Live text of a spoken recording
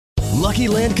Lucky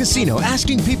Land Casino,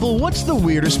 asking people, what's the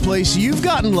weirdest place you've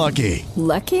gotten lucky?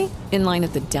 Lucky? In line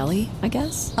at the deli, I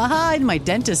guess? Aha, in my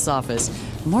dentist's office.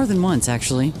 More than once,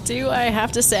 actually. Do I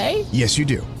have to say? Yes, you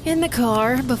do. In the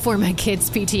car before my kids'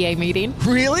 PTA meeting.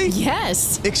 Really?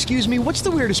 Yes. Excuse me, what's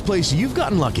the weirdest place you've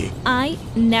gotten lucky? I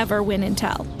never win and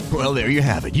tell. Well, there you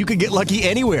have it. You can get lucky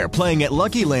anywhere, playing at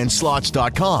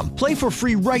LuckyLandSlots.com. Play for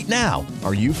free right now.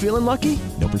 Are you feeling lucky?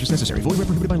 No purchase necessary. Void where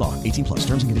prohibited by law. 18 plus.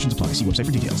 Terms and conditions apply. See website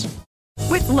for details.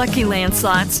 With Lucky Land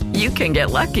Slots, you can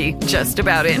get lucky just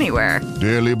about anywhere.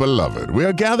 Dearly beloved, we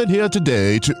are gathered here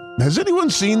today to... Has anyone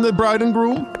seen the bride and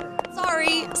groom?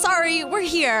 Sorry, we're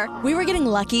here. We were getting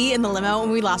lucky in the limo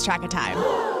and we lost track of time.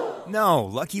 No,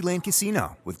 Lucky Land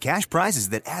Casino, with cash prizes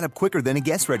that add up quicker than a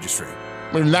guest registry.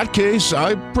 In that case,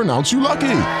 I pronounce you lucky.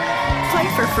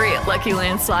 Play for free at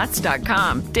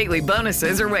LuckyLandSlots.com. Daily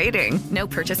bonuses are waiting. No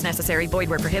purchase necessary. Void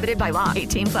where prohibited by law.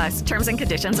 18 plus. Terms and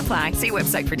conditions apply. See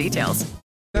website for details.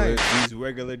 These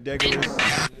regular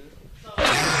degulas.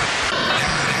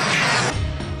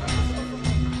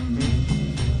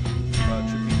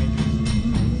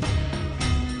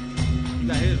 You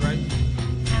got his, right?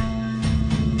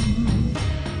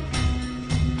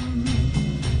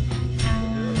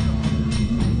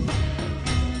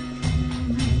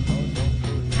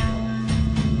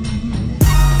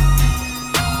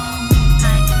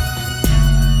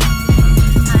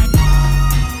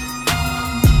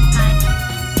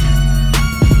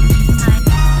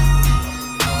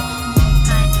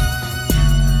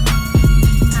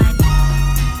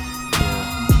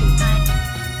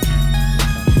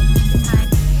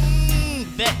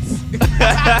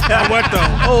 What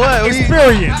though? Oh, what?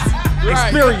 Experience. Right.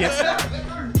 Experience.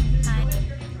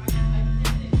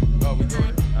 Oh, we doing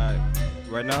it? All right.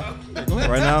 Right now? Go ahead.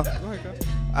 Right now? Go ahead, go.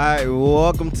 All right.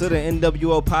 Welcome to the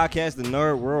NWO podcast, the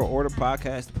Nerd World Order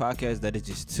podcast, the podcast that is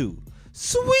just too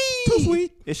sweet. Too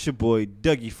sweet. It's your boy,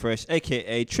 Dougie Fresh,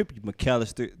 a.k.a. Trippy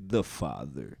McAllister, the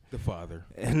father. The father.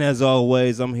 And as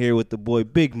always, I'm here with the boy,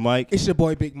 Big Mike. It's your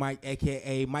boy Big Mike,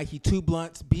 a.k.a. Mikey Two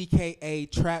Blunts, b.k.a.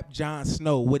 Trap John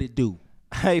Snow. What it do?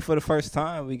 Hey, for the first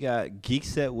time, we got Geek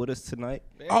Set with us tonight.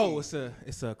 Oh, it's a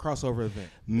crossover event.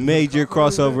 Major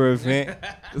crossover event.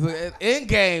 It's an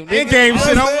in-game. In-game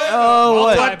shit. Oh,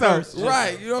 what?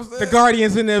 Right, you know what I'm saying? The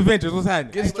Guardians and the Avengers. What's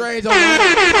happening? Get strange on Infinite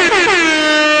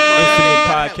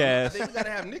I podcast. think we gotta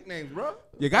have nicknames, bro.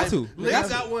 You got to. Liv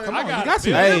got one. Come on, you got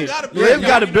to. Hey, got a Lib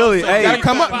got a billion. Hey, You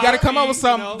gotta come up with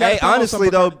something. Hey, honestly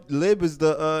though, Lib is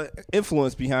the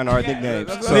influence behind our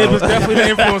nicknames. So. Lib is definitely the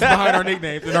influence behind our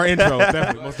nicknames and our intros.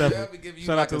 Definitely, most definitely.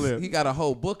 Shout out to Lib. He got a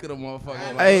whole book of them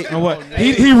motherfuckers. Hey, And what?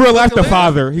 He real life the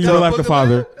father. He real life the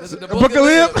father. The Book of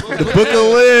Lib. The book of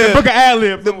Lib. The book of ad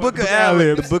lib. The book of ad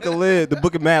lib. The book of Lib. The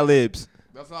book of Mad Libs.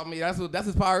 That's what I mean. That's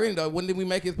his power in though. When did we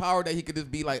make his power that he could just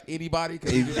be like anybody?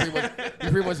 Because he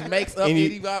pretty much makes up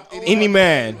anybody. Any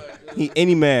man.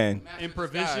 Any man.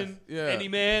 Improvisation. Yeah. Any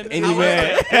man. Any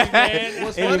man.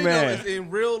 What's Any funny man. though is in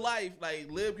real life,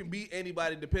 like Lib can beat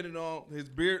anybody depending on his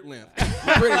beard length.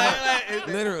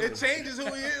 Literally. It changes who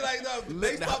he is. Like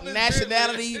based off his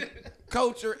Nationality,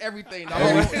 culture, everything. The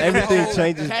Everything whole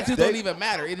changes. Tattoos don't even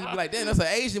matter. It just be like, damn, that's an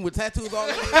Asian with tattoos all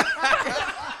over.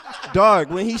 Dog,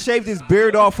 when he shaved his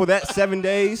beard off for that 7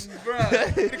 days.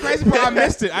 The crazy part, I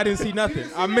missed it. I didn't see nothing.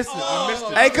 I missed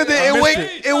it. Hey, cause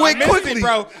it went quickly,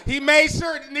 bro. He made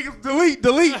sure niggas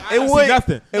delete. It went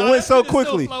nothing. It went so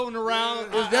quickly. Still floating around.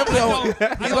 It's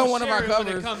definitely he's on one of our When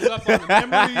covers. it comes up on the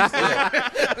memories,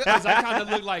 because I kind of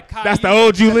look like Kai. That's the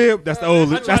old you Lib. That's the old.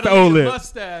 That's the old Lib.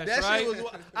 Mustache, That shit right?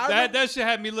 was- I that shit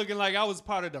had me looking like I was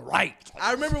part of the right.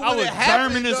 I remember when I was it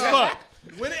happened. German as dog. fuck.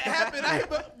 When it happened,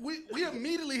 we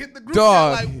immediately hit the group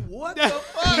Dog. Like, what the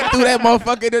fuck? He threw that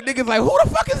motherfucker. The niggas like, who the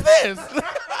fuck is this?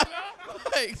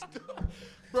 Like,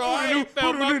 Bro, I ain't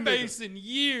felt my face in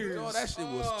years. oh, that shit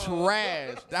was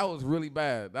trash. That was really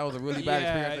bad. That was a really bad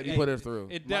experience that he put us through.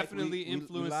 It definitely we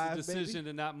influenced live, the decision baby?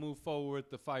 to not move forward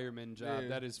with the fireman job. Yeah.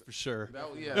 That is for sure.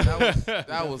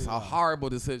 That was a horrible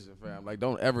decision, fam. Like,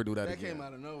 don't ever do that again. That came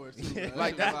out of nowhere, too.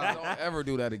 Like, don't ever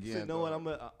do that again. You know what?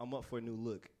 dog. I'm up for a new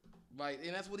look. Like,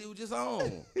 and that's what he was just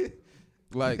on.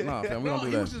 Like, nah, fam, we don't do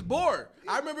that. He was just bored.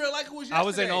 I remember it like it was yesterday. I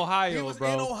was in Ohio, He was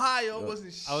bro. in Ohio,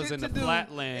 wasn't shit I was in to the do,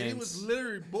 flatlands. and he was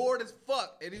literally bored as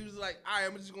fuck. And he was like, "All right,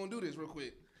 I'm just gonna do this real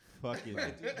quick." Fuck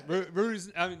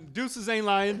it. Deuces ain't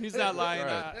lying. He's not lying.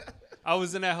 Right. I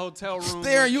was in that hotel room.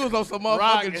 Staring, you was on some motherfucking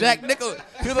rocking. Jack Nicholson.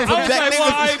 I was like,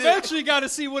 well, I eventually got to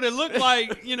see what it looked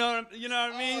like. You know what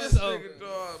I mean? So,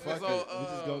 Fuck it. We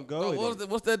just gonna go with it.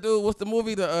 What's that dude? What's the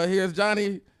movie? The Here's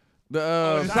Johnny.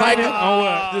 The Shining?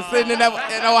 Just sitting in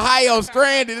Ohio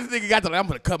stranded. This nigga got to like, I'm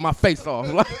gonna cut my face off.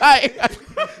 Like,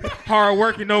 hard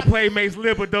working, no playmates,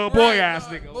 live a dull boy ass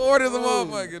nigga. Bored as a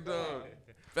motherfucker, dog.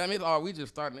 Fam, we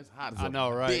just starting this hot as a I know,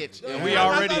 right? bitch. And we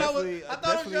already. I thought it was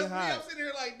definitely just hot. me. I'm sitting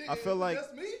here like, nigga, I feel like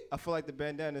that's me? I feel like the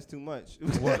bandana is too much. Too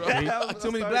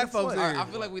many black folks All here. right, I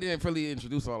feel like we didn't really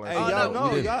introduce all that. Hey, y'all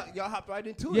know, y'all hopped right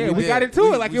into it. Yeah, we got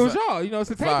into it like it was y'all. You know,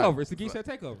 it's a takeover. It's a Geek Set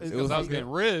takeover. It was, I was getting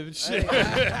ribbed. Shit.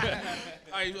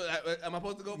 All right, am I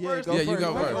supposed to go first? Yeah, you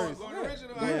go first. Go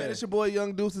original. All right, it's your boy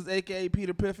Young Deuces, a.k.a.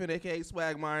 Peter Piffin, a.k.a.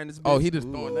 Swag Myron. This Oh, bitch. he just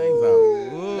throwing names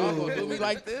out. Y'all gonna do me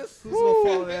like this? Who's gonna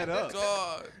follow that up?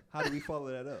 God. How do we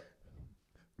follow that up?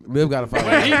 Liv got to follow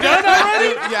that. He done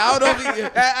already? Yeah, I don't know if he.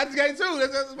 I just got two.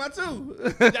 That's my two.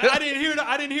 I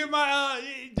didn't hear my.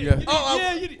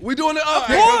 We doing it. All Of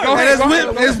right.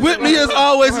 course. And it's with me as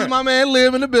always is my man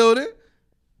Liv in the building.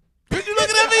 What you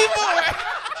looking at me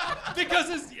for? Because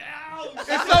it's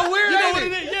so weird. You know ain't what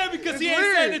it? it is? Yeah, because It's he ain't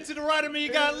weird. saying it to the right of me.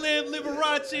 You got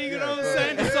Liberace, you know what I'm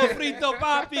saying? The Sofrito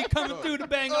Papi coming through the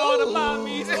bang all the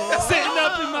mommies, sitting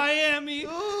up in Miami.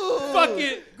 Fuck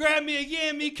it, grab me a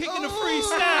yammy, kicking a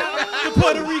freestyle. The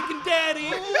Puerto Rican daddy.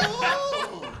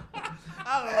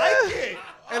 I like it.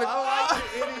 And I like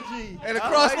the energy. And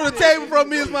across from the table from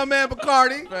me is my man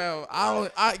Bacardi. Fam,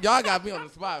 y'all got me on the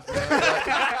spot, fam.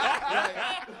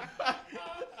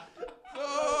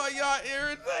 Oh, y'all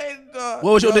irritating, dog.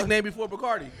 What was your nickname before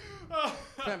Bacardi?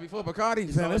 Fam, before Bacardi,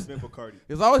 It's fam. always been Bacardi.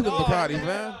 It's always been Bacardi,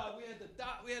 fam.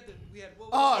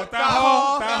 Oh, Thigh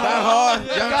Hard,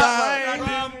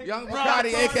 Young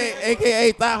Bacardi,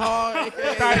 a.k.a. Thigh Hard,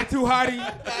 a.k.a. Too hotty.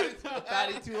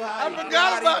 Thotty too high. I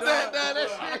forgot about that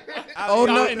shit. Oh,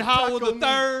 no. And Howard the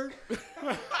Third.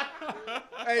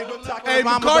 Hey,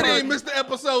 Bacardi ain't missed the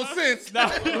episode since. Look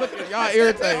at y'all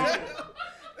irritating.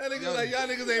 That nigga like, y'all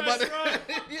niggas ain't about to.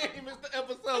 He ain't missed the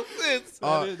episode since.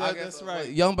 That's right.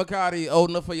 Young Bacardi, old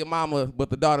enough for your mama,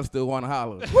 but the daughter still want to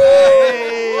holler. Look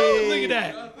at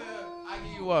that. I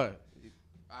give you one.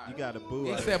 You got a boo.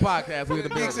 Geek Set Podcast. We the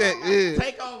Geek Set, yeah.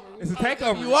 Takeover. It's a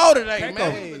takeover. You older today,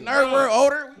 Takeover. man. The Nerd World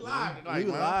older. We live tonight,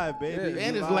 We man. live, baby.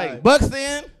 And We it's live. late.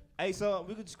 Buxton. Hey, so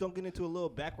we could just gonna get into a little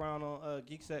background on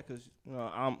Geek Set because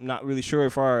I'm not really sure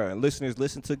if our listeners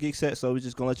listen to Geek Set, so we're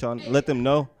just gonna let them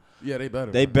know. Yeah, they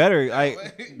better. They better.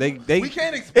 They We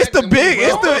can't expect It's the them big.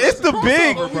 to, bro. It's the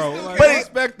big. But But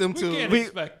expect them We to. can't We-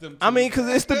 expect them to. I mean, because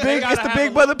it's the They big. gotta It's the have Big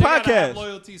a- Brother they gotta have podcast.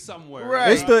 loyalty somewhere.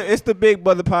 Right. It's the Big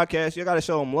Brother podcast. You gotta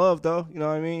show them love, though. You know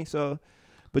what I mean? So,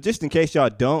 but just in case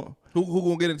y'all don't, Who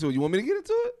gonna get into it? You want me to get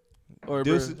into it? Or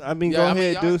Deuce. I mean, Yeah, go I mean,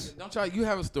 ahead, y'all- Deuce. Don't y'all? You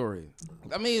have a story.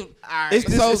 I mean, It's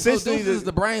just so essentially Deuce is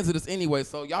the brains of this anyway.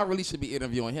 So y'all really should be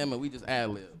interviewing him, and we just ad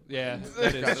lib. Yeah,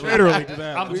 that is Literally.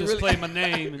 I'm just play my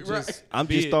name and just. I'm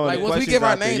be just it. throwing Like the once we questions give our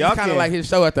out there. names, Y'all it's kind of can- like his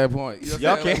show at that point. You know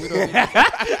Y'all what I'm saying?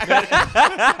 Like,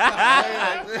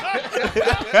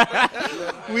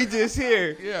 We just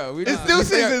here. yeah, we It's just Deuces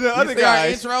say- and the we other say our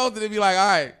guys. intros, and then be like, all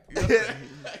right,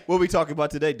 What we talking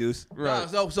about today, Deuce? right.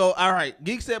 So all right,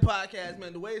 Geek Set Podcast,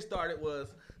 man. The way it started was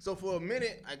so for a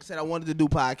minute, like I said, I wanted to do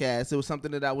podcasts. It was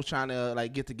something that I was trying to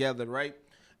like get together, right?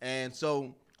 And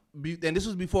so, and this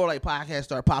was before like podcasts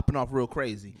started popping off real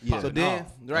crazy. Yeah. So then,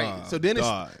 right? Oh, So then,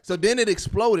 God. it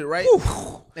exploded, right?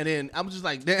 And then I'm just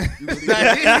like, damn. Really do an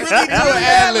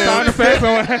ad lib.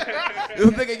 This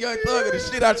nigga Young Thug and the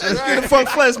shit out your Get the Funk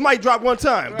Flex mic drop one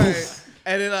time. Right.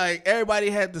 And then like everybody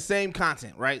had the same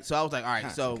content, right? So I was like, all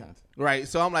right, right.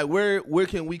 So I'm like, where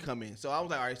can we come in? So I was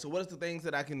like, all right, so what is the things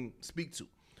that I can speak to?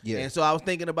 Yeah. And so I was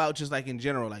thinking about just like in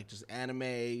general, like just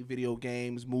anime, video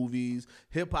games, movies,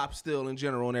 hip hop still in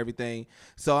general and everything.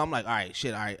 So I'm like, all right,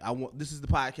 this is the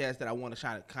podcast that I want to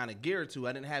try to kind of gear to.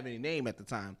 I didn't have any name at the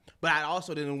time, but I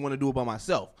also didn't want to do it by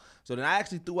myself. So then I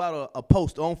actually threw out a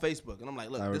post on Facebook, and I'm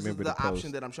like, look, this is the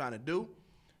option that I'm trying to do.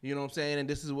 You know what I'm saying? And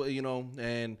this is what,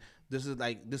 and this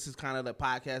is kind of the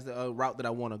podcast route that I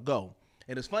want to go.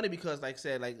 And it's funny because, like I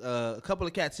said, like a couple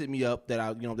of cats hit me up that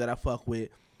I fuck with.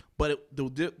 But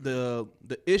the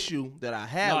issue that I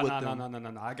had with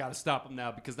them. No. I gotta stop him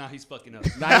now because now he's fucking up.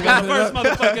 Now the first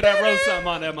motherfucker that wrote something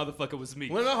on that motherfucker was me.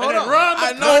 Well, no, hold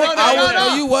on.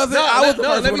 No, you wasn't. I was the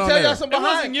first let me one tell on y'all there. something It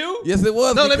behind. wasn't you. Yes, it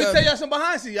was. No, let me because- tell y'all something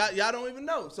behind. See, y'all don't even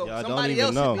know. So Y'all don't somebody even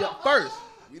else know. hit me up first.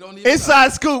 We don't even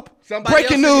Inside scoop. Somebody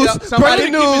Breaking else hit me news. up. Somebody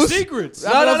Breaking Keep his news. secrets.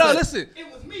 No, listen.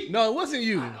 It was me. No, it wasn't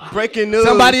you. Breaking news.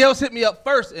 Somebody else hit me up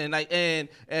first, and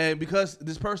and because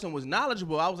this person was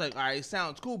knowledgeable, I was like, all right, it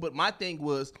sounds cool. But my thing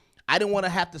was, I didn't want to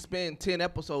have to spend 10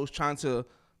 episodes trying to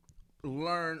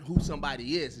learn who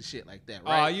somebody is and shit like that,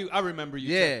 right? I remember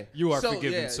you. Yeah, You are So,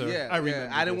 forgiven, yeah, sir. Yeah, I remember.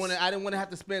 I didn't this. want to have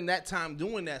to spend that time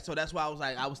doing that, so that's why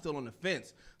I was still on the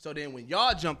fence. So then when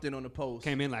y'all jumped in on the post,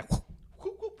 Came in like. whoop,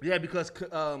 whoop, Yeah, because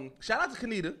shout out to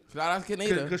Kanita. Shout out to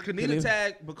Kanita. Because Kanita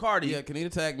tagged Bacardi. Yeah,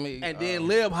 Kanita tagged me. And then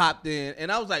Lib hopped in,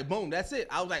 and I was like, boom, that's it.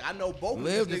 I was like, I know both of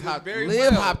these niggas very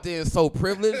Lib well. hopped in so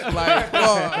privileged, like,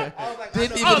 dog,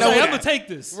 didn't even know. I'm gonna take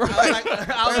this.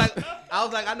 I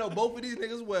was like, I know both of these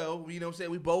niggas well. You know what I'm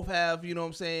saying? We both have, you know what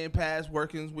I'm saying, past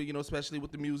workings with, you know, especially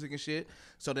with the music and shit.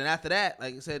 So then after that,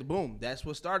 like I said, boom, that's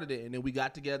what started it. And then we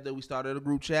got together, we started a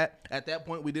group chat. At that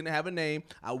point, we didn't have a name.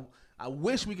 I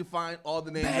wish we could find all the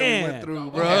names that we went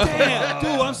through, bro. Damn,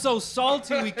 dude, I'm so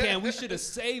salty we can't. We should have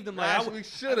saved them. Like, we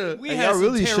should have. We had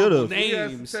some terrible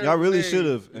names. Y'all really should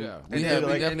have. Yeah,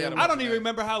 I don't even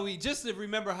remember how we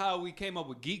came up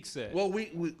with Geek Set. Well,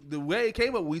 we the way it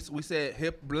came up, we said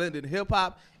blended hip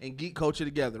hop and geek culture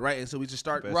together, right? And so we just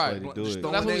started Right. just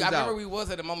throwing That's what names I remember out. we was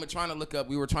at the moment trying to look up.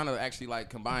 We were trying to actually like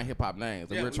combine hip hop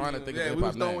names. Like, we were trying to think of hip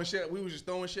hop names. We was just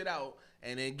throwing shit out.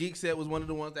 And then Geek Set was one of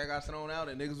the ones that got thrown out,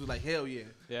 and niggas was like, hell yeah.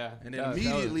 Yeah. And then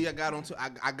immediately I got onto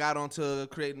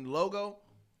creating the logo.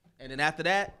 And then after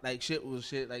that, like shit,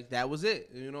 like that was it.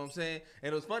 You know what I'm saying?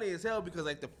 And it was funny as hell because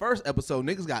like the first episode,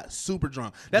 niggas got super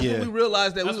drunk. That's when we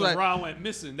realized that that's we was when like, Ron went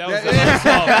missing. That was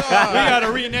unsolved. We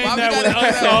gotta rename that with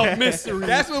Unsolved Mystery.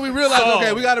 That's when we realized,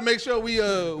 okay, we gotta make sure we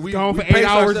gone for pace 8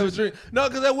 hours. ourselves. No,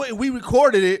 because we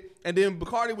recorded it. And then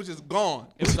Bacardi was just gone.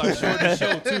 It was our shortest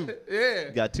show too.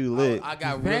 Yeah, got too lit. I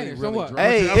got really drunk.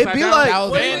 Hey,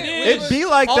 it be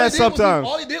like that sometimes.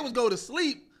 All he did was go to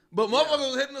sleep. But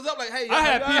motherfuckers was hitting us up like, hey. I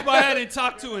had people I hadn't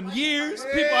talked to in years.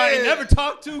 People I ain't never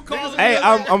talked to. Calling Hey,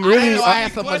 I'm really. I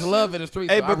had so much love in the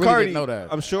streets. Hey, so I really Bacardi, didn't know that.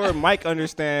 I'm sure Mike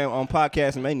understand on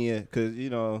Podcast Mania because you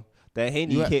know that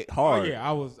Henny hit hard. Oh yeah,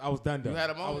 I was done. You had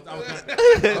a moment. I was done.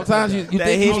 Sometimes you that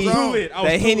think Henny, you was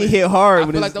that Henny hit hard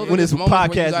when like it's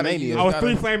Podcast Mania. I was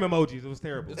 3 flame emojis. It was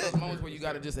terrible. There's those moments where you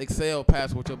gotta just excel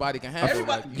past what your body can handle.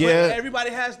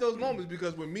 Everybody has those moments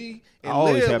because when me and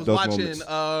Liv was watching,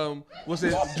 what's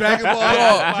it, Dragon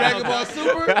Ball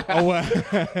Super? Oh what?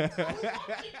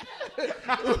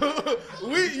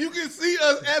 You can see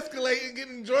us escalating,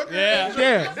 getting drunker. Yeah.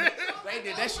 They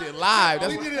did that shit live.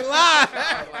 We did it live.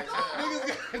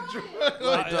 Niggas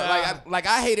got drunk. Like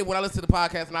I hate it when I listen to the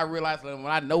podcast and I realize that when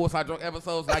I know what's our drunk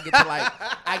episodes, and I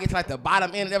get to like the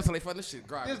bottom end of the episode, like, fuck, this shit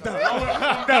dry.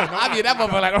 I be that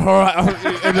motherfucker like,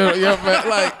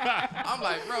 like I'm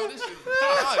like, bro, this shit.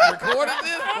 I recorded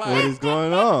this. Like, What is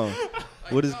going on?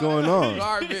 What is going on?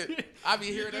 I be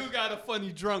hearing You got a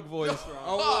funny drunk voice,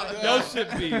 Ron. that should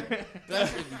be. That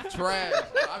should be trash.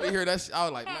 I be hearing that shit. I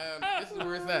was like, man, this is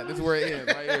where it's at. This is where it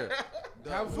ends, right here.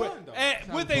 Have fun though.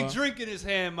 And with a drink in his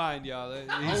hand, mind y'all.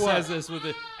 He says this with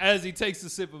it as he takes a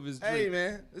sip of his drink. Hey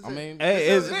man, it's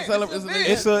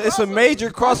a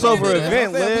major crossover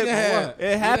event, Liv.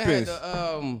 It happens.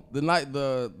 The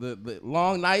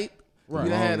long night. Right. We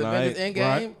done had Avengers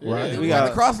Endgame. Right. We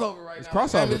got the crossover right now. It's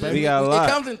crossover, baby. We got a lot.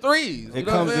 It comes in threes. It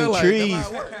comes in trees.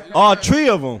 All 3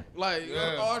 of them. Like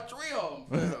all 3 of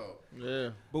them.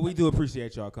 Yeah. But we do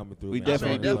appreciate y'all coming through. We man.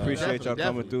 definitely do Definitely. appreciate y'all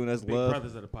coming through, and that's Big love.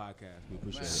 brothers of the podcast. We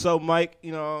appreciate it. So, Mike,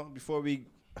 you know, before we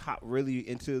hop really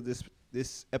into this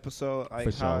episode, like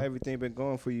For how sure. everything been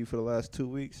going for you for the last 2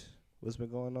 weeks? What's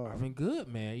been going on? I've been good,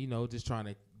 man. You know, just trying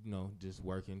to, just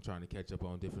working, trying to catch up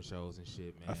on different shows and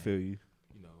shit, man. I feel you.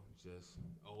 You know, just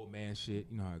old man shit.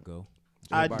 You know how it go.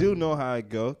 I do know how it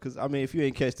go, because, I mean, if you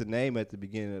ain't catch the name at the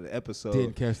beginning of the episode.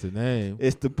 Didn't catch the name.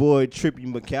 It's the boy Trippy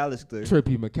McAllister.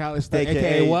 Trippy McAllister,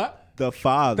 a.k.a. what? The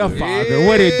Father. The Father.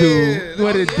 What it do?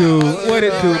 What it do? What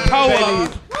it do? Pull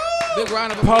up. Big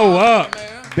round of Pull up.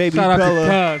 Baby Shout Bella.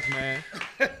 out to Cuz, man.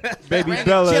 Baby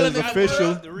Bella is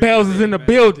official. Bells is in the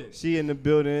building. She in the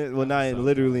building. Well, not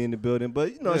literally in the building,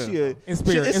 but you know, In spirit, it's in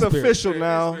spirit. official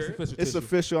now. It's It's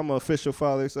official. I'm an official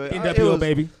father. So NWO,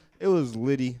 baby. It was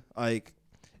litty. Like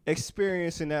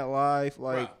experiencing that live,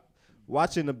 like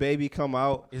watching the baby come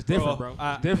out. It's different, bro.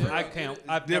 It's different. I can't.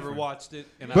 I've never watched it.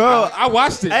 And Bro, I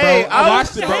watched it, bro. Hey, I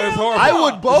watched it, bro. It's horrible. I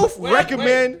would both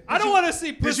recommend. I don't want to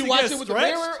see Did pussy you watch get it with the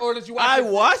stretched. mirror or did you watch I it?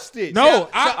 watched it. No,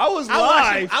 I was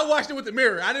live. I watched it with the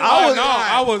mirror. I didn't I watch was- it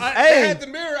live. I was- They Hey. had the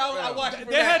mirror. I watched it from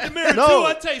They that. had the mirror No, too.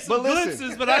 I'd take some but listen.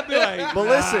 glimpses, but I'd be like, But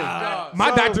listen,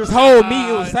 My doctors hold me.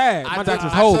 It was sad. I My took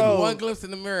doctors hold me. one glimpse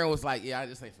in the mirror and was like, yeah, I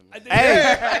just ain't for me.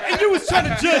 hey, and you was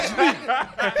trying to judge me.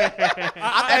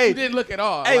 I thought you didn't look at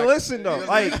all. hey, Like, listen though,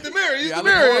 like Use the mirror. Use yeah, the I look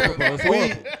mirror. horrible, bro. It's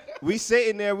horrible. we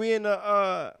sitting there, we in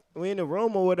the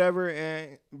room or whatever,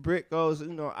 and Britt goes,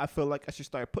 I feel like I should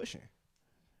start pushing.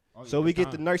 So we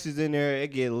get the nurses in there.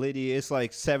 It get litty. It's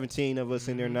like 17 of us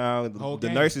in there now. Whole The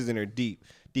gang. nurses in there deep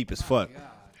as fuck.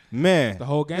 Man. The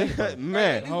whole game?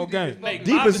 Man. The whole game. Make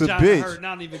Deep my as a vagina bitch. hurt and I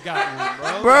don't even got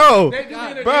one, Bro. They do be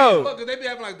in the Bro. because they be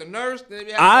having like the nurse, they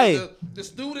be having like, the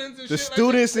students and The shit.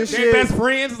 students like and that. shit. Their best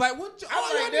friends is like, what? I'm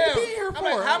like, I need to be damn. here I'm for?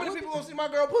 like, how many people gonna see my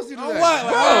girl pussy today? What?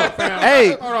 Like, Bro.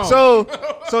 Hey, Hold on.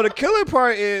 so the killer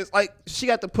part is like she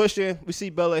got the pushing. We see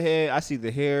Bella head. I see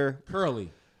the hair.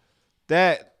 Curly.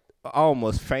 That I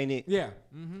almost fainted. Yeah.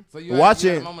 So you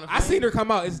Watching- had a moment of I fame? seen her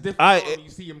come out. It's different when you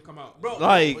see him come out. Bro,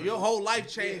 Like- your whole life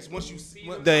changed once you see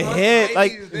The head,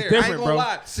 like, it's different, bro.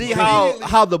 See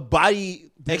how the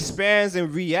body expands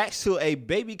and reacts to a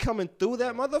baby coming through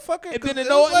that motherfucker. And then the It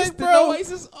was noise, like, bro,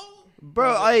 is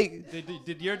bro, like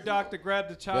Did your doctor grab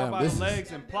the child Damn, by this the is-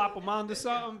 legs and plop him onto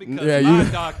something? Because Yeah, my you-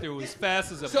 doctor was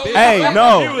fast as a So- bitch. Hey,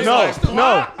 no, He was no, like,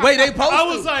 no. Wait, they posted. I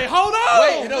was like, hold on.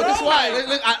 Wait, no, that's why.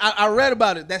 Look, I read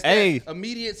about it. That's Hey. that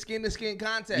immediate skin to skin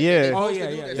contact. Yeah. They Oh, supposed to yeah,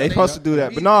 do yeah, that. yeah. They supposed to do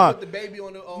that, but nah. Put the baby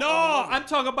on the, No, I'm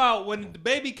talking about when the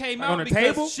baby came out on the because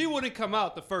table? she wouldn't come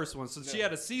out the first one, so she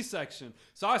had a C-section.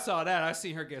 So I saw that. I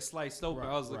seen her get sliced open.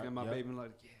 I was looking at my baby and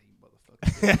like,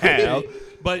 yeah, you motherfucker.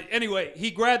 But anyway, he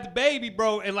grabbed the baby,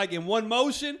 bro, and like in one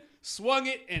motion, swung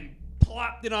it and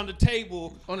plopped it on the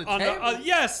table. On the table?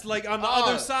 Yes, like on the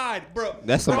other side, bro.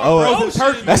 That's some Bro, old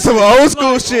shit. that's some old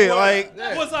school shit. Like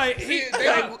I was like,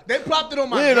 They plopped it on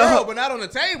my Yeah, girl, no. but not on the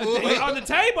table. on the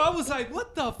table. I was like,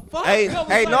 what the fuck? hey, I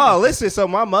was hey, like, no, listen. So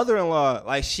my mother-in-law,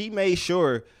 like, she made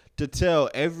sure to tell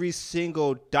every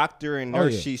single doctor and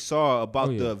nurse yeah. she saw about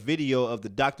Oh, yeah. the video of the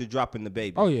doctor dropping the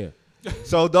baby. Oh, yeah.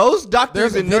 So those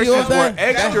doctors There's a and nurses video of were that?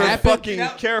 extra That happened? fucking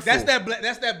careful. That's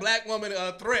that black woman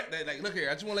threat. That, like, look here,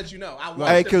 I just want to let you know. I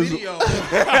watched Hey, the 'cause- video.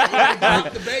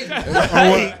 The baby.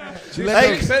 Hey, She let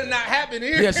hey, them- Better not happen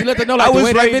here. Yeah, she let them know I like the was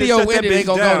way that ready to video shut that ended ain't bitch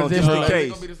gonna down go to just this. in Like, case.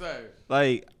 it's gonna be the same.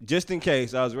 like, just in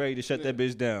case, I was ready to shut that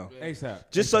bitch down.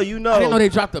 ASAP. Just so you know. I didn't know they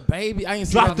dropped the baby. I ain't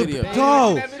seen Dropped that the video. baby.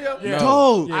 Dog. That video? Yeah.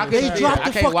 Dog, Yeah, they yeah. dropped I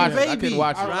the can't watch fucking it. I baby. couldn't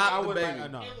watch it. Drop I the would baby.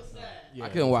 no. Yeah, I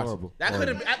couldn't watch it. horrible. That could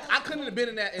have. I couldn't have been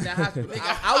in that hospital.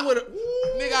 I would have.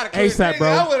 Nigga, I'd have ASAP, bro.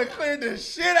 I would have cleared the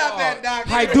shit out that doctor.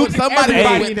 Hey, Dude, dude, somebody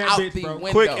everybody went in that out bitch, the bro.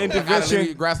 window. Quick Gotta intervention.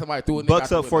 literally grab somebody through it.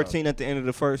 Bucks up 14 at the end of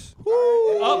the first.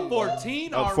 up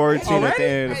 14 Up already? 14 at the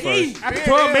end of the first. After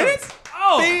 12 minutes?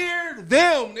 Oh, Fear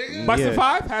them, nigga. Bucks Yeah. and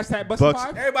 5? Hashtag Bucks Bucks. and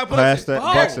 5? Everybody put Past up. that,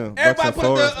 Oh. Bucks and Everybody put up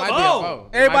forwards. the. Might be a foe.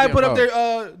 Everybody Might be put a up foe. their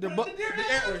the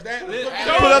antlers.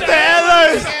 Pull up the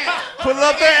antlers. Pull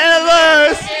up the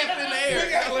antlers.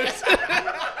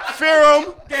 Fear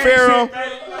 'em. Fear 'em.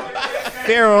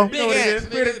 Fear 'em. Big ants.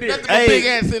 Nothing but Hey. big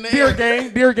ants in the Deer air.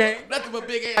 game, deer game. Nothing but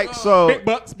big Like, ants. so Big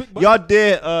bucks, big bucks. y'all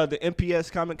did the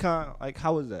MPS Comic Con. Like,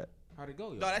 how was that? How'd it go,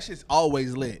 yo? No, that shit's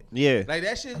always lit. Yeah. Like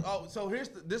that shit. Oh, so here's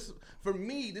this for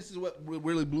me. This is what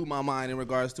really blew my mind in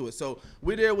regards to it. So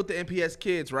we're there with the NPS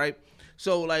kids, right?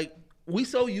 So like we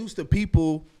so used to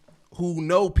people who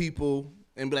know people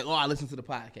and be like, oh, I listen to the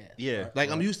podcast. Yeah. Like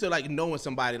I'm used to like knowing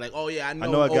somebody. Like, oh yeah, I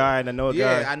know a guy and I know a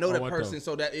yeah, guy. I know I that want person, them.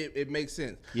 so that it makes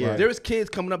sense. Yeah. There was kids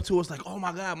coming up to us like, oh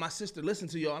my god, my sister listened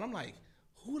to y'all, and I'm like,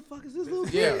 who the fuck is this little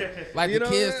Yeah, kid? like You the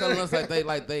know kids what I'm telling us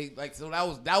like so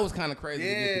that was kind of crazy to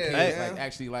get the Yeah, kids yeah. like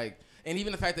actually like. And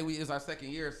even the fact that it's our second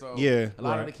year, so Yeah. a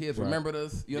lot of Right, the kids right. remembered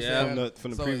us. You know Yeah. what I'm saying?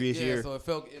 From the So, previous yeah, year. So it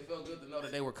felt good to know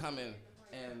that they were coming.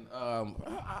 And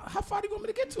how far do you want me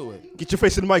to get to it? Get your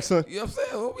face in the mic, son. You know what I'm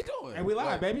saying? What we doing? And we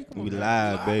live, baby. Come on, We man.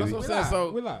 live, That's baby. what I'm saying.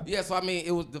 So We live. yeah, so I mean,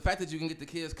 it was the fact that you can get the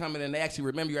kids coming and they actually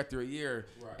remember you after a year,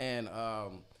 and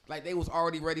like they was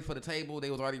already ready for the table.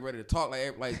 They was already ready to talk.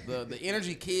 Like the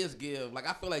energy kids give. Like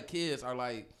I feel like kids are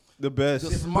like The best.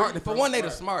 the smart. For one, they the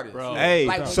smartest. Bro. Hey,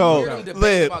 like when so, you hear them debate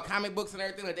Lib. about comic books and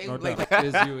everything, like they No like doubt.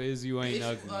 is you ain't it's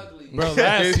ugly. ugly.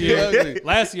 Bro,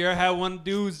 last year I had one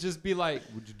dudes just be like,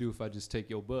 "What'd you do if I just take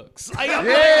your books?" Yeah, I remember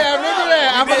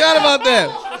that. I forgot about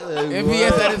that.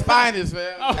 MPS at its finest,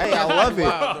 man. Hey, I love it.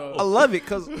 Wow, bro. I love it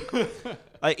because,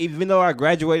 like, even though I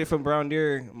graduated from Brown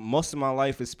Deer, most of my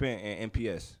life is spent in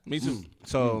MPS. Me too.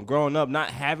 So growing up,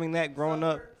 not having that growing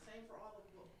up,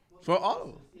 For all of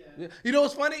them. Yeah. You know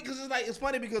what's funny? Because it's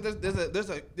funny because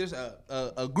there's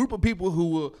a group of people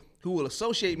who will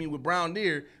associate me with Brown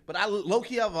Deer, but low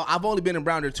key I've only been in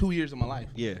Brown Deer 2 years of my life.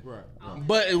 yeah.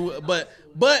 But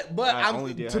I I'm,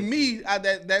 only did to high me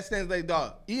that stands like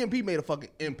dog. EMP made a fucking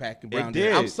impact in Brown It Deer.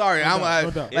 did. I'm sorry, No I'm doubt,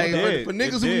 no doubt. like It did. for niggas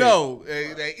It who did. know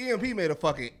that EMP made a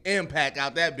fucking impact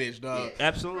out that bitch, dog.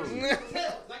 Absolutely.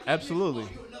 Absolutely.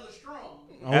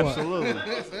 Oh, Absolutely.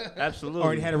 Absolutely.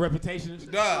 Already had a reputation.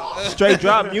 Straight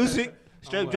drop music.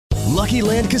 Straight drop. Lucky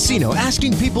Land Casino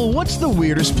asking people, what's the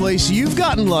weirdest place you've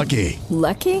gotten lucky?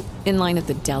 Lucky? In line at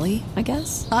the deli, I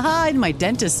guess? Haha, in my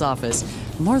dentist's office.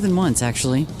 More than once,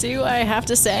 actually. Do I have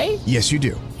to say? Yes, you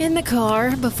do. In the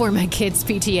car before my kids'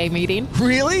 PTA meeting.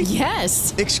 Really?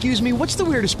 Yes. Excuse me, what's the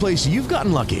weirdest place you've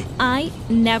gotten lucky? I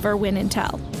never win and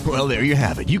tell. Well, there you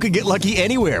have it. You can get lucky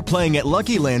anywhere, playing at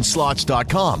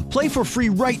LuckyLandSlots.com. Play for free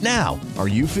right now. Are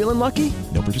you feeling lucky?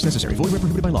 No purchase necessary. Void where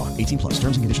prohibited by law. 18+.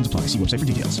 Terms and conditions apply. See website for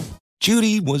details.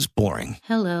 Judy was boring.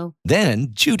 Hello. Then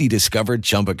Judy discovered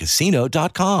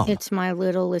ChumbaCasino.com. It's my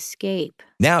little escape.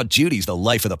 Now Judy's the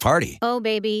life of the party. Oh,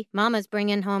 baby, mama's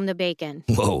bringing home the bacon.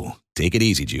 Whoa, take it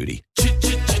easy, Judy.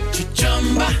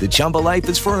 The Chumba life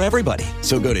is for everybody.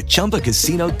 So go to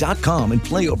ChumbaCasino.com and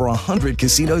play over 100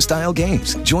 casino-style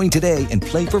games. Join today and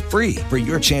play for free for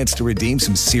your chance to redeem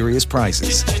some serious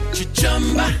prizes.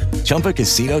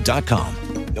 ChumbaCasino.com.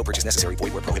 No purchase necessary.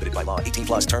 Void where prohibited by law.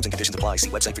 18+. Terms and conditions apply. See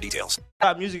website for details.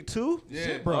 Got music too?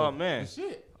 Yeah, bro. Oh man.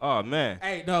 Shit. Oh man.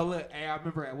 Hey, no, look. Hey, I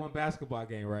remember at one basketball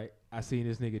game, right? I seen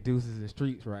this nigga Deuces in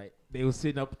Streets, right? They was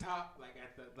sitting up top, like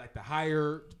at the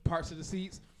higher parts of the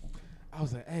seats. I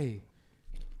was like, hey,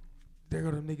 there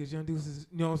go them niggas, Young Deuces.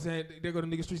 You know what I'm saying? There go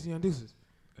them niggas, Streets and Young Deuces.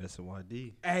 That's a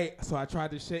YD. Hey, so I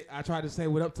tried to say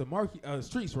what up to Marky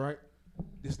Streets, right?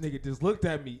 This nigga just looked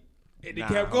at me. And they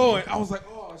kept going. I was like,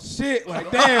 oh, shit.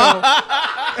 Like, damn. Like,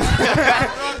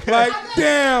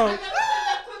 damn.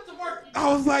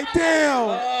 I was like, damn.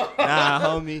 Nah,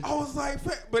 homie. I was like,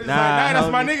 but it's Nah, like,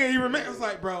 that's my homie. nigga. He remember. It's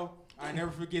like, bro, I never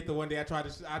forget the one day I tried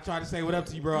to say what up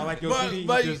to you, bro. I like your CD.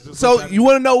 But just so you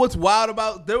want to know what's wild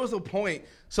about? There was a point.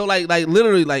 So like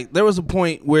literally like there was a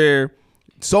point where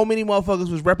so many motherfuckers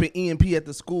was repping EMP at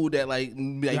the school that like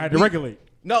you had to regulate.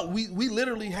 No, we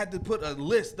literally had to put a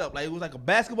list up. Like, it was like a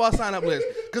basketball sign-up list.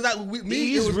 Because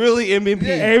he's really MVP.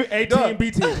 A team, B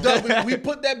team. We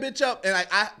put that bitch up, and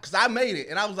because I made it.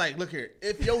 And I was like, look here.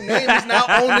 If your name is not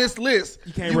on this list,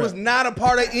 you was not a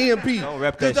part of EMP. Don't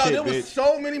rep that shit, there bitch. was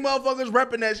so many motherfuckers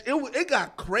repping that shit. It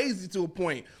got crazy to a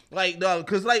point. Like,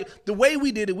 because like the way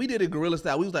we did it guerrilla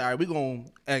style. We was like, all right, we going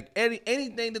to, like,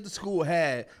 anything that the school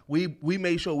had, we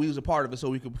made sure we was a part of it so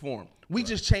we could perform. We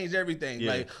just changed everything.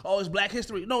 Yeah. Like, oh, it's Black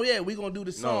History. No, yeah, we gonna do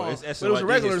the song. No, it's but it was a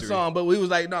regular history. song, but we was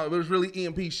like, no, it was really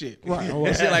EMP shit. Right.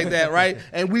 And shit like that, right?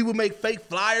 And we would make fake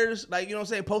flyers, like, you know what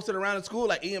I'm saying, posted around the school,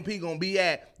 like EMP gonna be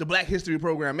at the Black History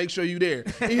program. Make sure you there.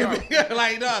 EMP,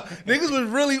 like, nah, niggas was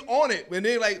really on it. And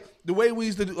then, like, the way we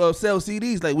used to sell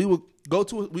CDs, like, we would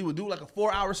do like a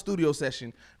 4-hour studio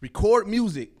session, record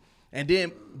music, and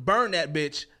then burn that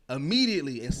bitch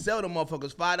immediately and sell the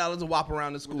motherfuckers $5 a whop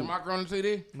around the school. With the marker on the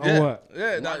CD? Yeah. Oh, what?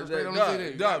 Yeah,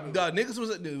 CD.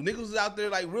 Niggas was out there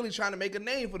like really trying to make a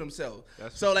name for themselves.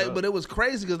 That's So like, up. but it was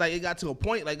crazy because like it got to a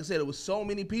point, like I said, it was so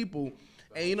many people,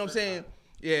 and you know what I'm saying?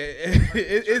 Yeah,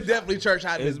 it's definitely church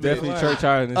hot. It's definitely church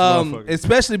hot in this motherfucker.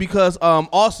 Especially because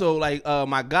also like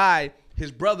my guy,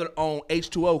 his brother owned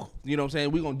H2O. You know what I'm saying?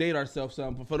 We're gonna date ourselves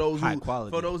some. But for those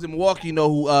in Milwaukee, you know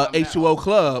who H2O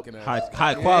Club.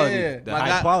 High quality. Yeah, the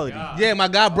high quality. Yeah, my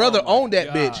guy brother owned that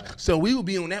bitch. So we would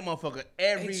be on that motherfucker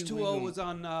every H2O week. was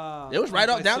on It was right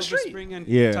off down the Silver street. Spring and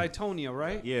Yeah. Titonia,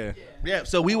 right? Yeah. Yeah,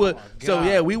 so we would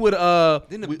God. we would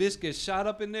Then the bitch gets shot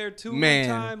up in there too Man.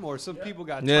 one time, or some people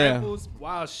got Yeah. trampled.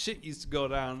 Wild shit used to go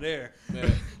down there.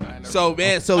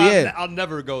 I'll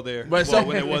never go there. But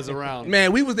when it was around.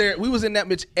 Man, we was there. We was in that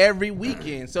bitch every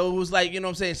weekend. So it was like, you know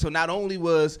what I'm saying? So not only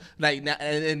was like,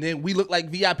 and then we looked like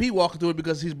VIP walking through it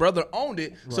because his brother owned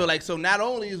it. Right. So not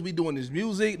only is we doing this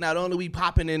music, not only we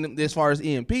popping in as far as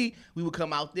EMP, we would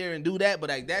come out there and do that. But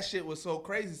like that shit was so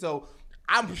crazy. So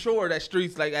I'm sure that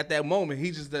Streets, like at that moment,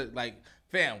 he just like,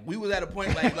 fam, we was at a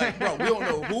point like bro, we don't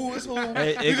know who is who.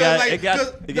 It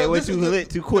got way too lit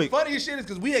too quick. The funniest shit is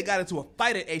because we had got into a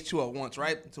fight at H2O once,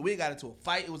 right? So we had got into a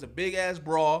fight. It was a big ass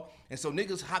brawl, and so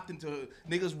niggas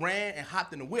ran and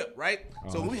hopped in the whip, right?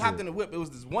 So when we hopped in the whip, it was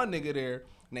this one nigga there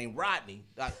named Rodney.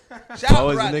 Shout out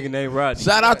to Rodney. A nigga named Rodney.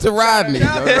 Shout out to Rodney.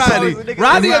 Shout out to Rodney.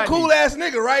 Rodney a cool ass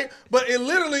nigga, right? But it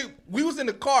literally, we was in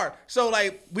the car. So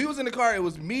like, we was in the car. It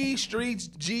was me, Streets,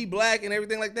 G Black, and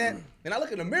everything like that. And I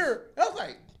look in the mirror, and I was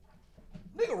like,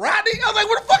 nigga, Rodney? I was like,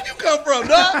 where the fuck you come from,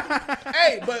 dog?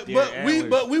 Hey, but we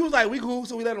was like, we cool,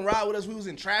 so we let him ride with us. We was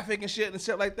in traffic and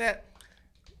shit like that.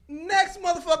 Next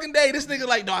motherfucking day, this nigga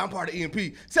like, no, I'm part of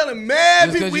EMP. Telling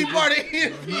mad people we part of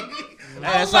EMP.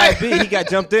 That's like, he got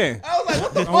jumped in. I was like,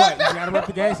 what the fuck? Right. You gotta rep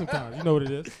the game sometimes. You know what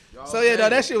it is. So yeah,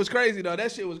 dog, that shit was crazy, dog.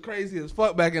 That shit was crazy as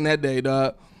fuck back in that day,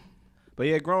 dog. But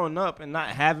yeah, growing up and not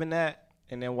having that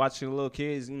And then watching the little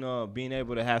kids, being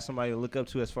able to have somebody to look up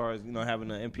to as far as,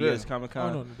 having an MPS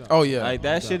Comic-Con. Oh, yeah. Like,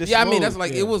 that shit is Yeah, I mean, smooth. that's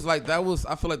like, it was like, I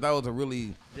feel like that was a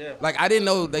really, like, I didn't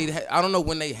know I don't know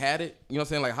when they had it. You know what I'm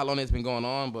saying? Like, how long it's been going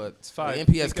on, but it's 5.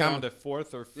 The MPS on the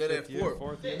 4th or 5th year.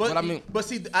 But I mean, but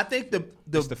see, I think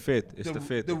it's the 5th. It's the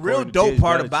 5th. The real According to dope Kids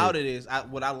part Gratitude. about it is,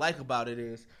 what I like about it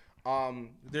is,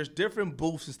 there's different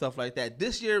booths and stuff like that.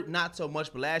 This year, not so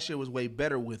much, but last year was way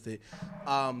better with it.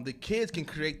 The kids can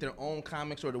create their own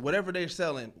comics or whatever they're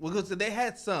selling. Because they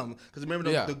had some. Because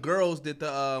remember, the girls did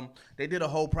they did a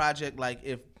whole project like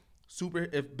if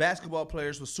basketball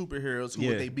players were superheroes, who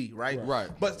would they be, right? Right.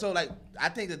 But so like I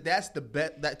think that's the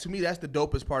that to me that's the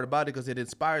dopest part about it because it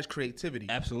inspires creativity.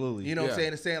 Absolutely. You know what I'm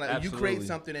saying? It's saying like if you create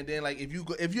something and then like if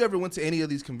you ever went to any of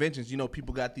these conventions,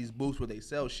 people got these booths where they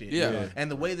sell shit. Yeah. And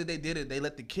the way that they did it, they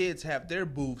let the kids have their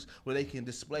booths where they can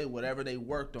display whatever they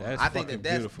worked on. That's I think fucking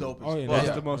that's beautiful. dope as fuck.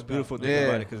 That's the most beautiful thing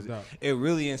about it because it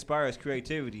really inspires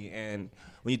creativity. And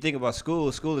when you think about school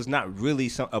is not really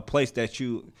a place that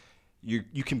you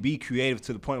can be creative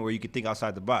to the point where you can think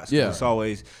outside the box. Yeah. It's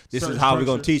always, this is how we're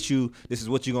going to teach you, this is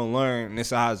what you're going to learn, and this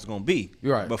is how it's going to be.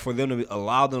 You're right. But for them to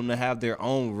allow them to have their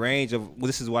own range of,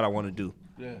 this is what I want to do.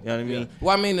 Yeah. You know what I mean?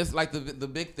 Well, I mean, it's like the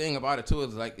big thing about it, too,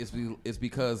 is like it's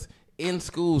because in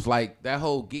schools, like, that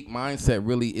whole geek mindset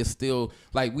really is still,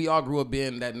 like, we all grew up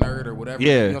being that nerd or whatever. Yeah.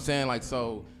 You know what I'm saying? Like,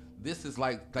 so this is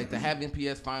like to have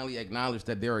MPS finally acknowledge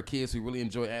that there are kids who really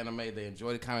enjoy anime, they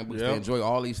enjoy the comic books, they enjoy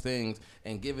all these things,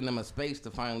 and giving them a space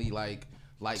to finally like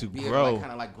to be grow. able to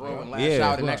kind of like grow and lash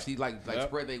out and actually like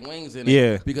spread their wings in it.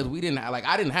 Yeah. Because we didn't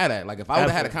I didn't have that. Like if I would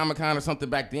have had a Comic-Con or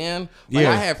something back then, like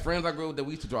I had friends I grew up with that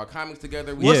we used to draw comics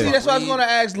together. Well, see, that's what I was going to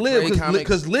ask Lib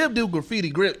because Lib do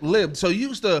graffiti. Lib, so you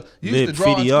used to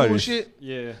draw in school and shit.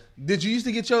 Yeah. Did you used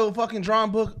to get your fucking drawing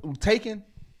book taken?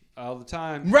 All the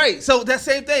time. Right. So that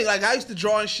same thing. Like I used to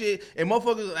draw and shit, and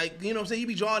motherfuckers like, you know what I'm saying, you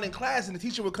be drawing in class and the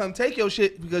teacher would come take your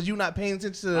shit because you not paying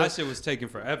attention to My shit was taken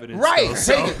for evidence. Right. Though,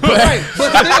 so. Right.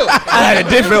 But still. At a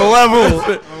different level.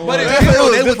 But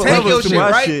they would take your shit,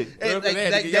 right? Shit. And,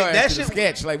 that shit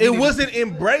sketch. Like, it wasn't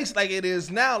embraced like it is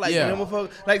now. Like, Yeah. you know,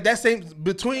 motherfucker, like that same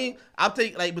between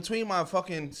my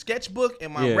fucking sketchbook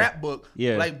and my rap book,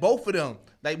 like both of them.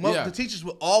 Like the teachers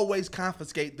would always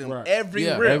confiscate them every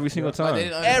single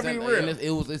time. Every rip.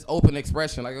 It's open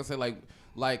expression. Like I said,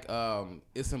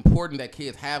 it's important that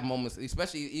kids have moments,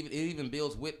 especially it even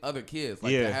builds with other kids.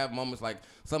 Like to have moments like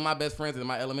some of my best friends in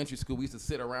my elementary school, we used to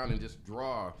sit around and just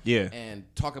draw and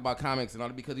talk about comics and all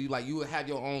that because you would have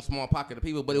your own small pocket of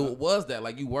people. But it was that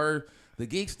like you were the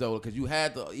geeks though, because you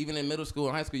had even in middle school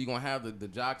and high school, you're gonna have the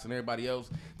jocks and everybody else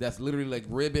that's literally like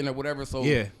ribbing or whatever. So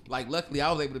like luckily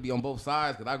I was able to be on both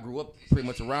sides because I grew up pretty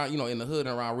much around in the hood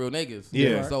and around real niggas.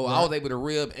 Yeah. So I was able to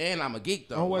rib and I'm a geek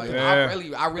though. I really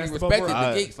That's respected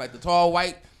the geeks, like the tall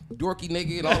white dorky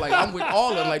nigga and all. Like I'm with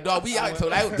all of them. Like dog, we out. So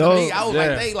that to me, I was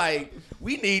like they like.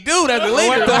 We need dude as a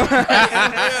leader.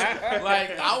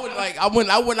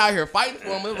 I went out here fighting for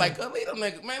him. It was like, leave them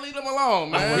niggas, man, leave them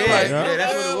alone, man. That's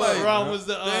what it was. Ron was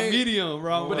the medium.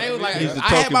 Ron but was, they was like, He's the I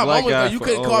had my token black moments where guy you for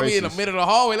couldn't all call me in the races. middle of the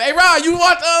hallway. Like, hey, Ron, you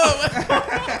want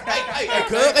hey,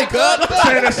 cuz. Say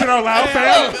that shit out loud,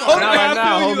 fam.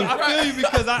 I feel you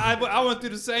because I went through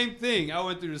the same thing. I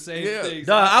went through the same thing.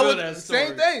 So Dog, I feel was that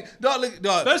same story. thing. Dog, look,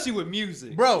 dog. Especially with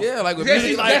music. Bro. Yeah, like with Yeah,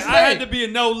 music. Like, that's I had the to be a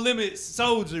no limit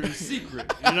soldier in secret.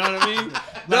 You know what I mean?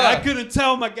 Like, I couldn't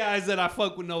tell my guys that I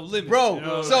fuck with no limit. Bro, you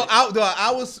know? so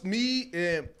I was me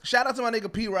and shout out to my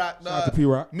nigga P-Rock. Shout out to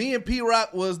P-Rock. Me and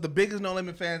P-Rock was the biggest No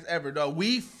Limit fans ever, dog.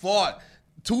 We fought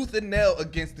tooth and nail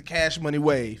against the Cash Money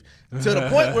wave to the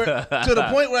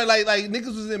point where like niggas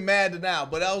was in mad now.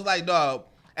 But I was like, dog,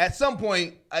 at some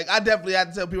point, like I definitely had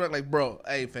to tell P-Rock, like, bro,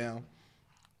 hey fam,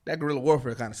 that guerrilla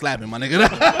warfare kind of slapping my nigga.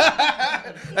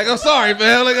 Like I'm sorry,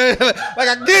 man. Like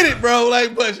I get it, bro.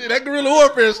 Like, but shit, that guerrilla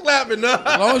warfare is slapping. Dog.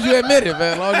 As long as you admit it,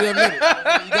 man. As long as you admit it.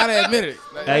 You gotta admit it.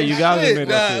 Hey, you gotta admit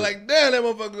that. Like, damn, that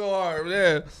motherfucker go hard,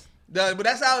 man. But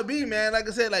that's how it be, man. Like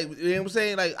I said, like, you know what I'm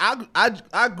saying? Like,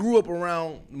 I grew up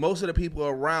around most of the people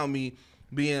around me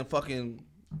being fucking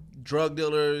drug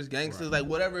dealers, gangsters, like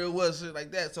whatever it was, shit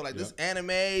like that. So like this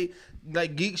anime,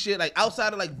 like geek shit, like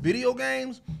outside of like video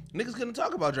games, niggas couldn't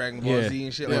talk about Dragon Ball Z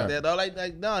and shit like that. Though. Like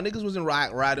nah, niggas wasn't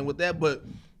riding with that, but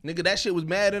nigga, that shit was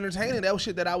mad entertaining. That was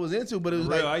shit that I was into, but it was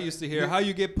Real, like I used to hear how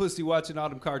you get pussy watching all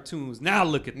them cartoons. Now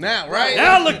look at them. Now, right?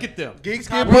 Now look at them. Geeks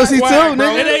get pussy too,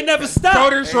 nigga. It ain't never stopped.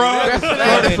 Shoulder shrug.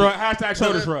 Shoulder shrug. Hashtag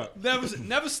shoulder shrug.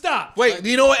 Never stopped. Wait,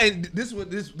 you know what? And this what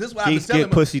I've been Geeks telling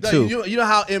get pussy too. You know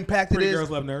how impacted Pretty it is. girls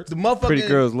love nerds. The motherfucking Pretty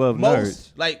girls love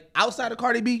nerds. Like outside of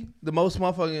Cardi B, the most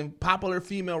motherfucking popular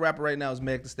female rapper right now is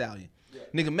Meg Thee Stallion.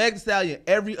 Nigga, Meg Thee Stallion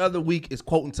every other week is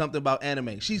quoting something about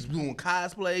anime. She's doing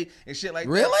cosplay and shit like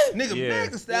that. Really? Nigga, Yeah.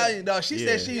 Meg Thee Stallion, dog. She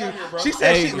said she Hey,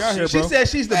 said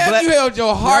she's the Man, black. you held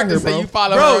your heart to say you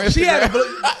follow her. Bro, she had a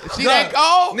she that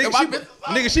cold?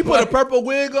 Nigga, she put a purple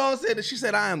wig on. She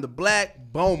said, "I am the Black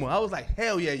Boomer." I was like,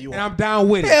 "Hell yeah, you are." And I'm down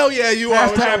with it. Hell yeah, you are.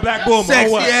 Hashtag Black Boomer.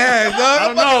 Sexy What? ass, dog. I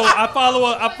don't know.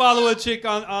 I follow a chick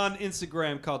on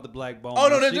Instagram called the Black Bone. Oh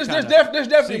no, there's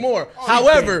definitely more.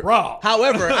 However, raw.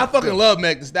 I fucking love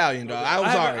Meg Thee Stallion, dog.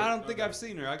 I'm sorry. I don't think I've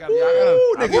seen her. I got.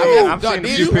 I've seen a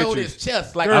few hold pictures. his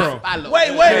chest like Girl. I follow. Wait.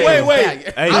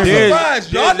 Hey, I'm Diz-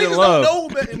 surprised. Y'all Diz in niggas love.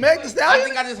 don't know Meg Thee I Stallion.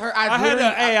 think I just heard. I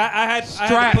had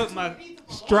to put my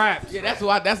straps. Yeah, that's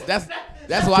why.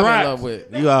 That's who I'm in love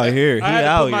with. You out here. He I had to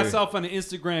out put here. myself on the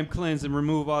Instagram cleanse and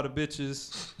remove all the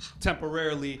bitches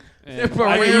temporarily. And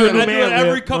Temporarily. I do it Man,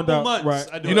 every yeah, couple no doubt. months. Right.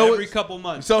 I do You know it what- every couple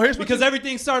months. So here's what because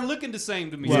everything started looking the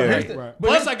same to me. Yeah. Right.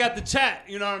 Plus, I got the chat.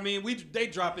 You know what I mean? They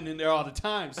dropping in there all the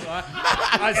time. So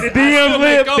I The DMs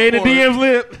lip. They the DMs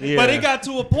lip. Yeah. But it got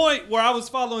to a point where I was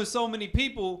following so many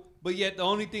people, but yet the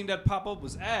only thing that pop up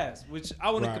was ass, which I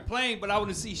wouldn't Right. complain, but I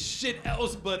wouldn't see shit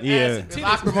else but Yeah. ass and It's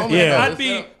awkward titties. moment, Yeah.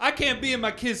 though. I can't be in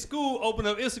my kid's school, open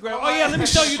up Instagram. Oh yeah, let me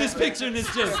show you this picture and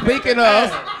it's just Speaking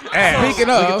of, Look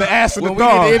at the ass of the when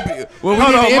dog. we did the Hold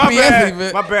on, my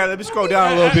bad. My bad. Let me scroll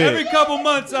down a little every bit. couple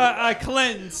months I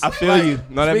cleanse. I feel you.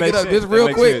 No, that Speaking makes of sense. this That real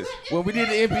makes quick, sense. when we did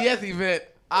the NPS event,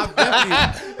 I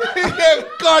definitely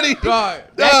Cardi. God,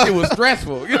 that shit was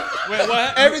stressful. Wait,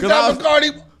 what? Every time Cardi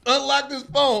unlocked his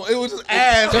phone, it was just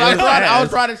ass. So I was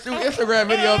trying to shoot Instagram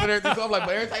videos and everything. So I'm like,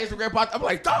 but every time Instagram popped, I'm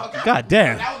like, dog. God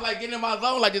damn. And I was like getting in my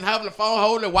zone, like just having the phone,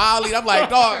 holding it wildly. I'm like,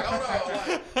 dog, hold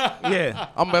on. Yeah.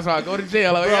 I'm messing around, go to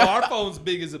jail. Bro, Yeah. our phone's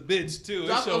big as a bitch too. It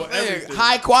That's show what I'm saying. everything.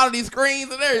 High quality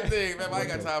screens and everything. Man, I ain't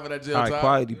got time for that jail High time.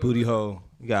 quality booty hole.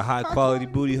 You got high quality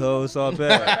booty hole. It's all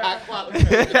bad.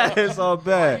 It's all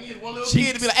bad. One little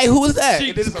kid to be like, hey, who is that? And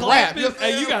then Cheeks it's a rap. clapping.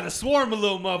 Hey, you got a swarm of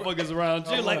little motherfuckers around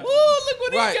you. Like, ooh, look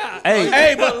what Right. he got.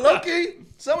 Hey, but low-key,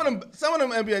 some of them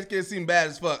MPS kids seem bad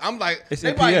as fuck. I'm like, It's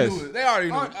they probably MPS. knew it. They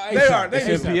already knew it. It's They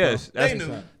knew it. MPS. They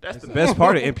knew. That's the best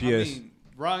part of I MPS. mean,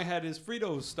 Ron had his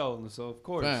Fritos stolen, so of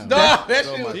course. Damn. Dog, that So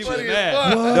shit he was was funny as mad. fuck.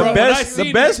 The Bro, when best- I the seen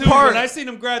him best too, part- When I seen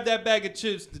him grab that bag of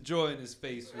chips, the joy in his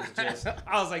face was just.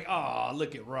 I was like, oh,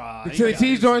 look at Ron. The He chili got cheese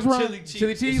his joints, Ron? Chili cheese.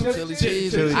 Chili cheese? Chili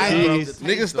cheese. Chili I cheese. love to taste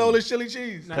Niggas stole them. his chili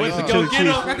cheese. Went to Chili go get cheese. him.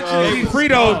 Got the chili cheese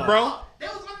Fritos, bro.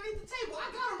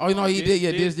 Oh, you know he did.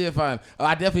 Yeah, Diz did fine.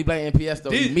 I definitely blame NPS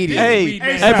though Diz- immediately. Hey,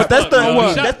 Diz- hey, but that's the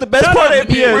Shut- that's the best shut part up, of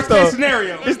MPS Worst case though.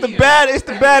 scenario. It's the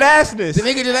badassness. The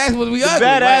nigga just asked was we The ugly.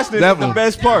 badassness is the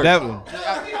best part.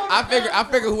 I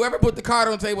figure whoever put the card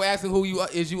on the table asking who you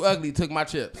is you ugly took my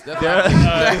chips. That's Yeah.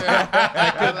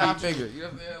 what I figured. You know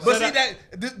what I'm saying?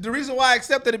 But see, the reason why I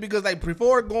accepted it because like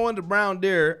before going to Brown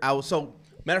Deer, I was so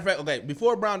matter of fact, okay,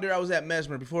 before Brown Deer I was at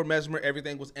Mesmer. Before Mesmer,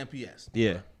 everything was MPS.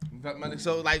 Yeah.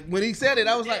 So like when he said it,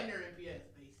 I was like,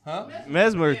 huh?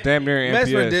 Mesmer is damn near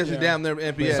Mesmer MPS. is damn near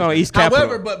MPS. It's on East Capitol.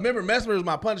 However, but remember Mesmer was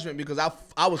my punishment because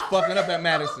I was fucking up at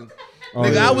Madison. Oh,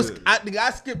 Nigga, yeah.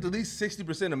 I skipped at least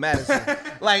 60% of Madison.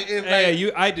 Like, if, Hey,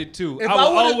 like, I did too. if I would I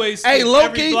would've- always hey, skip low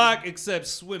every key- block except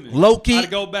swimming. low key, I'd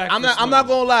go back. I'm for not swimming.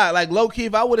 gonna lie. Like low key,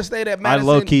 if I would have stayed at Madison,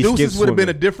 low-key Deuces skip would have been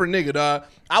a swimming. different nigga, dog.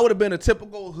 I would have been a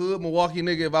typical hood Milwaukee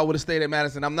nigga if I would have stayed at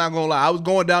Madison. I'm not gonna lie. I was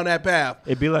going down that path.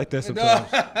 It be like that Dog,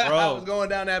 sometimes. I was going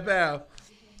down that path.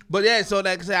 But yeah, so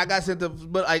like I said, I got sent to.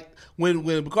 But like when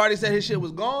Bacardi said his shit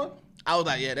was gone, I was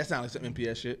like, yeah, that sounds like some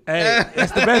MPS shit. Hey,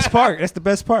 that's the best part. That's the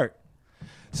best part.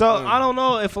 So I don't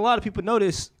know if a lot of people know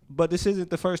this, but this isn't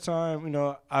the first time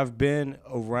I've been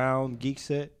around Geek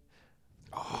Set.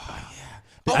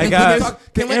 Can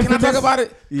I talk about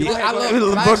it? Yeah.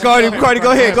 Bacardi,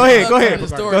 go ahead. Go ahead.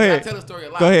 I tell the story a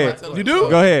lot. Go ahead. You do?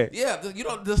 Go ahead. Yeah,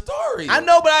 the story. I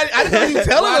know, but I didn't know you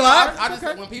tell it a lot. I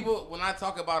just when I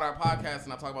talk about our podcast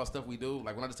and I talk about stuff we do,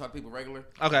 like when I just talk to people regular,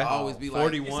 okay, I always be like,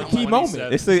 41, key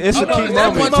moment. It's a key moment.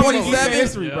 127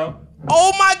 history, bro.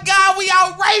 Oh my God, we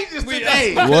outrageous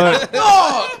today. What?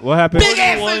 Dog. What happened? Big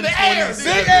ass in the air.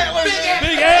 Big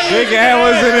antlers. Big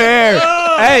antlers in the air.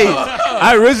 Hey,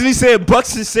 I originally said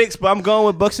Bucks and 6, but I'm going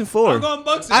with Bucks and 4. I'm going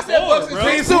Bucks and I said 4, Bucks and bro.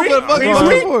 Clean Sweep, but fucking I'm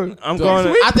sweep. going. I'm going.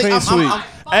 I think Clean sweep.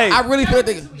 Hey, I really feel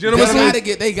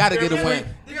like they gotta get a win.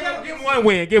 Give him one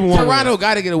win. Give him one Toronto win.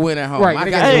 got to get a win at home. Right, I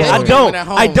they gotta gotta get hey, a I win don't. at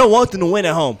home. I don't want them to win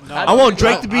at home. I want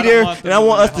Drake to be there, and I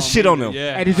want us to shit on them.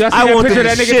 Yeah. Hey, did y'all see I that want picture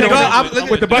them of to that shit nigga on them.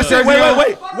 with the bus jersey?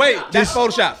 Wait, that's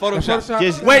Photoshop.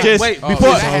 Just Wait, before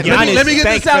that had- Giannis let me get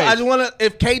this stank out. I face. just want to.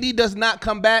 If KD does not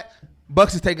come back,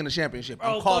 Bucks is taking the championship.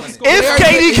 I'm calling it. If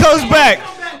KD comes back,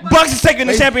 Bucks is taking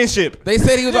the championship. They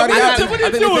said he was already out. What are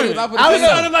you doing? I I was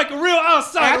sounding like a real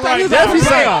outsider right now. Definitely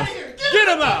playoffs. Get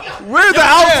him out. We're the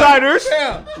outsiders.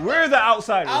 We're the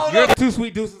outsiders. You're two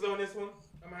sweet deuces on this one.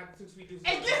 I'm gonna have the two sweet deuces.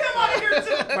 Hey, get him out of here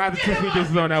too. I'm gonna have the two sweet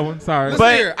deuces on that one. Sorry.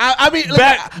 Listen here. I mean, look,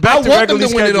 back I to want them to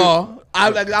regularly win it scheduled. all.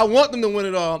 I want them to win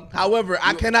it all. However,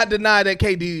 I cannot deny that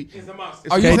KD is a monster.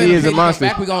 Are you KD saying is a KD monster.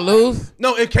 Back, we gonna lose?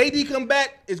 No, if KD come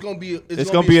back, it's gonna be It's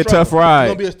gonna be a struggle. tough ride. It's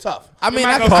gonna be a tough. I mean,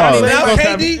 might I go can, seven. Without They go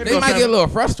KD, seven. they might get a little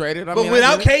frustrated. I but mean,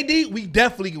 without I get it. KD, we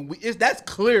definitely can. That's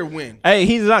clear win. Hey,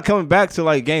 he's not coming back to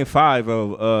like game 5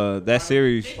 of that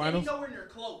series. Finals.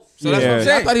 So that's what I'm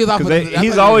saying. I thought he was out for the,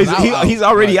 He's always he's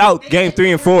already out game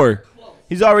 3 and 4.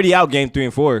 He's already out game 3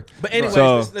 and 4. But anyways,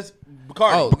 so, let's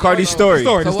Bacardi. Bacardi's story.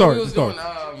 So what we story. was doing,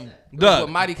 Doug. with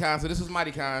Mighty Con. So this was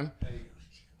Mighty Con.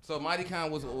 So Mighty Con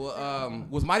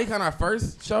was Mighty Con our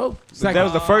first show? Second. That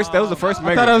was the first. That was the first.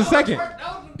 I thought that was the second.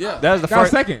 Yeah. That was the That was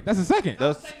first. second. That's the second. That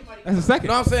was, That's the second.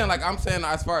 No, I'm saying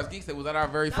as far as Geek said, was that our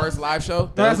very first live show?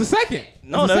 No, that's the second.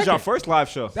 no, that was your first live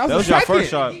show. That was That was the your second. first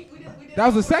shot. That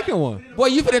was the second one. Boy,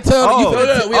 you finna tell we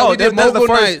did that was the Mogul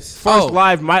first, Nights. first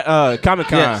live Comic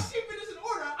Con. Yes.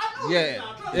 Yeah,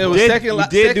 it was did- second. we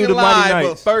did second do the Mighty live, but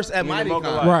Nights. first at We did Mighty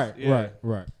Mogul Con. Live.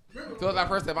 Right. So it was our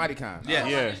first at Mighty Con.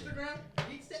 Yeah.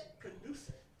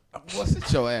 Well,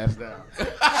 sit your ass down.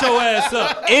 Show ass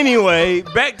up. Anyway,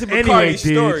 back to Bacardi's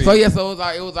story. So yeah, so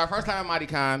it was our first time at Mighty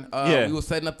Con. Yeah. We were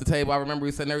setting up the table. I remember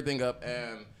we setting everything up,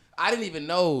 and I didn't even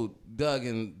know Doug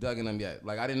and them yet.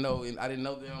 Like I didn't know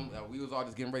them. We was all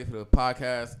just getting ready for the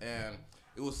podcast, and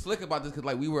it was slick about this because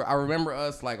like I remember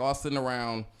us like all sitting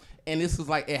around, and this was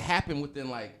like it happened within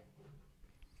like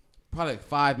probably like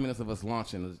 5 minutes of us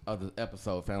launching of the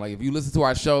episode, fam. Like if you listen to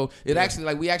our show, it actually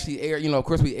like we actually aired. Of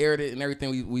course we aired it and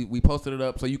everything. We posted it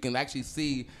up so you can actually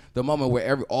see the moment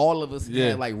where all of us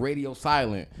had like radio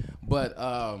silent. But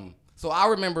so I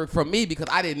remember from me because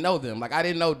I didn't know them. Like I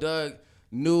didn't know Doug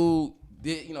knew.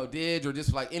 Did or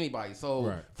just like anybody.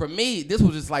 So for me, this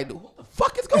was just like, what the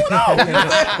fuck is going on? You know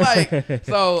what I'm saying?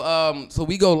 Like, so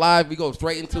we go live. We go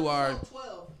straight into our.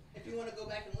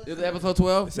 Is it episode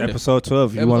 12? It's episode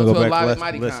 12. If you want to go back live and at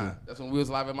Mighty listen. Con. That's when we was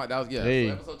live at Mighty. That was Hey.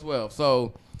 so episode 12.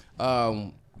 So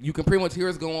you can pretty much hear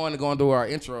us go on and go into our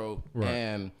intro. Right.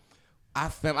 And I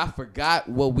forgot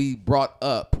what we brought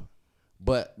up.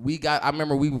 But I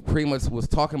remember we pretty much was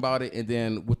talking about it, and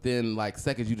then within like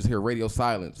seconds, you just hear radio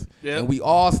silence, and we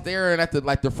all staring at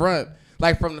the front,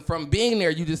 like from being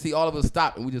there, you just see all of us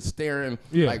stop, and we just staring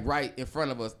like right in front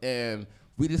of us, and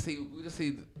we just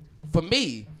see. For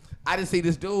me, I just see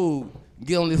this dude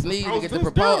get on his knees and get the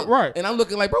proposal, right? And I'm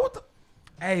looking like, bro, what the?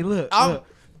 Hey, look. I'm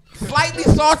slightly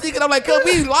salty, and I'm like, cause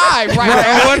we live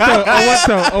right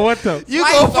now. Oh, what the? You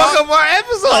gonna fuck up our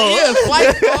episode? Yeah,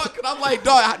 slightly salty. And I'm like,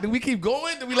 dog, do we keep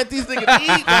going? Do we let these niggas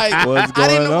eat? Like, What's I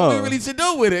didn't going know what we on? really should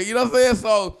do with it. You know what I'm saying?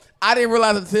 So I didn't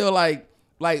realize until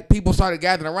like people started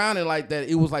gathering around and like that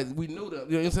it was like we knew them.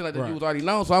 You know what I'm saying? Like that you was already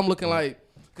known. So I'm looking like,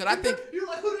 cause I think.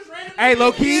 Hey,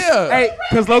 low key. Yeah. Hey,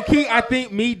 cause low key, I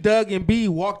think me, Doug, and B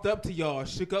walked up to y'all,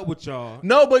 shook up with y'all.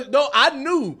 No, I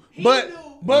knew, but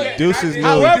Deuces knew.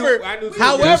 however,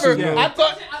 Deuces knew.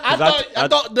 I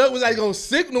thought Doug was like gonna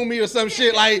signal me or some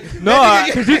shit. Like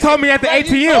Cause you told me at the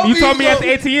ATM. You told me at the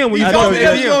ATM when you you told told me me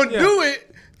at he the was gonna ATM. do it.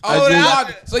 So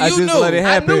I you just knew. let it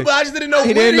I happen. knew, but I just didn't know He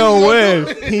when didn't he know was when.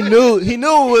 gonna do it. He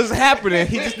knew it was happening.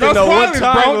 He just No didn't know what spoilers,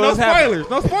 time bro. it No was happening. spoilers.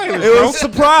 No spoilers. It bro. was a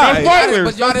surprise. No spoilers.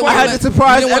 But y'all didn't I wanna had let- to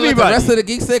surprise you didn't wanna let everybody. The rest of the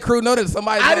Geek Set crew know that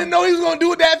somebody. I didn't know he was gonna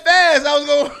do it that fast. I was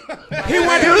gonna. He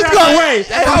went He was out gonna the way.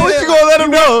 How was you gonna let him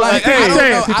know? Like, He took hey, a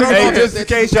chance. He took a hey, chance. just in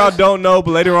case y'all don't know,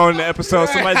 but later on in the episode,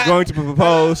 somebody's going to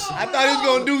propose. I thought he was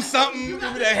gonna do something.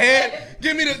 Give me the head.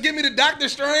 Give me the Doctor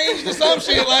Strange or some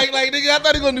shit. Like nigga, I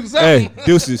thought he was gonna do something. Hey,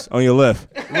 deuces on your left.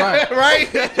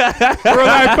 right. Real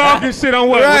life Falcon shit on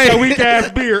what? Right. With that weak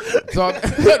ass beard. So,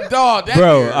 dog, that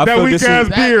Bro, beard. I That feel weak ass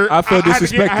beard. I feel I had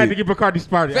disrespected. to get Bacardi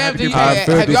Sparty. Fam, do you, I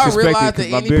feel have y'all disrespected realized that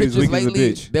 'cause my any beard is pictures weak as a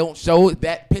lately bitch. they don't show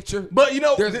that picture? But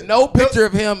There's no picture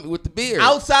of him with the beard.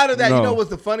 Outside of that, No. you know what's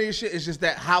the funniest shit? It's just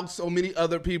that how so many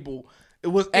other people it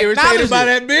was Acknowledge irritated by it.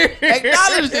 that beard.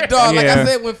 Acknowledge it, dog. Like I Yeah.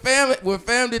 said, when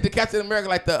Fam did the Captain America,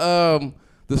 like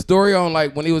the story on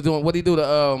like when he was doing what he do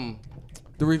the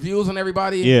reviews on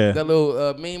everybody. Yeah. That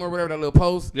little meme or whatever, that little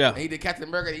post. Yeah. And he did Captain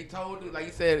America. He told him, like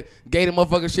he said, gave the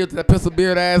motherfucking shit to that pistol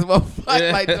beard ass motherfucker.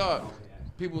 Yeah. Like dog.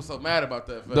 People were so mad about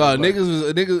that. fam. Dog, Like,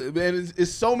 niggas, man,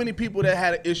 it's so many people that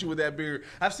had an issue with that beard.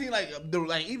 I've seen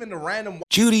even the random.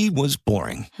 Judy was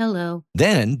boring. Hello.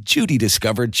 Then Judy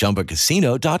discovered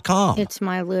ChumbaCasino.com. It's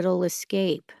my little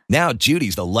escape. Now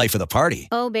Judy's the life of the party.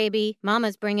 Oh, baby,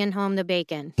 mama's bringing home the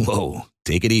bacon. Whoa,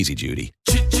 take it easy, Judy.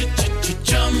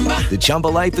 The Chumba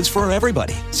life is for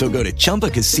everybody. So go to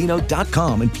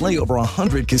ChumbaCasino.com and play over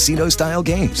 100 casino-style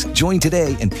games. Join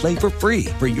today and play for free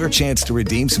for your chance to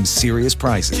redeem some serious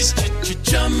prizes.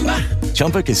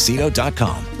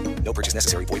 ChumbaCasino.com. No purchase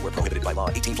necessary. Void where prohibited by law.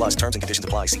 18 plus terms and conditions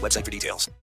apply. See website for details.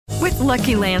 With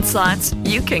Lucky Land Slots,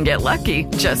 you can get lucky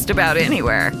just about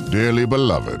anywhere. Dearly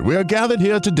beloved, we are gathered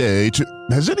here today to...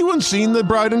 Has anyone seen the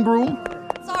bride and groom?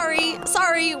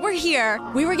 Sorry, we're here.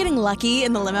 We were getting lucky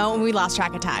in the limo and we lost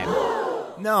track of time.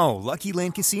 No, Lucky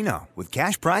Land Casino, with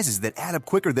cash prizes that add up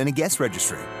quicker than a guest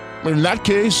registry. In that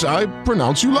case, I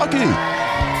pronounce you lucky.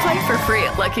 Play for free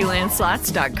at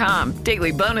LuckyLandSlots.com.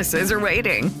 Daily bonuses are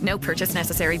waiting. No purchase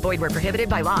necessary. Void where prohibited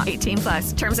by law. 18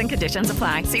 plus. Terms and conditions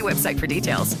apply. See website for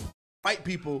details. White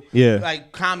people,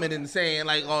 like commenting, saying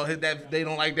like, "Oh, that they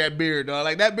don't like that beard, dog.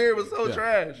 Like that beard was so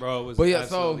trash, bro." It was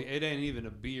it ain't even a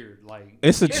beard. Like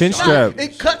it's a chin strap.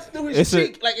 It cuts through his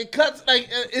cheek, like it cuts, like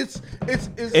it's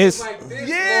like this.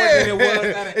 Yeah,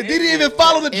 it didn't even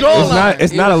follow the jawline.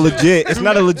 It's not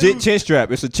a legit chin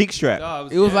strap. It's a cheek strap. No,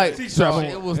 it was like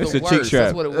it was it's the a worst. cheek strap.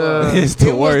 That's what it was. It's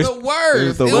the worst. It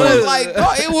was the worst. It was like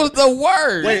it was the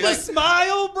worst. With the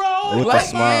smile, bro. With the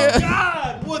smile.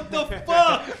 God, what the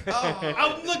fuck?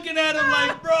 I'm looking at him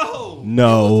like, bro.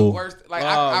 No. It was the worst. Like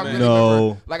I really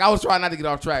remember. Like I was trying not to get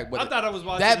off track, but I thought I was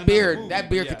watching that beard. movie, That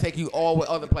beard could take you all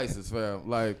other places, fam.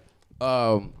 Like,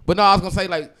 but no, I was gonna say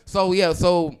like, so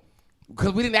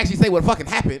because we didn't actually say what fucking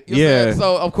happened. You know what I'm saying?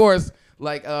 So of course,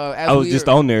 like, as I was just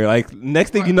on there. Like next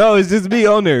thing you know, it's just me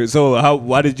on there. So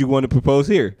why did you want to propose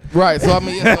here? Right. So I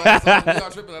mean, so we are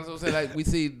tripping. That's what I'm saying. Like we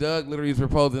see Doug literally is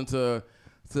proposing to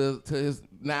his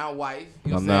now wife.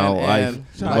 You know what I'm saying?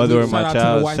 Wife, mother of my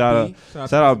child.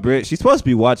 Shout out Britt. She's supposed to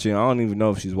be watching. I don't even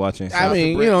know if she's watching. I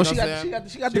mean, you know, she got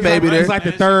the baby there. It's like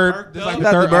the third. It's like the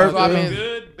third.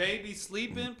 Good baby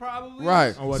sleeping probably.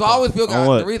 Right. So I always feel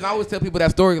the reason I always tell people that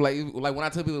story, like when I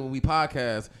tell people when we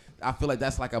podcast, I feel like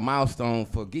that's like a milestone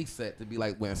for Geek Set to be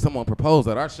like when someone proposed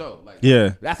at our show. Like,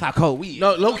 that's how cold we.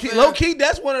 No, low key,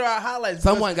 that's one of our highlights.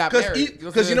 Someone got married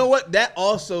because you know what? That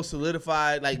also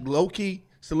solidified, like low key.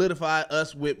 Solidified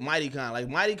us with MightyCon. Like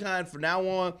MightyCon from now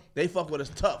on, they fuck with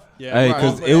us tough. Yeah, hey,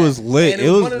 because it was lit.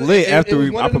 It was lit after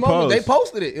I proposed. They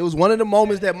posted it. It was one of the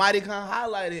moments that MightyCon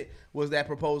highlighted was that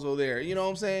proposal there. You know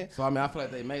what I'm saying? So I mean, I feel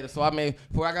like they made it. So I mean,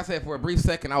 like I said, for a brief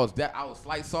second, I was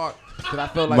slight salt because I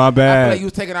felt like my bad. I feel like you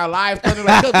was taking our lives thunder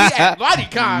like we at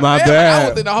MightyCon. My man. bad. Like, I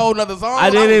was in a whole nother zone.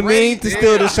 I didn't mean to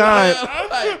steal the shine.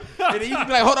 And then you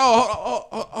be like, hold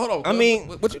on. I mean,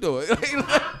 what you doing?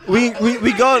 we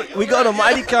go to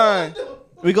MightyCon.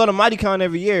 We go to MightyCon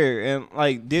every year, and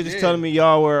like they're just telling me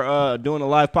y'all were doing a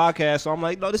live podcast. So I'm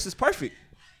like, no, this is perfect.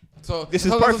 So this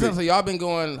is perfect. So y'all been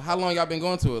going? How long y'all been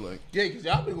going to it? Like, yeah, because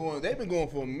y'all been going. They've been going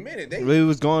for a minute. We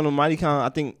was going to MightyCon. I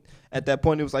think at that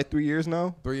point it was like 3 years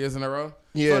now. 3 years in a row.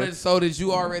 Yeah. So did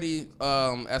you already?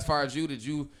 As far as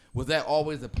was that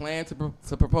always the plan to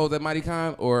propose at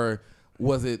MightyCon, or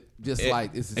was it just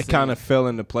it kind of fell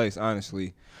into place,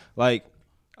 honestly. Like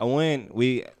I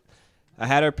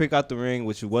had her pick out the ring,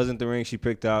 which wasn't the ring she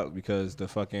picked out because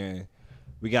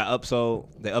we got upsold.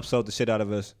 They upsold the shit out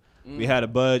of us. We had a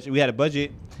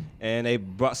budget, and they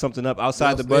brought something up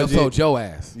outside the budget. They upsold your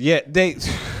ass. Yeah, they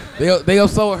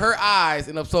upsold her eyes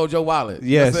and upsold your wallet.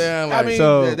 Yes, you know I mean,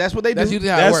 so that's what they do. That's usually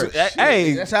how it works.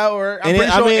 Hey, that's how it works. I'm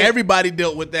pretty sure everybody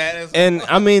dealt with that. And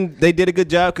I mean, they did a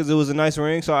good job because it was a nice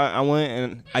ring. So I went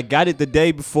and I got it the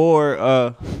day before.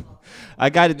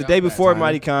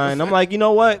 MightyCon. And I'm like, you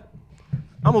know what?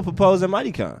 I'm gonna propose at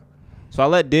MightyCon. So I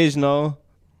let Didge know.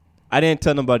 I didn't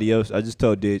tell nobody else. I just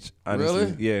told Didge. Honestly.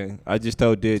 Really? Yeah, I just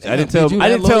told Didge. Damn, I didn't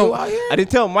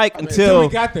tell Mike until we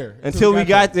got there. Until we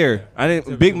got there. I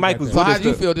didn't. Big Mike was. So how did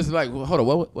you feel? Just like, well, hold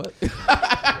on, what?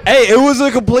 Hey, it was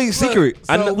a complete secret.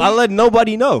 I let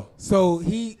nobody know. So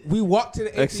we walked to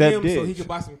the Except ATM so Didge. he could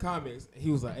buy some comics.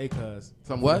 He was like, "Hey, cuz,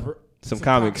 some what? Some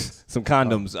comics, some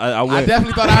condoms. I I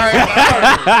definitely thought I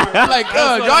heard. I'm like,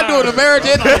 y'all doing the marriage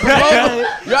and the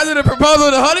proposal? Y'all did the proposal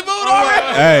and the honeymoon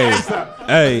already?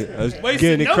 Hey, I was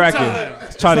getting it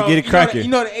cracking. Trying to get it cracking. You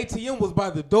know, the ATM was by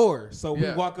the door, so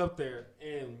we walk up there,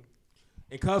 and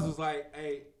cuz was like,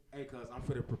 "Hey, cuz, I'm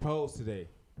for to propose today."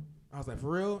 I was like,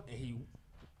 "For real?" And he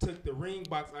took the ring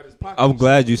box out of his pocket. I'm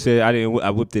glad you said I didn't.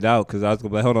 I whipped it out because I was gonna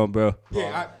be like, hold on, bro.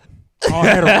 Yeah, all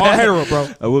hetero, bro.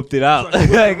 I whipped it out. So he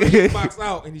whipped the ring box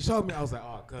out, and he showed me. I was like,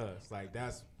 "Oh, cuz, like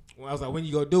that's." When I was like, "When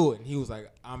you go do it?" And he was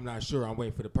like, "I'm not sure. I'm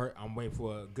waiting for I'm waiting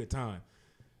for a good time."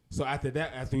 So after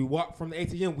that, after we walked from the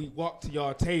ATM, we walked to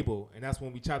y'all table, and that's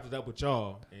when we chopped it up with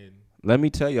y'all. And let me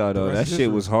tell y'all though, that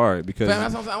shit was hard because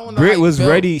Fam, Britt was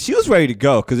ready. She was ready to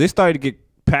go because it started to get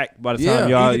packed by the Yeah. time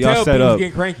You y'all could tell set B was up.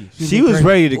 getting cranky. She was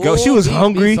ready to go. She was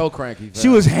hungry. so cranky. She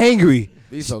was hangry.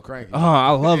 He's so cranky. Oh,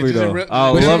 I love her though.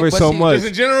 I but love her but so she- much. just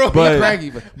in general, but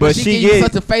cranky. but she she give you get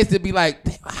such a face to be like,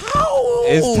 how?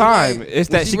 it's time. Like, It's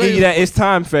when that she give you that it's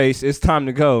time face. It's time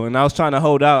to go. And I was trying to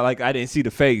hold out like I didn't see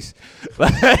the face. When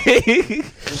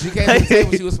she came to the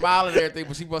table, she was smiling and everything,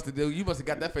 but you must have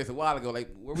got that face a while ago. Like,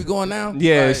 where we going now?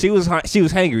 Yeah, Like, she was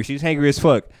hangry. She was hangry as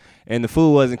fuck, and the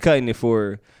food wasn't cutting it for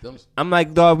her. I'm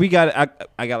like, dog, we got.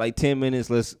 I got like 10 minutes.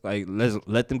 Let's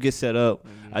let them get set up.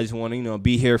 I just want to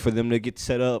be here for them to get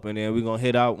set up, and then we're gonna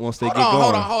head out once they get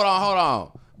going. Hold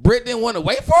on. Britt didn't want to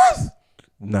wait for us.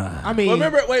 Nah, I mean,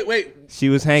 remember, wait. she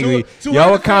was hangry. To Y'all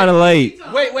her were kind of late.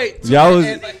 Wait. Y'all was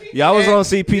on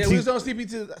CPT. Yeah, we was on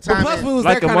CPT time. plus we was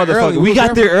like a there kinda motherfucker. early. We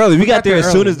got there early. We got there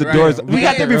as soon as the doors. Right. We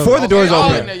got there before the doors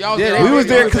opened. We was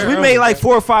there because we made like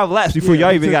 4 or 5 laps before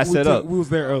y'all even got set up. We was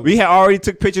there early. We had already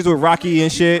took pictures with Rocky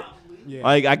and shit.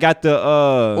 Like I got the.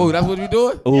 Oh, that's what you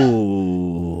doing?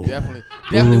 Ooh.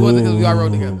 Definitely wasn't because we all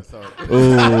rode together. So.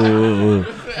 Ooh.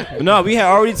 No, we had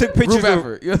already took pictures. Group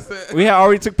effort. You know what I'm saying? We had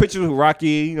already took pictures with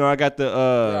Rocky. I got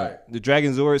the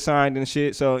Dragon Zord signed and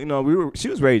shit. So she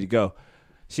was ready to go.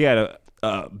 She had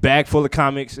a bag full of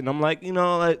comics, and I'm like,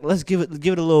 let's give it a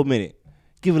little minute.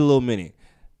 Give it a little minute.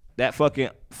 That fucking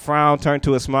frown turned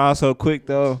to a smile so quick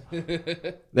though.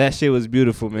 That shit was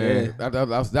beautiful, man. Yeah, that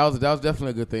was definitely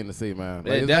a good thing to see, man.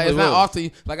 Like, Yeah, it's not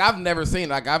often. Like I've never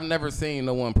seen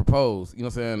no one propose. You know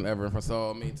what I'm saying? Ever. So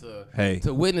I mean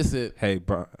to witness it. Hey,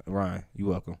 Ryan, you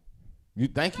welcome.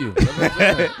 Thank you.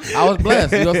 I was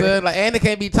blessed. You know what I'm saying? Like, and it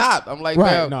can't be topped. I'm like,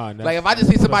 Right, man, no, like if I just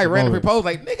see somebody random propose,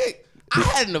 like nigga, I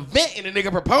had an event and the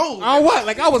nigga proposed. On what?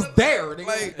 Like I was there. Nigga.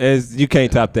 Like, You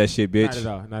can't top that shit, bitch.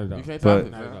 Not at all. you can't But- talk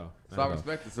it, man. So I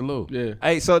respect it. Salute. Yeah.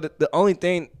 Hey, so the only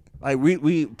thing, like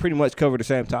we pretty much cover the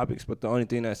same topics, but the only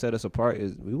thing that set us apart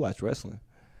is we watch wrestling.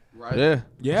 Right.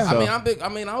 Yeah. I mean, I'm big. I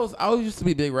mean, I was used to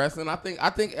be big wrestling. I think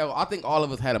all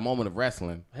of us had a moment of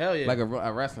wrestling. Hell yeah. Like a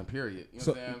wrestling period. You know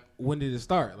So what I'm saying? when did it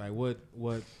start? Like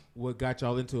what got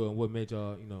y'all into it, and what made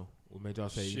y'all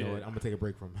say, you know what, I'm gonna take a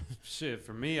break from it? Shit,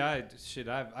 for me, I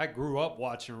grew up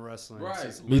watching wrestling Right.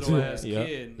 since a Me little too. ass Yeah.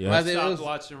 kid. Yeah. I stopped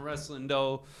watching wrestling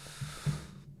though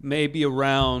maybe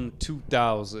around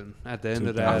 2000 at the end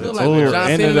of that. I feel like Oh, when John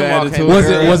end Cena of the walked attitude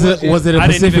in, Was it a I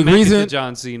didn't specific even make it to reason?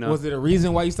 John Cena. Was it a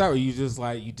reason why you started, or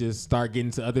you just start getting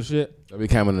to other shit? I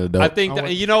became an adult. I think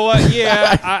that, you know what?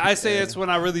 Yeah, I say it's when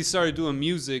I really started doing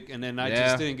music, and then I Yeah.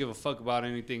 just didn't give a fuck about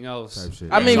anything else. Type shit.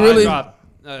 I mean, So really- dropped,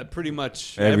 pretty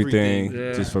much Everything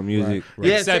everything. just for music.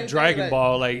 Yeah, Except same thing, Dragon like-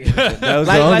 Ball, like That was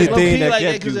Like the only low thing key, that like,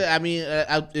 kept because you. I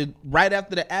mean, right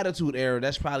after the Attitude Era,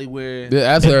 that's probably where.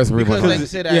 Yeah, that's pretty Because much. like you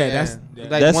said,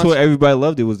 That's once- what everybody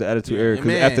loved. It was the Attitude Era. Because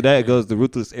man. after that, it goes the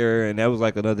Ruthless Era, and that was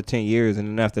like another 10 years. And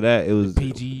then after that, it was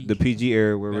the PG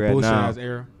era where we're at bullshit now. ass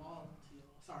era.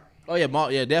 Oh yeah,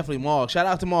 Maul. Yeah, definitely Maul. Shout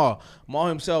out to Maul. Maul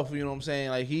himself. You know what I'm saying?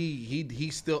 Like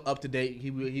he's still up to date. He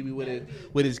be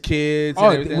with his kids. Oh,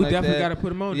 and everything we like definitely that. got to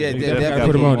put him on. Yeah, We definitely gotta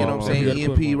put him on. You know what I'm saying? We gotta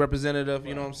put him EMP on. representative.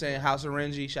 You know what I'm saying? House of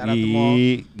Renji. Shout out to Maul.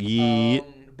 Yeah.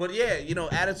 But yeah,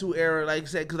 Attitude Era, like I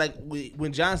said, because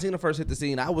when John Cena first hit the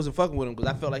scene, I wasn't fucking with him because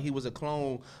I felt like he was a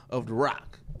clone of The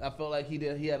Rock. I felt like he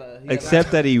had a.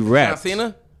 Except that he John rapped.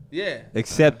 Cena? Yeah.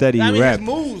 Except that he I mean, rapped. his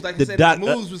moves, like I The said, doc- his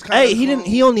moves was kind Hey, of. he didn't.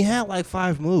 He only had like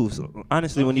 5 moves.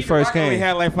 Honestly, when he first He only came.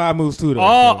 had like 5 moves too, though.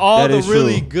 all That the is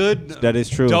really true. good, That is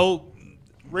true. dope.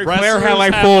 Ric Flair had wrestlers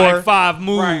like had 4. like 5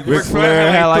 moves. Right. Ric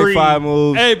Flair had like 3. 5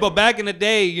 moves. Hey, but back in the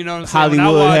day, you know what I'm saying?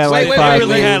 Hollywood when I watched, had like they 5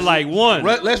 really moves. had like 1.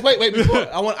 Let's wait.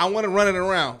 Before I want to run it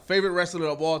around. Favorite wrestler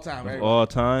of all time. Of all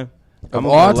time. Of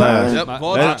all time? Yep, of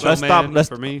all Let's time. stop. Man Let's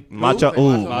for me. Macho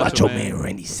Man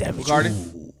Randy Savage.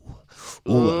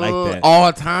 Ooh, I like that.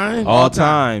 All time? All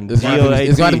time. It's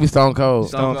got to be Stone Cold.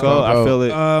 Stone Cold. I feel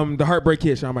it. The Heartbreak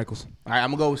Kid, Shawn Michaels. All right,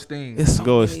 I'm gonna go with Sting.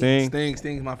 Go with Sting.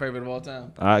 Sting's my favorite of all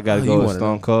time. I gotta you go with wanted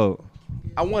Stone Cold.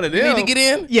 I wanted You them. need to get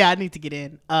in? Yeah, I need to get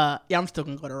in. Yeah, I'm still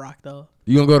gonna go to Rock though.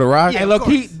 You gonna go to Rock? Hey, look,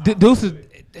 Deuce is.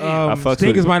 I fucks Sting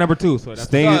with is it. my number 2. So that's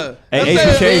Sting. Uh, Hey,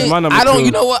 let's say- HBK is my number 2. I don't.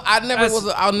 You know what? I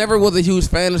never was a huge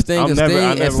fan of Sting. Because I Sting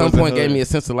never at some was a point gave hood. me a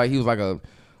sense of like he was like a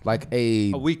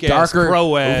weak darker, ass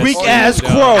crow ass. Weak ass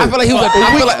dude. crow. I feel like he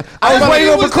was. I was waiting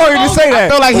on Corey to say that. I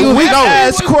feel like he was Weak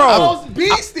ass crow.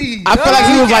 Beastie. I feel like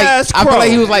he was like. Weak-ass I feel like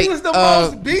he was crow. like. He was the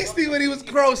most beastie when he was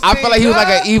Crow. I feel like he was like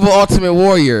an evil Ultimate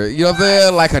Warrior. You know what I'm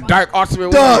saying? Like a dark Ultimate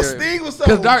Warrior. Sting was so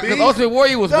Because beast. Ultimate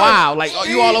Warrior was wild. Like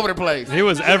you all over the place. He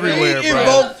was everywhere, He bro.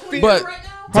 invoked fear. But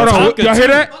Hold on, y'all hear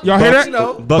that? Y'all hear that?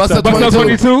 Bucks up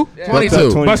 22.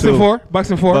 22. Bucks and 4.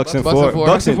 Bucks and 4. Bucks and 4.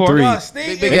 Bucks and 3.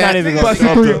 They're not even gonna show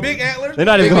up to. Big antlers. They're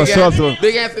not even gonna show up to.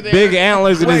 Big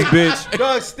antlers in this bitch.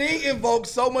 Dog, Sting invoked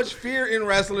so much fear in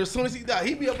wrestlers. As soon as he died,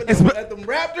 he be up at them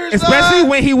Raptors. Especially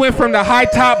when he went from the high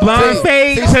top blonde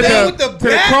fade to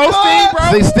the crow Sting,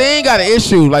 bro. See, Sting got an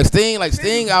issue. Like Sting,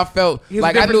 I felt He's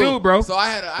like a I different knew, dude, bro. So I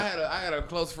had a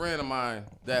close friend of mine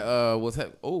that was.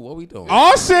 What we doing?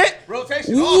 Oh shit!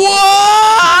 Rotation. What?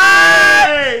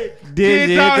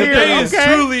 Today is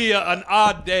truly an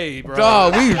odd day, bro.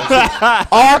 Dog, we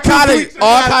all kind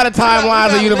of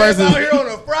timelines of universes. Here on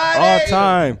a Friday. All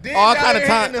time. All kind of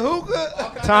time. The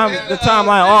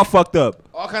timeline all fucked up.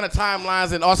 All kind of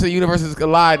timelines and also universes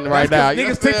colliding right now.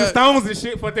 Niggas took the stones and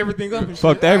shit, fucked everything up.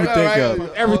 Fucked everything up.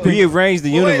 Everything. Rearranged the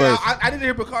universe. I didn't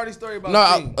hear Bacardi's story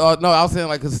about Sting. No, I was saying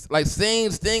like, cause like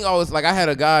Sting always like I had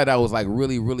a guy that was like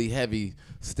really, really heavy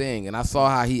Sting, and I saw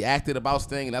how he acted about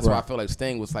Sting, and that's why I felt like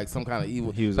Sting was like some kind of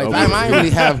evil. He was like I didn't really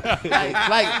have evil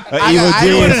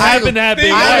genius. I ain't gonna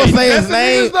say his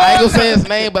name. I ain't gonna say his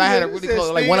name, but I had a really close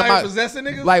like one of my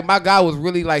like my guy was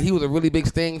really like he was a really big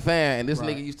Sting fan, and this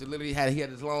nigga used to literally he had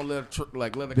his long little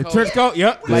leather coat. Trench coat,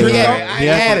 yep. Like he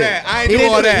had it. I ain't do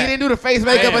all that. He didn't do the face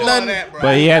makeup or nothing.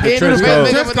 But he had the trench coat.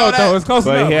 Trench coat though, it's close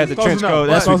enough. But he had the trench coat.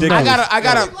 That's ridiculous. I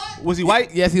got a. Was he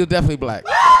white? Yes, he was definitely black.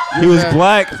 He was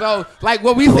black. So like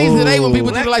what we see today when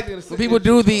people do like when people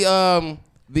do the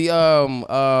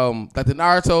Naruto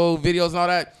videos and all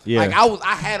that. Yeah. Like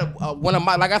I had one of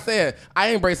my like I said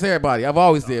I embrace everybody. I've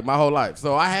always did my whole life.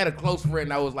 So I had a close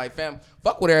friend that was like fam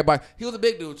fuck with everybody. He was a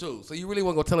big dude too. So you really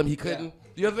wasn't gonna tell him he couldn't. Yeah.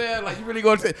 You know what I'm saying? Like you really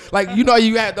gonna say like you know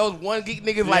you had those one geek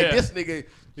niggas like this nigga.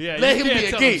 Yeah, let him be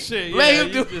a geek. Shit. Let yeah,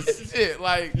 him do this shit.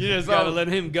 Like you just gotta let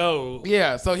him go.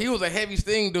 Yeah. So he was a heavy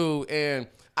Sting dude and.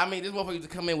 I mean, this motherfucker used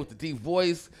to come in with the deep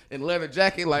voice and leather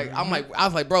jacket. Like, I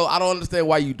was like, bro, I don't understand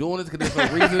why you doing this because there's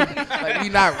no reason. Like, we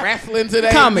not wrestling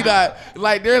today. We not,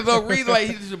 like, there's no reason. Like,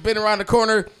 he just been around the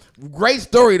corner. Great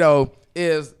story though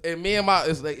is, and me and my,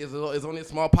 it's only a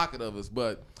small pocket of us,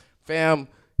 but fam,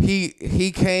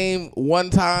 he came one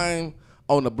time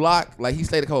on the block. Like, he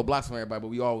stayed a couple blocks from everybody, but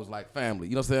we all was like family.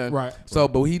 You know what I'm saying? Right. So,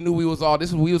 but he knew we was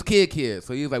kids.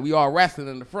 So he was like, we all wrestling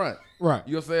in the front. Right.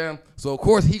 You know what I'm saying? So, of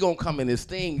course, he gonna come in his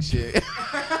Sting shit.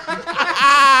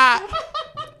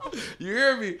 You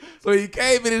hear me? So he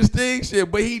came in his Sting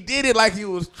shit, but he did it like he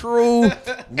was true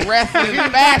wrestling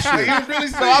fashion. Really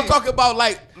so I'm talking about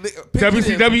like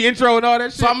WCW intro and all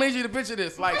that shit. So I'm gonna need you to picture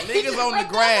this. Like niggas on the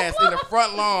grass in the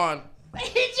front lawn.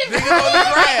 Niggas on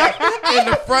the grass in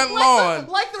the front lawn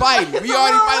fighting. We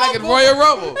already fight like it's Royal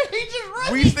Rumble.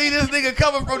 We see this nigga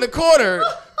coming from the corner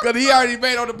because he already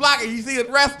made on the block and he see us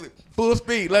wrestling. Full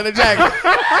speed, leather jacket.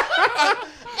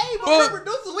 Hey, but remember,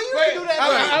 we used to do that.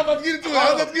 I'm about to get into it.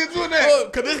 I'm about to get into it now.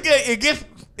 Because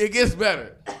it gets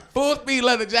better. Full speed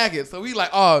leather jacket. So we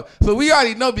like, so we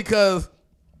already know because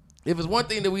if it's one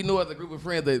thing that we knew as a group of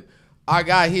friends that our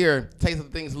guy here takes some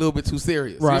things a little bit too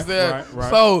serious. Right, you know right.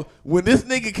 So when this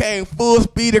nigga came full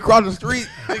speed across the street,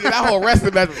 nigga, that whole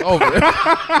wrestling match was over.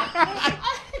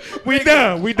 We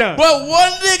done. But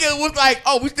one nigga was like,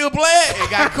 "Oh, we still playing?" and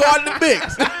got caught in the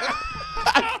mix.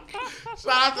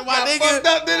 Shout out to my nigga. Shout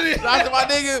out to my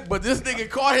nigga. But this nigga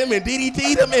caught him and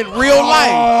DDT'd him in real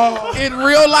life. In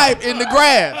real life, in the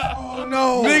grass. Oh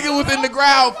no. Nigga was in the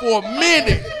ground for a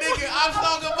minute. Nigga, I'm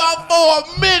talking about for a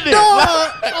minute.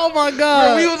 Oh my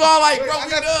god. We was all like, bro,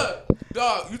 we done.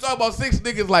 Dog, you talking about 6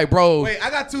 niggas like, bro. Wait, I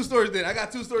got 2 stories then.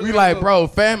 We like, bro,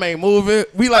 fam ain't moving.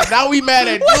 We like, now we mad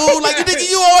at dude. Like,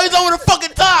 nigga, you always over the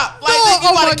fucking top. Like, nigga, you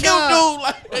about to kill dude.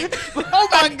 Like, oh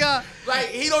my god. Like,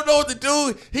 he don't know what to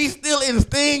do. He's still in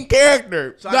Sting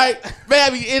character. So like,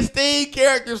 fam, he in Sting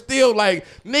character still. Like,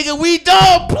 nigga, we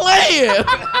done playing.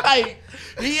 Like,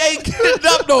 he ain't getting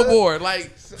up no more.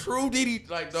 Like, true DD,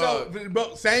 like, dog. So,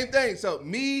 bro, same thing. So,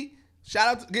 me... Shout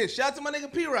out to my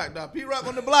nigga P-Rock, dog. P-Rock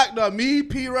on the block, dog. Me,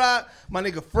 P-Rock, my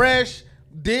nigga Fresh,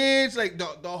 Didge, like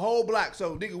the whole block.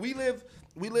 So, nigga, we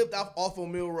lived off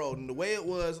on Mill Road, and the way it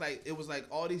was like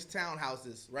all these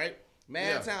townhouses, right?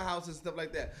 Townhouses, stuff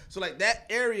like that. So, like that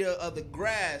area of the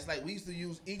grass, like we used to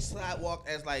use each sidewalk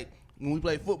as like when we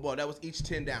played football. That was each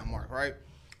 10 down mark, right?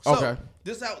 So, okay.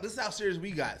 This is how serious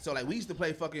we got. So like we used to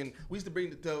play we used to bring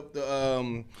the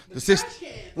 60.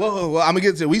 Well, I'm gonna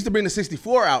get to it. We used to bring the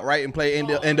 64 out, right, and play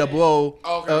NWO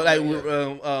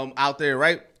out there,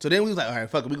 right? So then we was like, all right,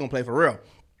 fuck it, we gonna play for real.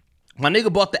 My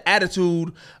nigga bought the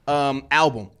Attitude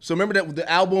album. So remember that the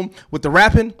album with the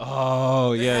rapping?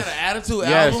 Oh yes, Attitude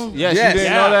yes, album. yes. You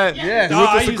didn't know that? Yeah. No,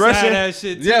 I used to have that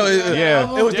shit too.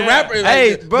 Yeah. It was the rapper.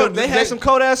 Hey, bro, they had some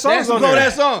cold ass songs on there. Cold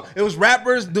ass song. It was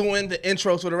rappers doing the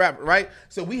intros for the rapper, right?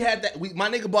 So we had that. My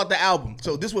nigga bought the album.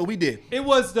 So this is what we did. It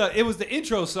was the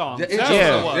intro song. The That's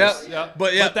intro. what it was. Yep.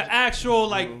 But the actual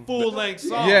like full length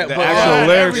song. Yeah, The but actual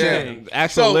lyrics. everything. The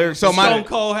actual lyrics. So my Stone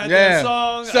Cold had that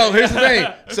song. So here's the thing.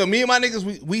 So me and my niggas,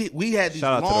 we had these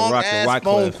Shout out to the long Rock- ass Rockcliffe.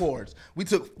 phone cords. We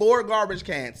took 4 garbage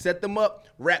cans, set them up,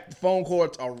 wrapped the phone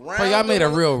cords around. So y'all made a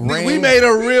real ring? We made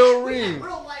a real ring.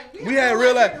 We had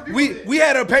real life. We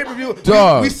had a pay-per-view.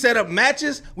 Dog. We set up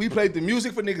matches. We played the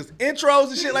music for niggas intros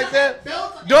and shit like that.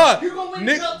 Dog. Dog.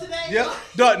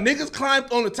 Niggas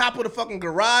climbed on the top of the fucking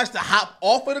garage to hop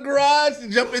off of the garage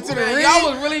and jump into the ring.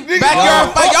 Y'all was really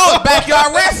backyard fight. Y'all was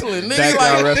backyard wrestling. Niggas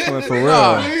Backyard like, wrestling for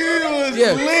real.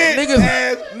 Yeah, niggas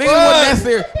wasn't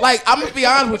necessary. Like, I'm gonna be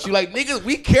honest with you. Like, niggas,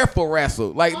 we careful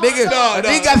wrestle. Like, niggas,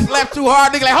 niggas got slapped too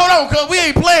hard. Niggas like, hold on, cuz we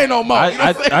ain't playing no more. You know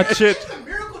what I'm saying? I chipped.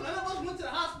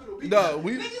 No,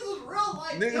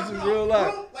 niggas was real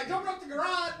life. Like jumping up the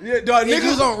garage. Yeah, dog. Niggas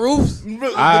was on roofs. The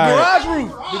garage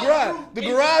roof. The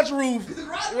garage roof.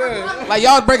 Yeah. Like,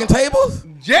 y'all was breaking tables?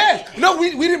 Yes. No,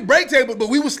 we didn't break tables, but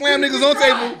we would slam niggas on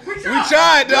table. We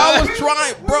tried, dog. Y'all was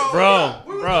trying,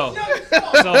 bro.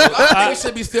 So I think we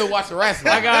should be still watching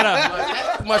wrestling. I gotta.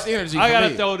 That's too much energy. I gotta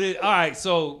for me. throw this. All right,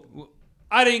 so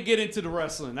I didn't get into the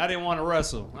wrestling. I didn't want to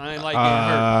wrestle. I didn't like getting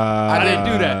hurt. I didn't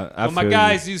do that. I But my feel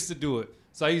guys used to do it.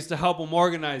 So I used to help them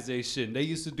organize their shit. And they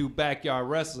used to do backyard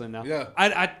wrestling. Now, Yeah.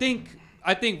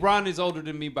 I think Ron is older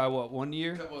than me by what, 1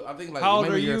 year? I think like How old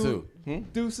maybe are a year you? or two.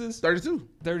 Deuces? 32.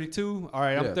 32? All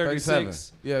right, I'm Yeah, 36.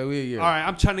 37. Yeah, we a year. All right,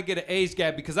 I'm trying to get an age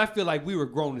gap because I feel like we were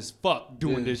grown as fuck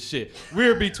doing this shit. We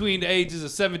were between the ages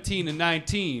of 17 and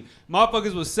 19.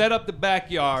 Motherfuckers would set up the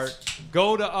backyard,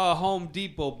 go to Home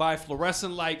Depot, buy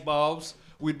fluorescent light bulbs.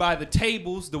 We'd buy the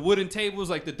tables, the wooden tables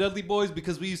like the Dudley Boys,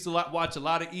 because we used to watch a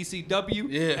lot of ECW.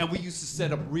 Yeah. And we used to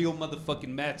set up real motherfucking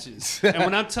matches. And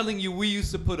when I'm telling you, we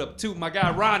used to put up 2. My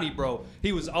guy Ronnie, bro,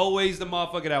 he was always the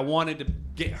motherfucker that wanted to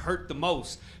get hurt the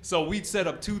most. So we'd set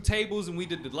up 2 tables and we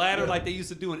did the ladder like they used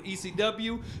to do in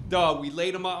ECW. Dog, we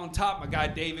laid them out on top. My guy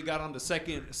David got on the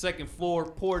second floor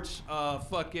porch,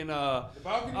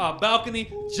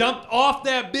 balcony, jumped off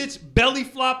that bitch, belly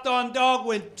flopped on dog,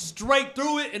 went straight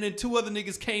through it, and then 2 other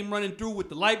niggas came running through with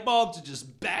the light bulbs and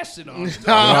just bashed it on.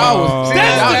 Y'all was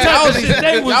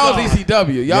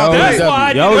ECW. Y'all That's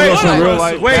why Y'all was on some real life.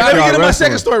 life. Wait, let me get to my wrestling.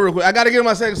 second story real quick. I got to get to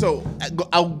my second. So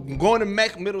I'm going to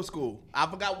Mac Middle School. I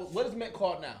forgot what is Mac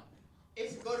called now.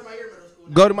 It's Go to My Ear Middle School.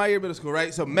 Go to My Ear Middle School,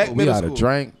 right? So Mac we Middle got School. a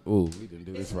drink. Ooh, we didn't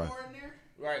do this right.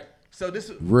 Right. So this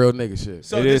is Real nigga shit.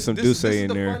 So It this, is some this, Douce this is in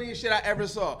the there. funniest shit I ever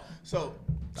saw. So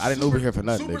I didn't Uber here for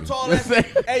nothing, super nigga. tall ass.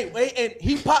 Hey, wait, and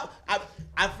he popped.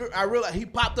 I realized he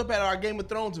popped up at our Game of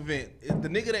Thrones event. The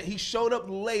nigga that he showed up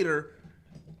later,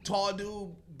 tall dude,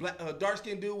 dark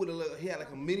skinned dude with a little, he had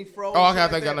like a mini fro. Oh, okay, I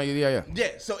like think I that. know you. Yeah. Yeah,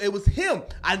 so it was him.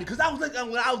 Because I was like,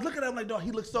 when I was looking at him like, dog,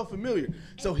 he looks so familiar.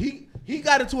 So he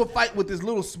got into a fight with this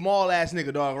little small ass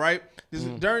nigga, dog. Right? This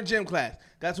during gym class,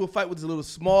 got into a fight with this little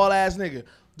small ass nigga,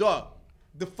 dog.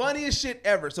 The funniest shit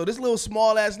ever. So this little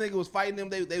small ass nigga was fighting him.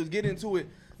 They was getting into it.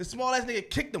 The small ass nigga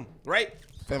kicked him. Right?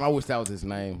 Fam, I wish that was his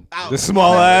name. The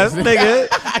small ass nigga.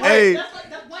 Hey.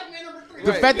 That's black man number 3.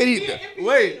 The fact that he,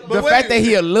 the fact that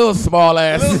he a little small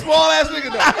ass. little small ass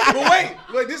nigga though.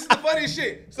 But wait, this is the funniest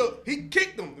shit. So he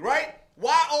kicked him, right?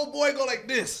 Why old boy go like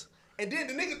this? And then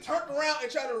the nigga turned around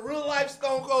and tried to real life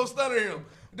Stone Cold Stunner him.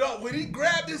 Dog, when he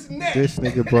grabbed his neck, This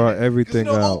nigga brought everything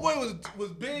old out. boy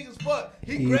was big as fuck.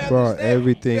 He grabbed brought his neck.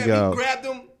 everything He out. grabbed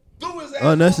him, threw his ass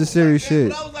Unnecessary over like that. shit.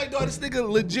 But I was like, dog, this nigga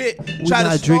legit We tried to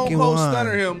not Stone drinking Cold wine.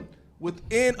 Stunner him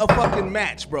within a fucking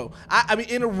match, bro. I mean,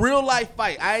 in a real life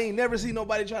fight, I ain't never seen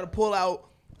nobody try to pull out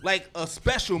like a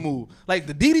special move. Like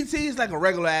the DDT is like a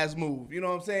regular ass move. You know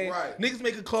what I'm saying? Right. Niggas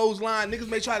make a clothesline. Niggas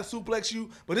may try to suplex you,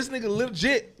 but this nigga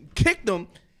legit kicked him.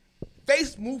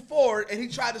 Face moved forward and he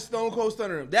tried to Stone Cold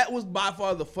Stunner him. That was by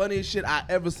far the funniest shit I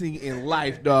ever seen in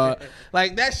life, dog.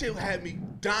 Like that shit had me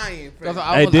dying.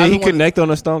 Hey, did he connect on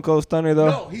a Stone Cold Stunner though?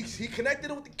 No, he connected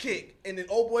it with the kick, and then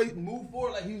old boy moved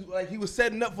forward like he was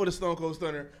setting up for the Stone Cold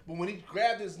Stunner. But when he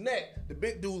grabbed his neck, the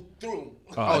big dude threw him.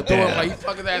 Oh, throw him like you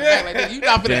fucking that back like that. You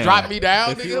not finna drop me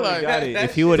down, If he nigga. would've Like got it,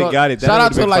 if he would've got it, that shout out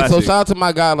would've to been like classic. shout out to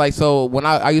my guy. Like so when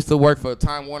I used to work for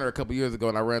Time Warner a couple years ago,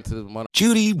 and I ran to the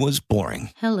Judy was boring.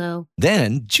 Hello.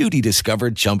 Then Judy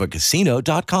discovered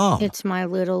ChumbaCasino.com. It's my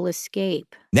little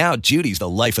escape. Now Judy's the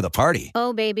life of the party.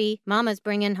 Oh, baby, mama's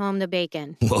bringing home the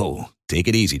bacon. Whoa, take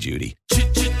it easy, Judy.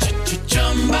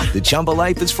 The Chumba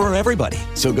life is for everybody.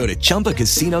 So go to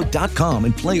ChumbaCasino.com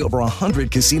and play over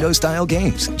 100 casino-style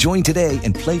games. Join today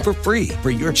and play for free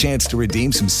for your chance to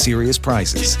redeem some serious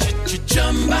prizes.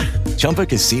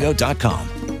 ChumbaCasino.com.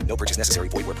 No purchase necessary.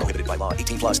 Void where prohibited by law.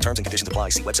 18 plus terms and conditions apply.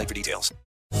 See website for details.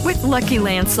 With Lucky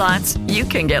Land Slots, you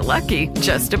can get lucky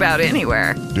just about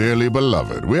anywhere. Dearly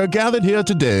beloved, we are gathered here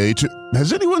today to...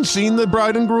 Has anyone seen the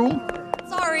bride and groom?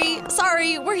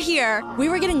 Sorry, we're here. We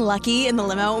were getting lucky in the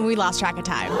limo and we lost track of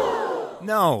time.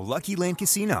 No, Lucky Land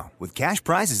Casino, with cash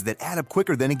prizes that add up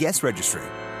quicker than a guest registry.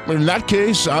 In that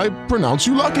case, I pronounce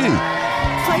you lucky.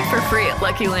 Play for free at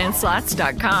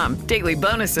LuckyLandSlots.com. Daily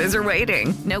bonuses are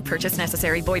waiting. No purchase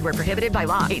necessary. Void where prohibited by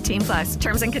law. 18 plus.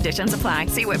 Terms and conditions apply.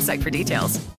 See website for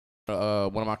details. One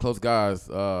of my close guys,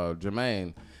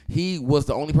 Jermaine, he was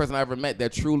the only person I ever met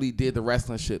that truly did the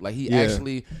wrestling shit. Like he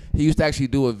used to actually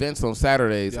do events on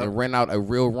Saturdays and rent out a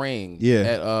real ring.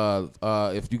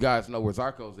 At if you guys know where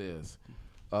Zarco's is.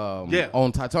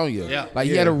 On Titonia.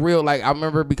 He had a real, like, I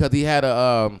remember because he had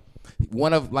a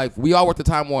one of, like, we all worked at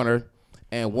Time Warner,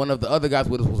 and one of the other guys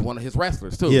with us was one of his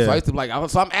wrestlers too. So I used to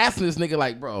I'm asking this nigga,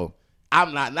 like, bro,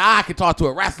 I'm not, now I can talk to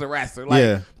a wrestler.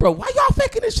 Like, bro, why y'all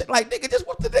faking this shit? Like, nigga, just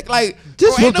whoop the nigga. Like,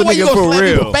 just bro, whoop the nigga for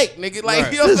real. Fake, nigga.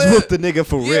 Like, you know just whoop the nigga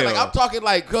for real. Like, I'm talking,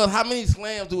 like, cuz how many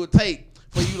slams do it take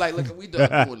for you, like, look, we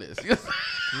done doing this. Like,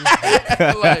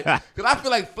 cause I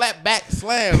feel like flat back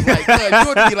slams, like, you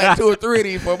would be like 2 or 3 of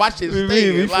these for my shit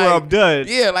stinging. Before I'm done.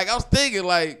 Yeah, like I was thinking,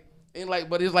 like, and like,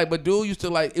 but it's like, but dude used to,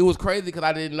 like, it was crazy because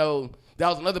I didn't know. That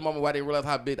was another moment where I didn't realize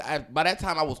how big. By that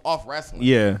time, I was off wrestling.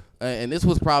 Yeah. And this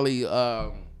was probably,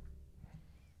 I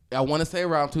want to say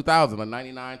around 2000, like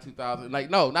 99, 2000.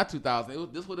 Like, no, not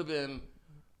 2000. This would have been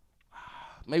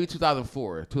maybe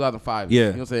 2004, 2005. Yeah. You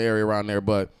know what I'm saying? Area around there.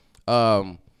 But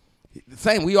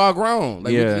same, we all grown.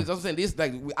 Like, I'm saying this,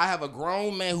 like, I have a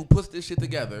grown man who puts this shit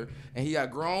together, and he got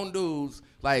grown dudes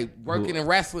like working and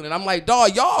wrestling, and I'm like,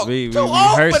 dog, y'all too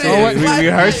old for this. We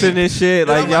rehearsing this shit.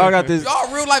 Like, y'all got this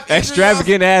y'all real life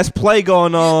extravagant ass play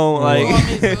going on. Like, I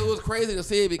mean, so it was crazy to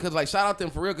see it because, like, shout out to him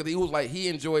for real because he was like, he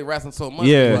enjoyed wrestling so much.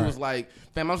 Yeah. He was like,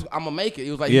 fam, I'm gonna make it.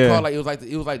 He was like, he called, like,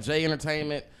 it was like J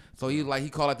Entertainment. So he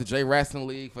called like the J Wrestling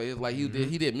League. For his, like, he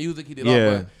did music, he did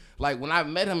all. But like, when I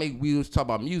met him, we was talking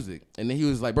about music, and then he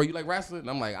was like, bro, you like wrestling? And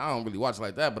I'm like, I don't really watch it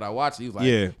like that, but I watch it. He was like,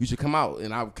 you should come out.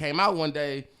 And I came out one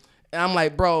day. And I'm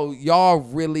like, bro, y'all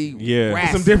really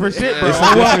it's some different shit, bro.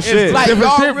 It's like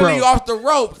y'all really off the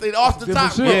ropes and off the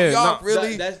top rope. Y'all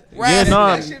really that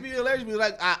shit be hilarious.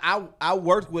 Like, I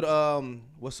worked with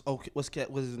what's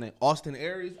his name? Austin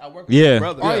Aries. I worked with his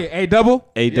brother. Oh yeah, A-Double.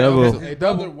 His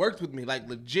brother worked with me, like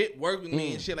legit worked with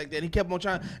me and shit like that. He kept on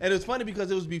trying, and it was funny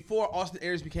because it was before Austin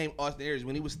Aries became Austin Aries,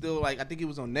 when he was still, like, I think he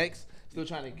was on Next. Still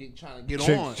trying to get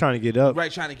on, trying to get up, right?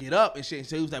 Trying to get up and shit.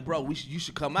 So he was like, "Bro, you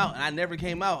should come out." And I never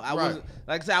came out. I wasn't,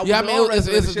 like I said, I wasn't on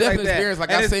wrestling and shit like that. Experience. Like,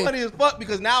 and it's funny as fuck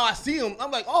because now I see him. I'm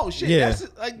like, "Oh shit,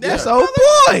 that's old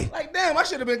boy." Like, damn, I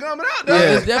should have been coming out.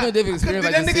 Yeah, it's definitely a different experience.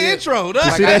 Like, that nigga intro. You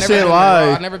see that shit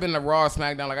live? I've never been to Raw,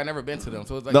 SmackDown. Like, I never been to them.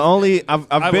 So it's like the only I've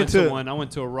been to one. I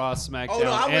went to a Raw,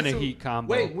 SmackDown, and a Heat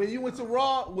combo. Wait, when you went to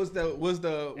Raw, was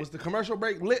the commercial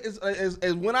break lit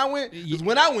as when I went? Because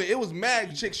when I went, it was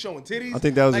mad chicks showing titties. I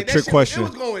think that was a trick question. It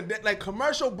was going like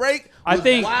commercial break. I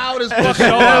think wild as the fuck.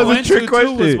 show I went to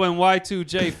too was when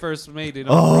Y2J first made it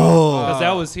on Raw, because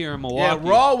that was here in Milwaukee. Yeah,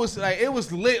 Raw was like, it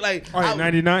was lit. Like,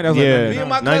 99. That was me and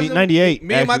my cousin, 98.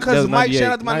 Me and my cousin Mike.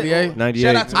 Shout out to my 98.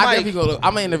 Shout out to Mike.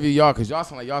 I'm gonna interview y'all because y'all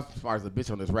sound like y'all smart as a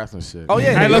bitch on this wrestling shit. Oh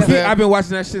yeah, I've been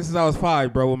watching that shit since I was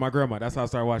 5, bro, with my grandma. That's how I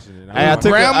started watching it. I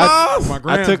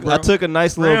took a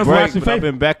nice little break, but I've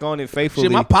been back on it faithfully.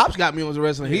 Shit, my pops got me on the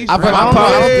wrestling.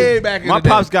 My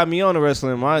pops got me on the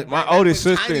wrestling. My oldest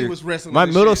sister, my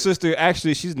middle sister,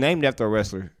 actually, she's named after a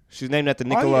wrestler. She's named after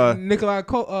Nikolai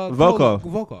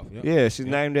Volkov. Yeah, she's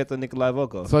named after Nikolai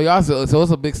Volkov. So y'all, so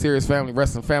it's a big serious family,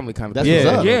 wrestling family kind of. That's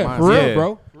what's up. Yeah, for real,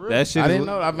 bro. That shit. I didn't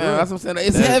know. I mean, that's what I'm saying.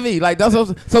 It's heavy. Like, that's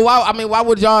what. So why? I mean, why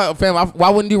would y'all, fam? Why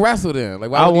wouldn't you wrestle then?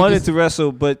 Like, I wanted to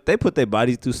wrestle, but they put their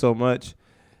bodies through so much.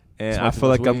 And I feel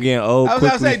like I'm getting old. I was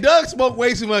quickly. gonna say Doug smoked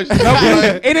way too much.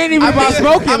 It ain't even about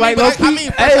smoking. Like, low key.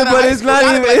 Hey, but it's not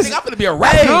even. I'm gonna be a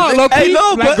wrestler. No, low key.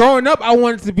 Like, growing up, I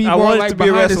wanted to be more like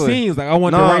behind the scenes. Like, I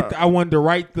wanted to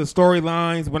write the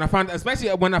storylines. Especially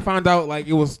when I found out like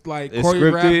it was like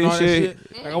choreographed and all that shit.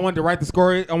 Like, I wanted to write the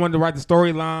story. I wanted to write the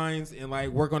storylines and like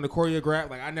work on the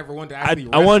choreograph. Like, I never wanted to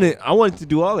actually. I wanted to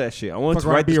do all that shit. I wanted to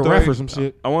write the story. Or some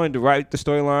shit. I wanted to write the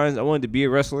storylines. I wanted to be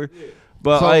a wrestler,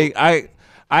 but like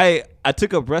I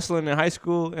took up wrestling in high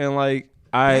school and like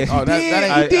I That's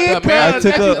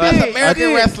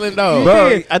American wrestling though.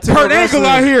 Bro, I took Kurt Angle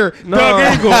out here. No. Doug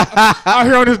Angle out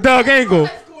here on this Doug Angle.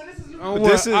 On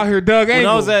what? Out here, Doug when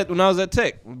Angle. when I was at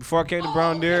Tech, before I came to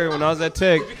Brown Deer, when I was at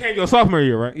Tech, You came your sophomore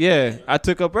year, right? yeah, I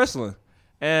took up wrestling,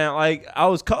 and like I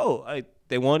was cold. Like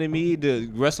they wanted me to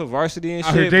wrestle varsity and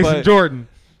Out here, shit. Jason but Jordan.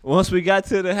 once we got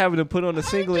to having to put on the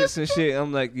singlets and shit,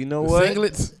 I'm like, you know what?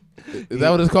 Singlets? Is that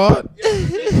what it's called?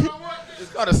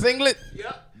 It's called a singlet?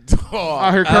 Yep. Oh,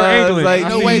 Out here, Kurt Angle. Like,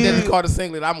 no way that it's called a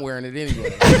singlet. I'm wearing it anyway.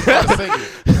 It's called a singlet.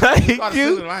 It's called a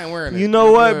singlet. I ain't wearing it. You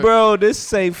know what, bro?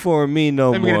 This ain't for me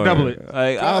no Let me more. get a doublet.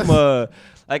 Like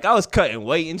like I was cutting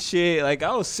weight and shit. Like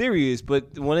I was serious,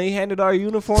 but when they handed our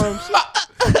uniforms,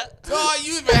 Oh,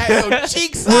 you even had your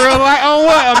cheeks We're out. like, on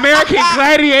what? American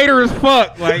Gladiator as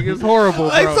fuck. Like, it's horrible,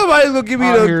 like bro. somebody's gonna give me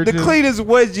Out here the just- cleanest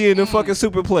wedgie in the fucking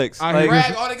superplex. Like,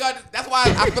 Rag, all they got. That's why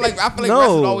I feel like No.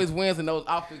 wrestling always wins in those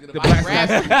outfits. If I grab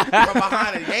you from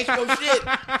behind and yank your shit,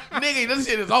 nigga, this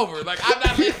shit is over. Like I'm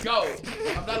not letting go.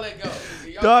 I'm not letting go.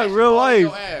 Y'all Dog, that real shit all in life.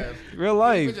 your ass. Real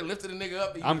life. Bitch lifted a nigga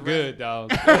up. I'm good,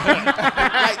 dog. Like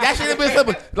that should have been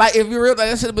something. Like if you real, like,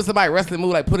 that should have been somebody wrestling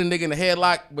move, like put a nigga in the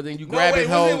headlock, but then you grab his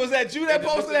hoe. Was that you that and then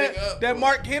posted lift the nigga up. that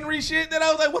Mark Henry shit? That I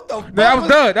was like, what the fuck? That was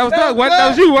Doug. That was Doug. What? That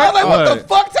was you, I what? was like, what the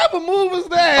What? fuck type of move was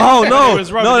that? Oh no, He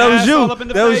was rubbing no, that was ass you. all up in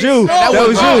the That was face. you. No, that That was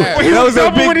was you. my ass. When he That was was a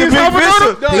jumping, big, when the he was big jumping on fist.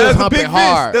 him? He That was was the humping big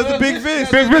hard. fist. That was the big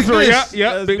fist. Big Viscera, Big yeah, fist. yeah.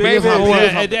 That was Big big Viscera.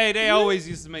 fist. Yeah, they always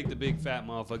used to make the big fat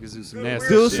motherfuckers do some nasty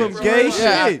Do shit. some gay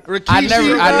Yeah, shit. I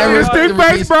never Stick respected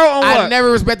face, Rikishi. bro, on I what?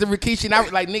 never respected Rikishi. And I,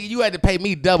 like, nigga, you had to pay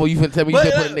me double. You finna tell me you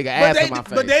should put a nigga ass in my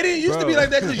face. But they didn't used to be like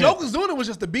that because Yokozuna was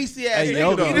just a beastie ass Hey,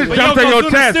 nigga. Yokozuna. though. He just But jumped on your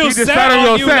Yokozuna chest. still He just sat sat on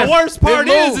your you. chest. The worst part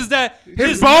His is that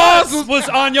his balls nuts was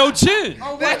on your chin.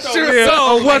 That's Yeah, true.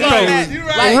 on what like, though? You For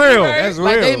right. real. That's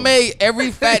Like real. they made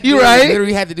every fat You dude right.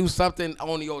 literally had to do something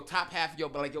on your top half of your,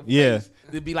 like your Yeah. face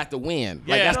to be like the win.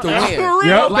 Like Yeah. that's the win.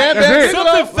 Yep, Like, that's it.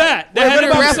 Something fat. They had to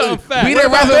do something fat. We What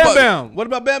didn't about wrestle, Bam but Bam? What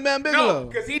about Bam Bam No, Bigelow?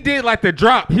 because he did like the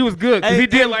drop. He was good. Because Hey, he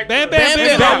did like Bam the- Bam Bam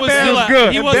Bigelow Bam was Bam still was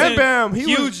good. he And wasn't Bam, he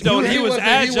was- huge though. He was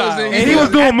agile. And he was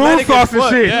doing athletic moonsaults as and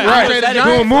fuck. shit. Yeah. Right. Andre the Doing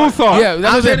Giant. moonsaults. yeah, that was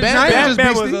Andre it. the Bam Giant Bam. was Bam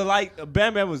Bam beastie. was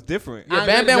Bam Bam was different. Yeah,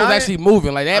 Bam Bam was Giant. actually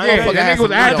moving. Like that Yeah, motherfucker that had nigga was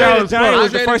some agile meat on as it. fuck. He was Andre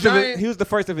the the first of Giant. he was the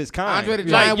first of his kind. Andre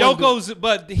the Like Giant wasn't Yoko's,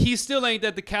 but he still ain't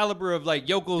at the caliber of like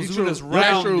Yokozuna's true.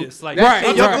 roundness. Like Right. I'm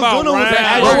Right. talking about Yokozuna was an round.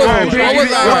 agile What was, Right. what was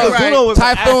Yokozuna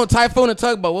was Typhoon and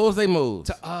Tugboat? What was they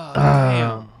moves?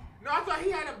 Damn. No, I thought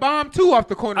he had a bomb too off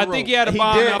the corner. I think he had a He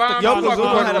bomb did. off the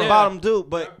Yokozuna had a yeah. bottom dude,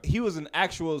 but he was an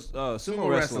actual sumo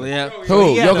wrestler. Yeah.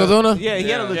 Who? He had a- Yokozuna? Yeah, he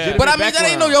had a Yeah. legitimate But I mean, that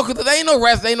ain't no background. Yokozuna. That ain't no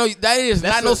wrestling. That is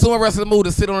not no sumo wrestling move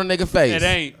to sit on a nigga face. It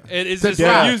ain't. It's That's just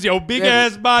right. use your big Yeah.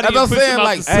 ass body. That's what I'm and push saying. him out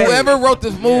Like the center. whoever wrote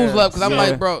this moves up, because I'm Yeah.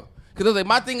 like, bro, because like,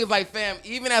 my thing is like, fam,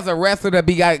 even as a wrestler that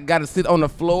got to sit on the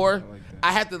floor,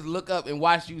 I have to look up and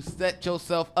watch you set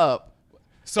yourself up.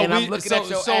 So and I'm looking at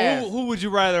your ass. who would you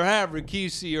rather have,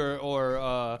 Rikishi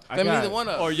or Fam, either one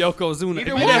of or Yokozuna? Either If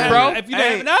you one, didn't bro. have- If you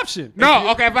didn't have an option. No,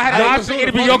 okay. If I had the option,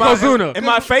 it'd be Yokozuna. Am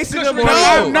I facing him? or No, am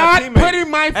I I'm not teammate?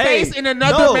 putting my Hey, face in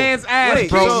another no. man's ass, Wait,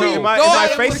 bro. so am I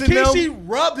facing Rikishi them?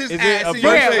 rubbed his Is it ass a in your versus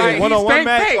Yeah, face. like, one-on-one he's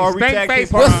match stank or face, we stank tag team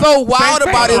face. partners? What's so wild Same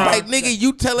about it thing, is bro. like, nigga,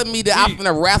 you telling me that I'm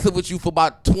finna wrestle with you for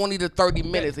about 20 to 30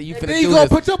 minutes and you finna then do you gonna this.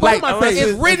 put your butt in Like, my face.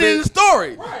 it's written in the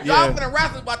story. Y'all Yeah. finna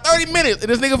wrestle about 30 minutes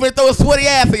and this nigga finna throw a sweaty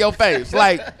ass in your face.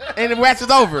 Like, and the match is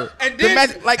over. And The then, match,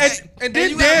 like, and then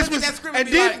you gotta dance look with, at that script and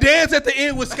be then like- dance at the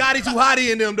end with Scotty Too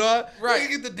Hottie and them, dog. Right. You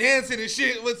get the dancing and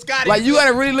shit with Scotty. Like, you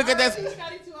gotta really look at that.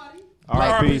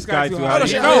 R.I.P. Sky Too Hold on,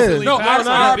 Hottie. no,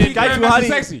 R.I.P. Sky Too Grandmaster Hottie.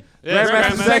 Sexy. Yeah,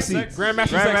 Grandmaster Sexy.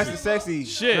 Grandmaster Sexy.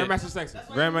 Shit. Grandmaster Sexy.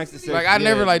 Grandmaster Sexy. Like I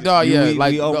never Yeah. like dog, We- yeah. we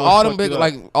Like almost all them fucked big, it up.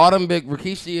 like all them big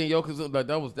Rikishi and Yokozuna, like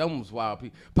that was wild.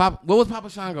 What was Papa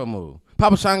Shango move?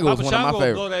 Papa Shango was Papa one of Shango my will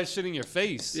favorites. blow that shit in your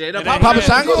face. Yeah, no, It Papa ain't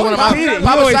Shango was one of my cheated. Papa He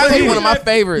always Shango was cheated. one of my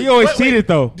favorites. He always cheated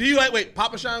though. Do you like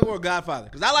Papa Shango or Godfather?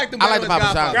 Because I like them. I like the better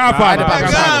Papa than Shango. Godfather. I like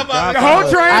the Papa Shango. Godfather. The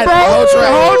whole train, I- bro. The whole train.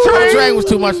 The whole The train. whole train was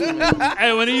too much.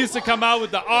 And when he used to come out with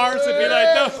the arms and be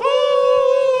like, the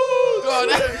Dog,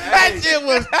 that shit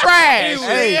was trash.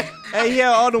 Hey, he had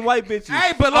all the white bitches.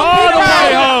 Hey, but all the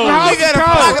white hoes. He got a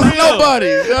flock of nobody.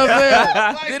 You know what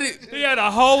I'm saying? Did it? He had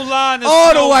a whole line of All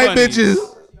the snow white bunnies. bitches.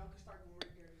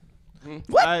 All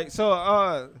right,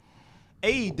 so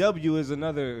AEW is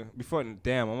another.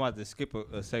 I'm about to skip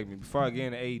a segment before I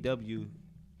get into AEW.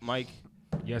 Mike,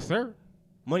 Yes, sir.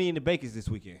 Money in the Bank is this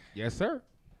weekend, Yes, sir.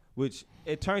 which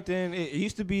it turned in. It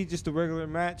used to be just a regular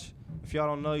match. If y'all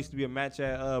don't know, it used to be a match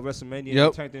at WrestleMania. Yep.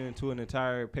 It turned it into an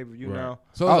entire pay-per-view now.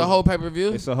 So it's a whole pay-per-view?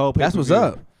 It's a whole pay-per-view. That's what's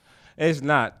up. It's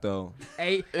not though.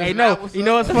 Hey, It's no. not what's You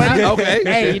know up. what's funny? Okay.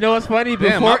 Hey, you know what's funny?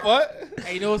 Damn, Before, what?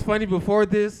 Hey, you know what's funny? Before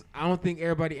this, I don't think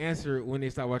everybody answered when they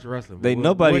start watching wrestling.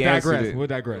 Nobody we'll answered digress. it. We'll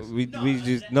digress. We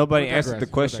just nobody We'll answered the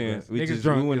digress. We'll question. digress. We Niggas just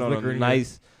drunk, went there's on liquor a in here.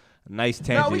 nice nice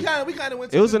tangent. No, we kind of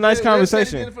went. It was a nice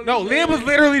conversation. No, Lynn was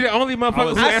literally the only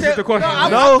motherfucker who answered the question.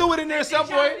 I threw it in there at some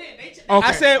point.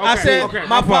 I said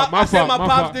my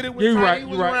pops did it when Tiny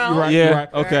was around. Yeah,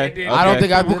 okay. I don't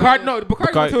think I did.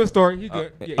 Bacardi went to his story. He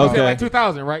good. Yeah, he said like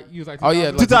 2000, right? He was like, oh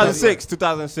yeah, 2006.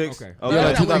 Okay. Yeah,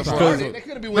 like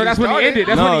 2006. No, that's when he ended.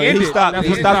 That's when he ended.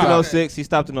 He stopped in 06. He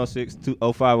stopped in 06,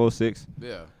 05, 06.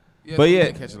 Yeah. But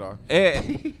yeah, catch it all.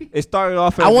 It started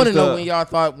off. I want to know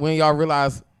when y'all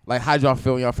realized, like, how'd y'all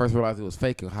feel when y'all first realized it was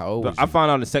fake, and how old was you? I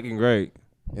found out in second grade.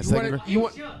 In second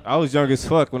grade? I was young as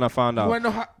fuck when I found out. You want to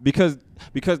know how? Because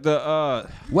the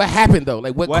what happened though?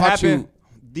 Like what caught happened?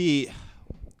 you?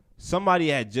 Somebody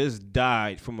had just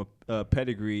died from a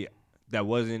pedigree that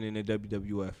wasn't in the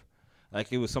WWF.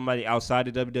 Like it was somebody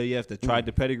outside the WWF that tried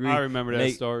the pedigree. I remember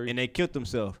that story. And they killed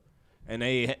themselves. And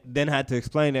they then had to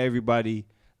explain to everybody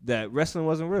that wrestling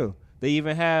wasn't real. They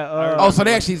even had so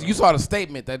they actually, you saw the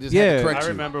statement that just had to correct you. I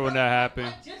remember when that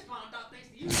happened.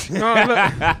 No, look.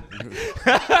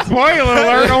 Spoiler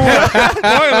alert on what?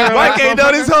 Spoiler alert. Mike ain't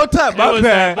know this whole time. My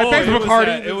bad. Thanks,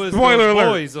 Bacardi. It was spoiler those alert.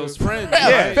 boys, those friends.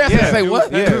 Say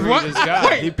what? What?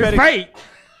 Wait, it's fake.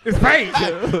 It's fake.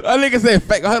 That nigga said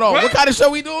fake. Hold on. What kind of show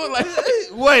we doing? Like,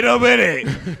 wait a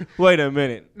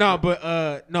minute. No,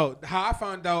 but no. How I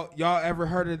found out? Y'all ever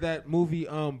heard of that movie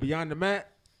Beyond the Mat?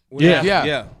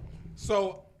 Yeah.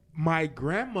 So my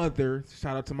grandmother,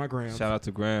 shout out to my grandma. Shout out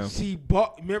to Graham. She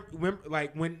bought. Remember,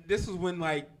 like when this was when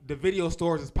like the video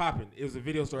stores was popping. It was a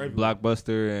video store everywhere.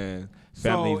 Blockbuster and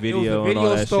Family so Video. It was a and video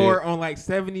all that store shit. on like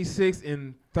 76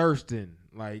 in Thurston,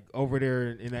 like over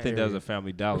there in that area. I think that was a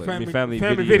Family Dollar. Family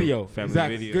Video. Family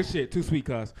exactly. Video. Good shit. Too sweet,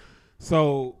 cuz.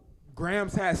 So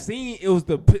Grams had seen it was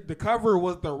the cover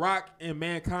was The Rock and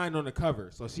Mankind on the cover.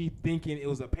 So she thinking it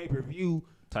was a pay-per-view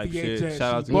type VHS. shit.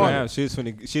 Shout out to bought Graham. it. She was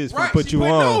finna Right, put she you put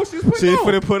on. no, she's put She no.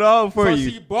 finna put on for so you.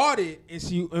 she bought it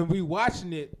and we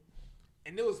watching it.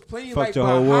 And it was playing Fucked like your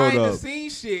whole world behind the up.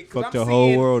 scenes shit. Fucked your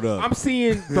whole world up. I'm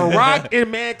seeing The Rock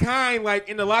and Mankind like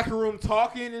in the locker room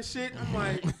talking and shit. I'm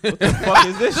like, what the fuck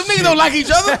is this? Them niggas don't like each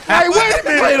other. Hey, wait a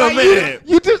minute. Wait a minute.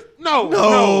 You just no.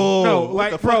 What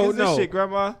Like, the fuck bro, is this no. shit,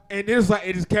 Grandma? And it was like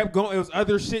it just kept going. It was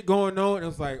other shit going on. And it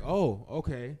was like, oh,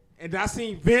 okay. And I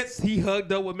seen Vince. He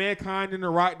hugged up with Mankind and The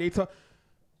Rock. They talk.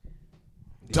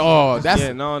 Oh, that's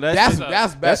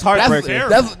heartbreaking.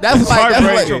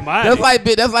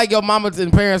 That's like your mama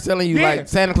and parents telling you like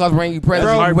Santa Claus bring you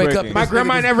presents. Bro, You wake up, my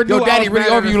grandma never knew your daddy I was really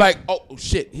mad over at you her. like, oh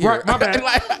shit, here. Right, my bad.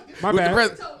 Like, My with the bad.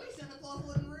 present.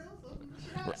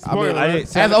 I mean, Spoiler.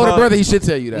 as an older brother, he should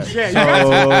tell you that. Yeah, you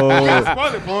got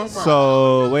spoil it for him.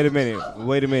 So wait a minute.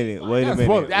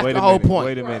 That's the whole point.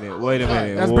 Wait a minute.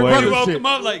 That's Big Brother You woke shit. him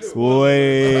up like,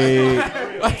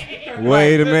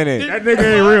 Wait a minute. That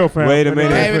nigga ain't real, fam. Wait a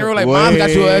minute. Hey, even like, mom got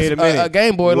you Wait a minute. a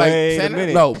Game Boy. Like, Wait a Santa?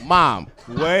 minute. No, mom.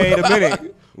 Wait a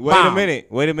minute. Mom.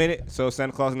 Wait a minute. So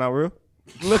Santa Claus is not real?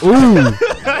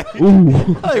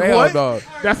 Hey, what? dog.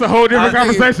 That's a whole different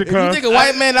conversation, If you think a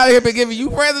white man out here been giving you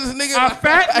presents, nigga.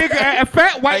 A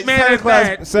fat white man Santa is Claus,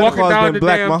 bad. Santa Walking Claus down been the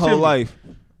black damn my whole chimney. life.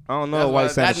 I don't know That's a white why-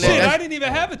 Santa that Claus. shit, nigga- I didn't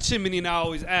even have a chimney and I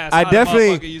always asked. I how the definitely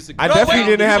motherfucker used to I go. definitely Wait,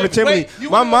 didn't have a chimney. wait, you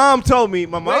My wanna- mom told me.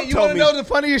 My mom Wait, you told want me. to know the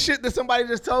funniest shit that somebody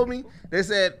just told me? They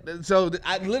said,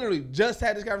 I literally just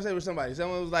had this conversation with somebody.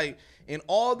 Someone was like, in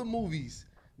all the movies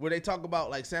where they talk about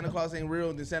like Santa Claus ain't real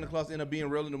and then Santa Claus end up being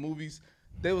real in the movies,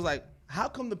 they was like, how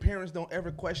come the parents don't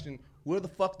ever question where the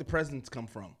fuck the presents come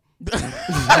from? And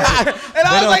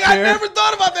I was like, I never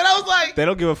thought about that. I was like, They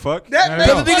don't give a fuck. Because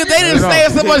niggas, they didn't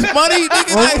save so much money.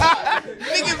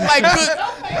 Niggas like good.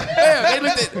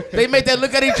 Yeah, they make that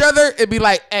look at each other and be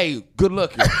like, hey, good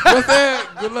looking. You know what I'm saying?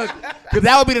 Good looking. Because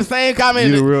that would be the same comment.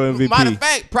 You the real MVP. Matter of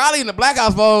fact, probably in the black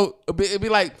household, it'd be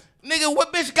like, nigga,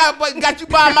 what bitch got you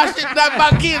buying my shit, not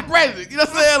my kid's present? You know what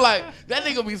I'm saying? Like, that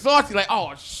nigga be salty, like,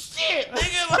 oh, shit,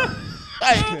 nigga.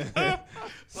 Like,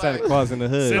 Santa Claus in the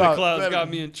hood. Santa Claus got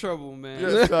me in trouble, man.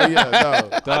 Yeah, so,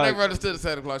 no. I never understood the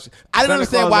Santa Claus shit. I didn't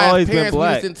understand why parents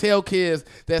used to tell kids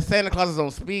that Santa Claus is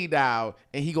on speed dial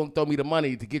and he gonna throw me the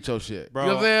money to get your shit. Bro, you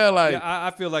know what I'm saying? Like, yeah,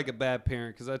 I feel like a bad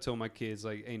parent because I told my kids,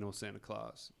 like, ain't no Santa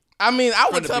Claus. I mean, I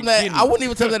would the tell them that. beginning. I wouldn't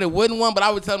even tell them that it wasn't one, but I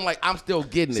would tell them like I'm still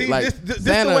getting it. See, Like this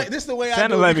Santa, the way I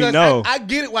Santa do it let me because know. I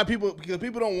get it why people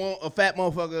don't want a fat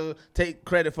motherfucker take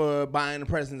credit for buying the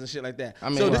presents and shit like that. I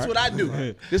mean, so this right. is what I do.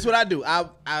 This is what I do.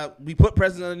 We put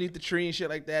presents underneath the tree and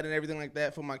shit like that and everything like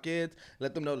that for my kids.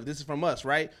 Let them know that this is from us,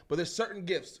 right? But there's certain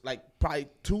gifts, like probably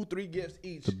 2-3 gifts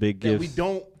each, The big that we gifts.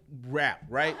 don't wrap,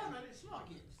 right?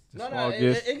 No, small it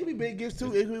gifts. could be big gifts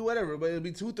too. It could be whatever, but it'll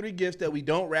be 2-3 gifts that we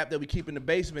don't wrap, that we keep in the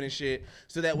basement and shit.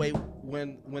 So that way,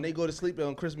 when they go to sleep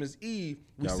on Christmas Eve,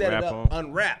 we Y'all set it wrap up 'em.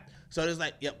 unwrapped. So it's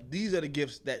like, yep, these are the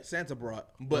gifts that Santa brought,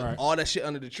 but Right. all that shit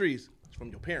under the trees is from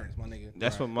your parents, my nigga.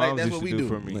 That's what Like, moms that's used what to we do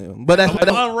for me. Yeah. But that's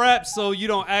unwrapped so you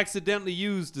don't accidentally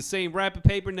use the same wrapping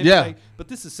paper. And Yeah. like, but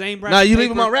this is the same wrapping Nah, you paper leave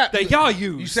them unwrapped. that y'all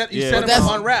use. You set But them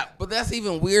unwrapped. But that's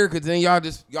even weird because then y'all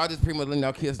just pretty much letting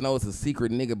y'all kids know it's a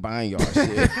secret nigga buying y'all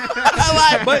shit.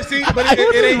 Like, but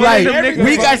it ain't like everything.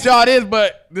 we got y'all this,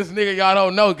 but this nigga y'all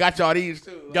don't know got y'all these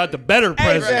too. Got the better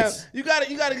Hey, presents. fam, you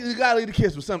gotta leave the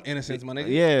kids with some innocence, my nigga.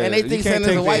 Yeah, And they you think can't Santa's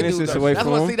take a the white dude. innocence though. away That's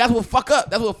from what them. see. That's what fuck up.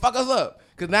 That's what fuck us up.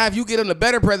 Cause now if you get them the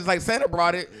better presents like Santa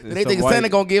brought it, then they It's think a white- Santa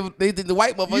gonna give. They think the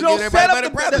white motherfucker You give don't everybody set up better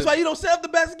the. presents. That's why you don't set up the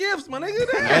best gifts, my nigga.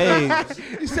 Hey.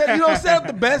 You said you don't set up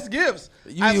the best gifts.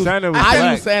 I use Santa was I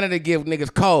black. use Santa to give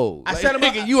niggas code. I Like, set him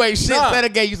up. nigga, you ain't shit. Nah. Santa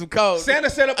gave you some code. Santa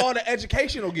set up all the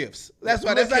educational gifts. That's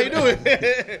why. That's how you do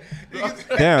it.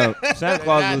 Damn, Santa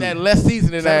Claus Nah, was that less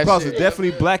seasoning. Santa That Claus shit. was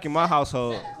definitely black in my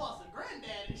household.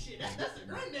 That's the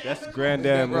granddad. That's a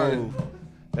granddad Right. move.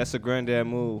 That's a granddad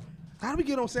move. How do we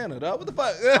get on Santa, dog? What the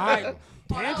fuck? Alright,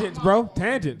 tangents, bro.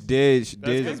 Tangents. Didge.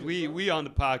 That's because we on the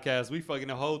podcast. We fucking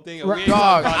the whole thing. Right. We ain't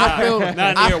Dog, talking I about feel-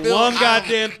 not I near feel- one I-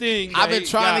 goddamn thing. I've been that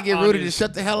trying to got get on Rudy to this.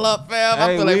 shut the hell up, fam. I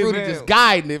Hey, feel like we Rudy been- just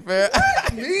guiding it, fam.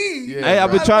 Me? Yeah, Hey, I've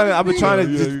been bro. trying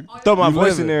to just throw my You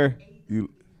voice living. in there.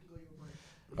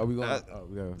 Are we going?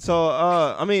 We go. So,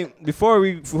 I mean, before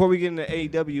we get into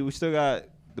AEW, we still got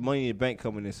the Money in the Bank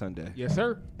coming this Sunday. Yes,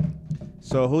 sir.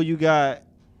 So, who you got,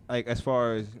 like, as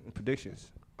far as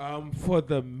predictions? For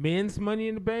the men's Money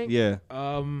in the Bank, Yeah.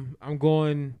 I'm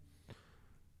going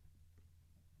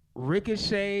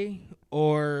Ricochet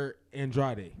or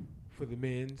Andrade for the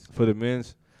men's. For the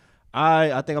men's, I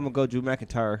think I'm gonna go Drew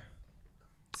McIntyre.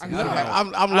 I'm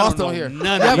I lost don't on know here.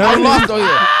 none Yeah, of I'm it. lost on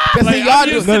here. Cause Like, see, y'all I'm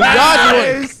do. just Y'all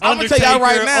imagining doing. I'm gonna tell y'all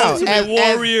right now. Undertaker,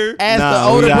 Ultimate Warrior. As Nah, the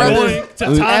older we gotta- brother,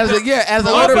 Tatanka. as the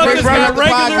older brother Motherfuckers here got at the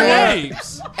regular podcast,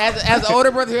 names. as the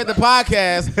older brother here at the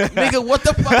podcast, nigga, what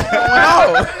the fuck is going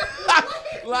on?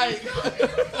 Like,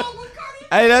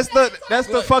 Hey, that's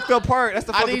the fucked up part. That's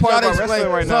the I fucked up need part y'all to about wrestling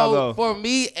explain. right So now, though. for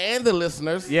me and the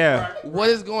listeners, Yeah. what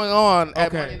is going on at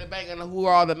Okay. Money in the Bank and who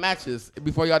are all the matches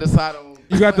before y'all decide on?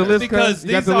 You got the list, Because cuz?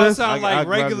 You got these the all list? sound I like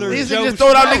grab the regular list. These Joe niggas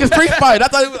throwing out Schmo. niggas street fight. I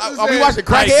thought are we watching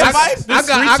crackhead fights? The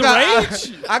Streets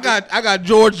of Rage? I got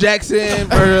George Jackson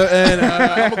and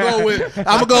I'm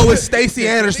gonna go with Stacey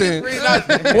Anderson.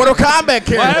 Mortal Kombat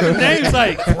Why have characters. names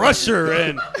like Crusher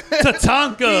and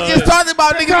Tatanka? We just talking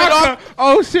about niggas been off.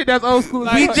 Oh shit, that's old school.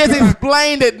 We just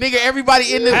explained that nigga.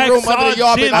 Everybody in this room Hacksaw other than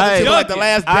y'all been Jim on this shit for like the Duggan.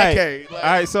 last decade. All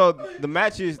right. So the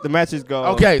matches go.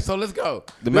 Okay, so let's go.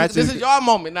 The This matches- is y'all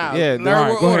moment now. Yeah, Learn all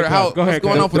right, what go order. ahead, How, cuz. Go what's ahead,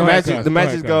 going cuz. on for The the Go matches, ahead, the go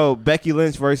matches ahead, go Becky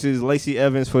Lynch versus Lacey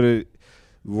Evans for the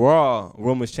Raw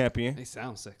Women's Champion. They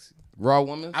sound sexy. Raw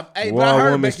woman? Hey, but Raw I heard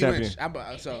of Women's Becky Champion.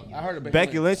 Lynch. I heard of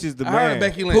Becky Lynch is the I heard man. of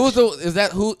Becky Lynch. Who's the? Is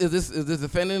that who? Is this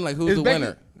defending? Like who's It's the Becky.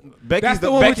 winner? Becky's That's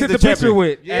the one we Becky's took the the picture champion.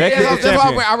 with. Yeah, Becky's the that's why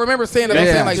champion. I remember saying that. I'm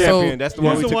Becky's saying the like champion. so. That's the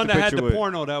one Who's we the took one the that had picture the with.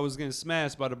 porno that was getting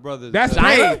smashed by the brothers? That's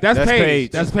China? Paige. That's That's Paige.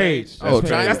 Paige. That's Paige. Oh, That's Paige.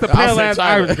 China. That's the I'll pale say ass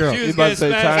China. Irish girl. She You was about getting to say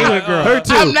smashed China? by a girl. Her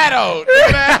too. I'm that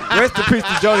old. Rest in peace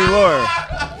to Jody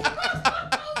Laura.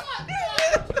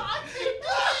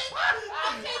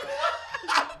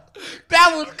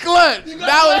 That was clutch.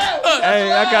 That was clutch.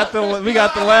 Hey, I got the. We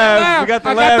got the laugh. We got the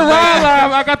I laugh. got the Ron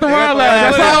laugh. I got the Ron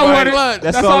laugh. That's all I wanted. Clutch.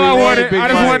 That's all I wanted. I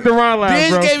just wanted the Ron laugh, Diz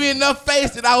bro. gave me enough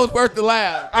face that I was worth the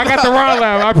laugh. I got the Ron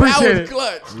laugh. I appreciate That it. was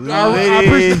clutch. I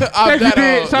appreciate it. I'm Thank you, that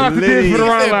Diz. old. Shout out to Diz for the He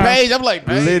Ron said laugh. Paige. I'm like,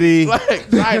 Paige. Liddy.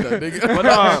 Like China,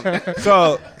 nigga. But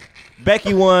so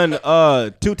Becky won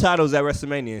 2 titles at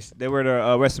WrestleMania. They were the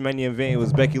WrestleMania event. It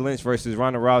was Becky Lynch versus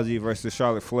Ronda Rousey versus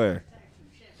Charlotte Flair.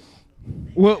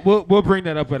 We'll bring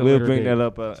that up at a later date. We'll bring that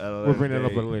up at a later We'll bring that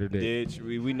up at a later date. Ditch,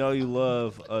 we know you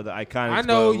love the Iconics. I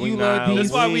know but we you not- love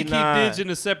That's why we we keep not- Didge in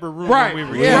a separate room Right. when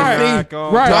we we record. Yeah, not see,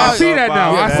 gonna Right. I talk see that now.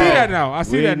 about I see that now. I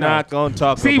see we that now. not gonna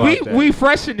talk See, about that. we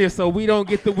freshen this, so we don't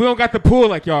got the pull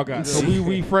like y'all got. So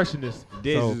we freshen this.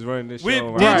 Ditch So. is running this We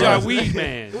show. Didge Right. our weed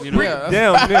man. You know? Yeah.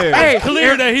 Damn, nigga. Hey,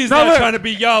 Clear that he's no, not look, trying to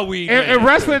be y'all weed man. in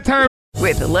wrestling terms.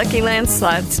 With the Lucky Land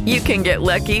Slots, you can get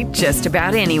lucky just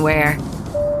about anywhere.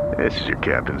 This is your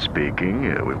captain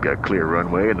speaking. We've got clear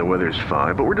runway and the weather's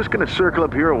fine, but we're just going to circle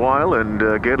up here a while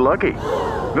and get lucky.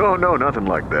 No, nothing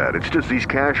like that. It's just these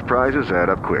cash prizes add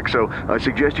up quick. So I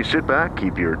suggest you sit back,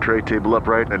 keep your tray table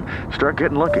upright, and start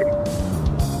getting lucky.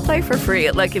 Play for free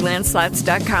at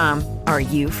LuckyLandSlots.com. Are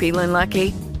you feeling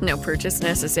lucky? No purchase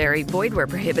necessary. Void where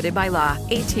prohibited by law.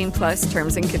 18+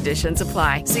 terms and conditions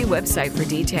apply. See website for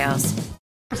details.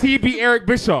 He'd be Eric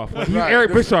Bischoff. Like, he's Right.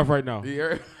 Eric Bischoff right now.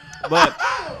 Yeah. But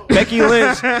Becky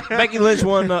Lynch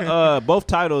won both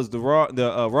titles, the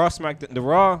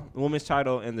Raw Women's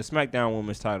title and the SmackDown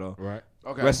Women's title. Right.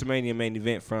 Okay. WrestleMania main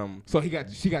event from. So she got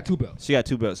 2 belts. She got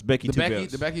 2 belts. Becky The 2 Becky,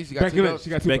 belts. the Becky, she got 2 belts. She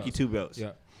got 2 Becky belts. 2 belts.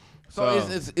 Yeah. So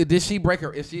did she break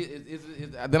her? Is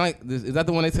that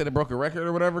the one they said that broke a record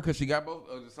or whatever? Because she got both,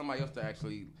 or is somebody else that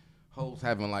actually holds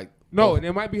having like? No, both? and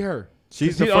it might be her.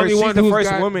 She's the only first. one She's the who's first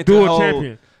got woman dual to hold.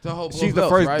 champion. She's the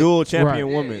first dual champion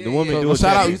woman. The woman dual shout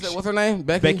out. champion. You said, what's her name?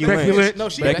 Becky Lynch. No,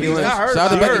 she Becky Lynch. Shout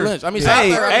out to Becky Lynch. I mean,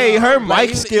 her like, mic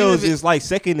even skills if it- is like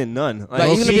second to none.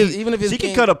 Like, even if it's she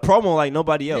can cut a promo like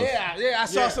nobody else. Yeah, I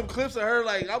saw some clips of her.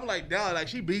 Like I'm like, damn, like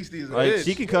she beasties. Like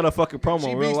she can cut a fucking promo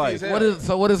in real life.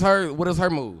 What is her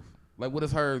move? Like what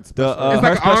is her? It's like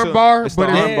an arm bar, it's but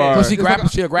the arm bar. So she a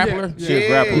grappler. She a grappler. But She's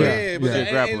a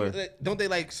grappler. and don't they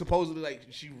like supposoly like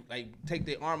she like take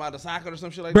their arm out of socket or some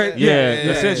shit like But that?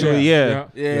 Essentially, yeah.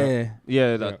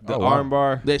 The arm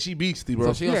bar. That she beastie,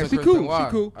 bro. So she she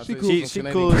cool. She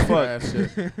cool as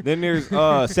fuck. Then there's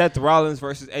Seth Rollins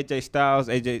versus AJ Styles.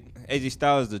 AJ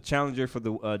Styles is the challenger for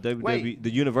the WWE, the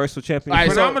Universal Championship.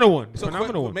 Phenomenal one. So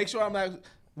Phenomenal one. make sure I'm not.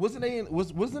 Wasn't they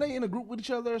in a group with each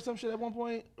other or some shit at one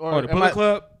point? Or Oh, the Bullet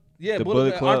Club? Yeah, The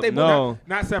Bullet Club. Aren't they No.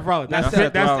 Not Seth Rollins. Not That's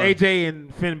Seth Rollins. AJ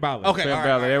and Finn Balor. Okay, Finn all right,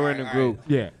 Balor, all they were right, in the all group.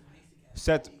 Yeah.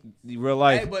 Seth, real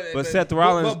life, Hey, but Seth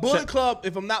Rollins. But Bullet Club,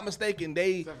 if I'm not mistaken,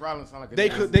 they Seth Rollins sound like a they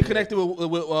dancer. they connected with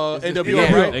NWO,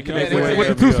 yeah, right? They connected with with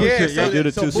the NWO. two-suit Yeah, shit, so, They do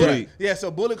the so two Bullet, suite. yeah, so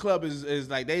Bullet Club is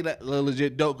like they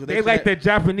legit dope. Cause They like the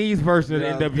Japanese version of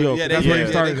the NWO. Yeah, That's where yeah,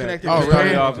 he started they at. connected Oh, with really?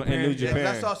 Japan. Off in New Yeah, 'cause Japan.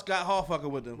 I saw Scott Hall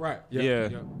fucking with them. Right. Yeah.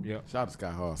 Shout out to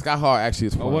Scott Hall. Scott Hall actually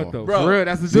is Oh, fun. what though? Bro. For real,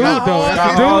 that's the dude Scott though. Hall- That's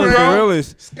Scott the Hall dude, is the bro.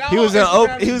 realest. Scott He was Hall in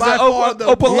Instagram he is was by in far the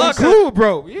Opalaka. most- Cool,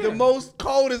 bro. Yeah. The most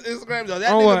coldest Instagram though.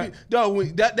 That Oh, nigga, what?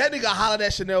 that nigga hollered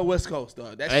at Chanel West Coast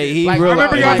though. That Hey, shit. he Like, real. I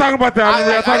remember y'all talking about that. I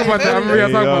remember y'all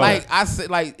talking about that. Like I said,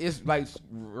 like it's like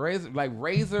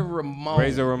Razor Ramon.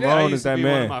 Razor Ramon is that One of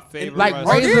man. my favorite Like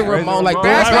wrestlers. Razor Ramon, like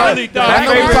Ramon. that's I really thought I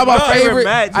know he we was talking about my favorite.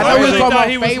 match. I I know we really talking thought about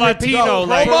he was favorite. Latino.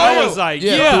 Like promo. I was like,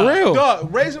 Yeah, yeah. for real.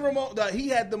 Dog, Razor Ramon, dog, he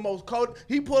had the most cold.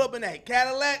 He pulled up in that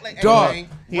Cadillac, like Dog. everything.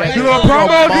 Razor You know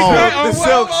promo? The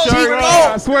silk shirt.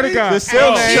 I swear to God. The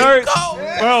silk shirt.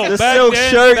 Bro, The back silk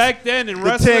then, shirt. back then in The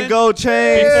wrestling, 10 gold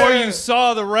chains. before you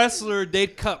saw the wrestler,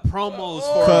 they'd cut promos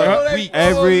for Cut a week.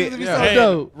 every-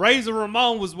 And Razor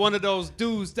Ramon was one of those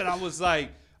dudes that I was like,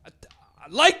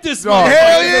 I like this Dog. motherfucker.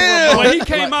 Hell yeah. When he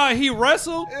came out, he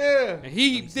wrestled. Yeah. And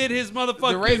he did his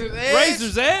motherfucking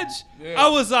Razor's Edge? Edge. I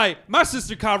was like, my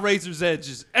sister caught Razor's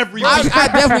Edges every I week.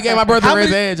 definitely gave my brother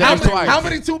Razor Edge at least twice. How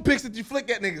many toothpicks did you flick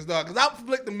at niggas, dog? Because I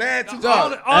flicked the mad toothpicks.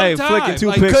 Dog. all Hey, the time. flicking two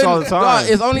Like, picks all the Dog,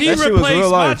 time. it's only He That shit was replaced real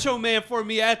life. Macho Man for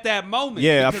me at that moment.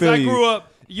 Yeah, I because feel I you. grew up.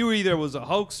 You either was a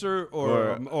hoaxer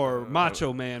or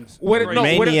Macho Man. What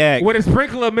Maniac. what is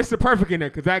sprinkle of Mr. Perfect in there?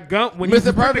 Because that gum, when Mr. you put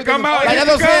the Perfect gum is- out, like that's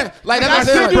what I'm saying. Like that's what I'm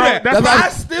saying. do that. That's why That's I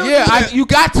like- still do yeah, that. you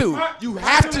got to. You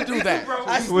have to do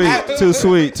that. Sweet, too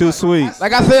sweet, too sweet.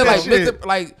 Like I said, like shit. Mr.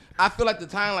 Like I feel like the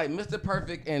time like Mr.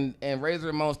 Perfect and Razor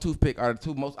Ramon's toothpick are the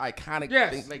two most iconic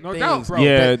Yes, things. Like, no things. doubt, bro.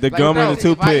 Yeah, the gum and the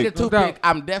If I eat a toothpick. toothpick,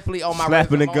 I'm definitely on my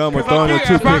Slapping Razor the gum or Ramon. throwing a Yeah,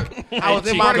 toothpick. I was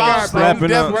in my Swear to mouth, God, bro. slapping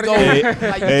You up. definitely go. Hey, Like you hey,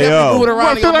 definitely yo. move it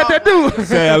around in your What mouth. that do?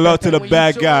 Say hello to the When you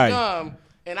bad chew guy. gum,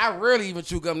 and I rarely even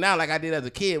chew gum now like I did as a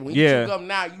kid. When you Yeah. chew gum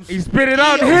now, You spit it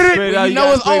out and feel hit Spit it. it out, you you know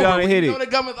gotta it's spit it over. out and When hit you it. know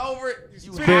the gum is over. You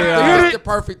Spit it have out. to Mr.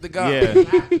 Perfect the gum. Yeah. You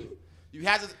have to. You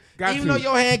have to. Got Even to. though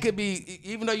your hand could be,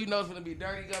 even though you know it's gonna be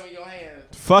dirty gum in your hand.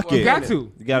 Fuck well, it. Got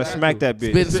to. You gotta smack that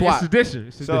bitch. Spit and swat. It's tradition.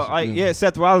 It's So, tradition. like, yeah,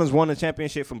 Seth Rollins won the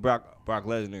championship from Brock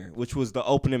Lesnar, which was the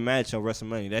opening match on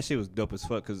WrestleMania. That shit was dope as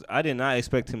fuck because I did not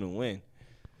expect him to win.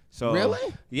 So Really?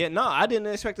 Yeah, no, I didn't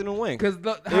expect him to win. Because it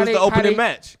was the opening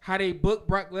match. How they book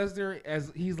Brock Lesnar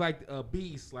as he's like a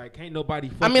beast, like ain't nobody.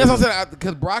 I mean, that's what I'm saying.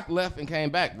 Because Brock left and came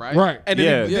back, right? Right. And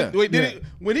then Yeah.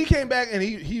 when he came back and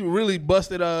he really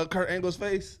busted Kurt Angle's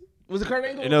face. Was it Kurt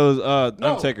Angle? And it was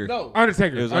No, Undertaker. no.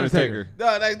 Undertaker. It was Undertaker. No,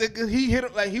 like he hit him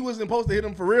like he wasn't supposed to hit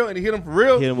him for real, and he hit him for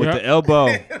real. Hit him with the elbow.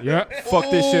 Yeah.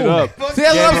 Fuck this shit up. See, that's what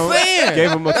Gave I'm him- saying.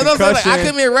 Gave him a That's what I'm saying. Like, I concussion.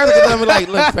 couldn't be a wrestler because I'm like,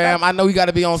 look, fam, I know you got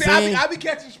to be on See, scene. I be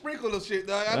catching sprinkle of shit,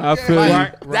 dog. I feel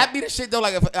Like, you. that be the shit though.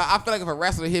 Like, I feel like if a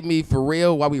wrestler hit me for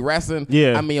real while we wrestling,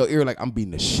 Yeah. I'm in your ear like I'm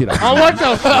beating the shit out. Oh, what the?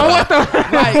 Oh, what the?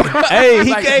 Like, Hey,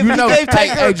 he like, gave you know, Taker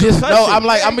hey, a just know. concussion. I'm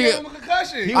like, He gave him a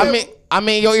concussion. I'm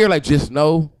in your ear like, just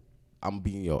know. I'm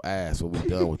beating your ass when we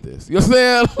done with this. You know what I'm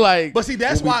saying? Like, But see,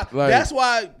 that's when why. we- like- That's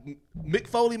why Mick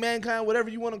Foley, Mankind, whatever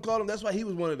you want to call him. That's why he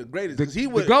was one of the greatest. Because he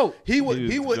would GOAT. He would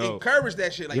He was the GOAT. encourage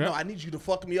that shit. Like, Yeah. no, I need you to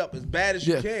fuck me up as bad as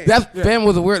you Yeah, can. that fan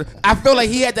was a weird. I feel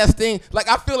like he had that thing. Like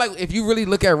I feel like if you really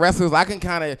look at wrestlers, I can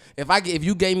kind of if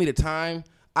you gave me the time,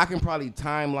 I can probably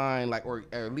timeline like or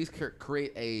at least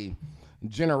create a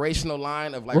generational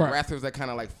line of like Right. wrestlers that kind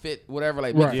of like fit whatever.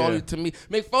 Like Right. Mick Foley Yeah. to me,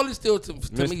 Mick Foley still to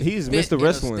me. He's fit Mr. in a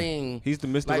Wrestling. Sting. He's the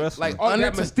Mr. Like, Wrestling. Like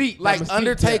that Mystique, like that Mystique,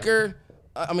 Undertaker.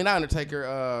 I mean not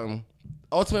Undertaker.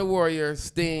 Ultimate Warrior,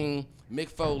 Sting, Mick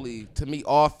Foley, to me,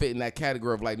 all fit in that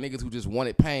category of like niggas who just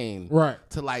wanted pain Right.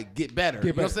 to like get better. Get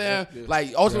You know what I'm better. saying?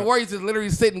 Like Ultimate Warrior just literally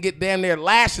sit and get damn near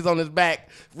lashes on his back,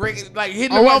 like hitting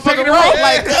the Oh, what, motherfucking taking the rope. rope?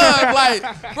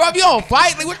 Like, bro, if you don't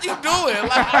fight, like what you doing?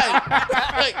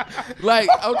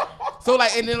 So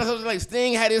and then like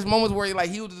Sting had his moments where he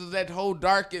was just that whole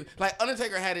dark and like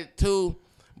Undertaker had it too.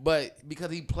 But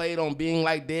because he played on being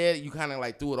like dead, you kind of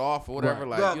like threw it off or whatever. Right.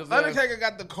 Like Bro, you know what I'm saying? Undertaker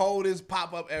got the coldest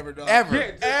pop up ever, dog.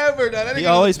 Ever. Ever, dog. That He nigga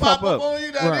always just pop up. on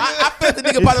you, dog. Right. I felt the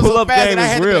nigga His pop up so pull-up fast game that I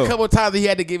is had to real. a couple of times he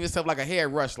had to give himself like a hair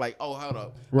rush, like, oh, hold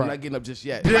up, Right. I'm not getting up just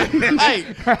yet. Like,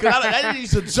 cause that nigga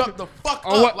used to jump the fuck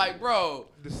Oh, up, what? like, bro.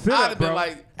 sit I'd up, have been bro.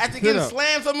 like, after Sit getting up.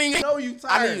 slammed so many, know you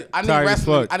tired. I need Tired as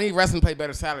wrestling. fuck. I need wrestling to pay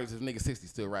better salaries if nigga 60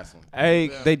 still wrestling. Hey,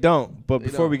 they don't. But They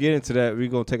before don't. we get into that, we're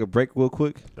gonna take a break real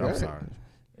quick. I'm sorry.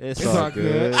 It's It's all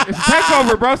good. It's a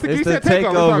takeover, bro. It's the It's Geek the Set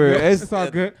takeover. takeover. It's all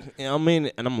good. I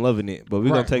mean, and I'm loving it. But we're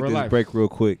Right, gonna take real this life. break real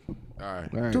quick. All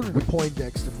right. Tuning to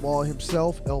Poindexter, Maul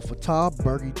himself, El Fatah,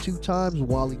 Bergie 2 times,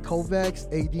 Wally Kovacs,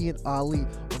 AD, and Ali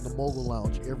on the Mogul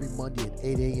Lounge every Monday at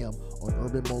 8 a.m. on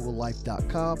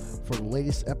UrbanMogulLife.com for the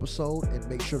latest episode, and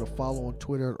make sure to follow on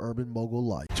Twitter at Urban Mogul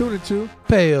Life. Tune into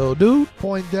Pale Dude,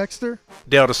 Poindexter,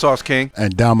 Dale the Sauce King,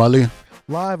 And Dom Ali.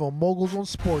 live on Moguls on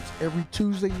Sports every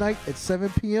Tuesday night at 7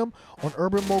 p.m. on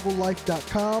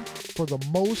UrbanMogulLife.com for the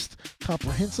most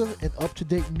comprehensive and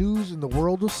up-to-date news in the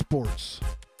world of sports.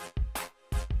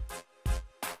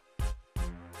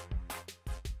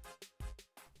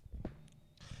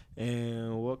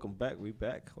 And welcome back. We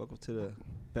back. Welcome to the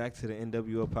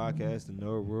NWO podcast, the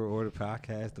No World Order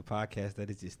podcast, the podcast that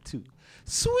is just too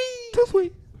sweet. Too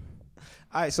sweet.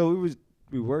 All right, so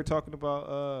we were talking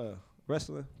about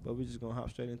wrestling, but we're just gonna hop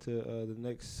straight into the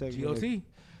next segment. GOT.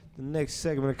 The next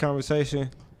segment of conversation.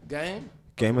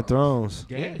 Game of Thrones.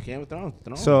 Yeah, Game of Thrones.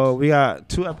 So we got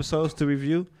 2 episodes to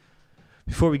review.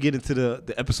 Before we get into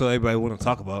the episode everybody want to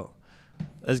talk about,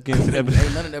 let's get into the episode.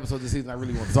 Ain't none of the episodes this season I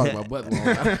really want to talk about, but long.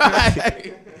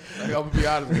 I'm gonna be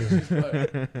honest with you.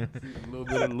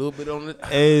 A little bit on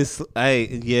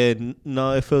the.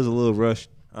 No, it feels a little rushed,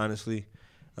 honestly.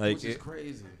 Like Which is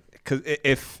crazy. Because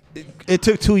if it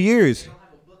took 2 years.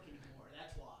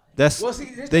 That's Well, see,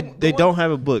 here's they the don't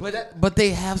have a book. But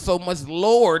they have so much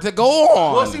lore to go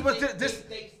on. Well, see, but this.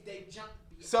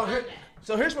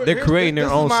 So here's where They're creating their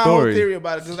this own is my story. Whole theory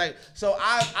about it. Just like, so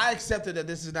I accepted that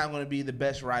this is not going to be the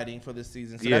best writing for this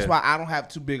season. So that's Yeah. why I don't have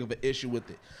too big of an issue with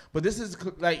it. But this is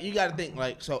like, you got to think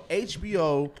like, so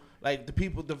HBO, like the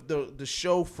people, the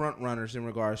show front runners in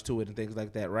regards to it and things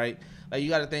like that, right? Like you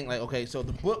got to think like, okay, so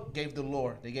the book gave the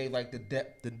lore, they gave like the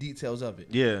depth, the details of it.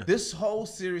 Yeah. This whole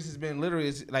series has been literally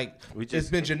it's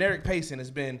been generic pacing. It's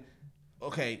been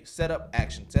okay, set up,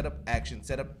 action, set up, action,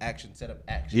 set up, action, set up,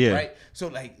 action. Yeah. Right. So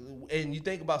like, and you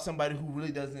think about somebody who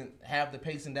really doesn't have the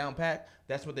pacing down pat.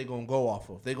 That's what they're gonna go off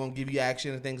of. They're gonna give you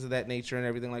action and things of that nature and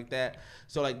everything like that.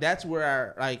 So like that's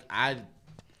where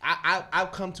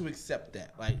I've come to accept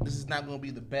that. Like this is not gonna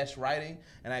be the best writing,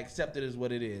 and I accept it as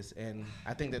what it is. And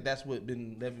I think that's what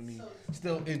been letting me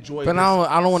still enjoy. But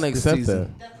I don't want to this accept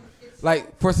season. that.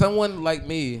 Like for someone like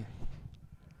me,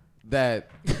 that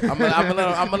I'm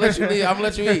gonna let you leave. I'm gonna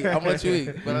let you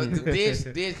eat. But Dish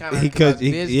kind of He I feel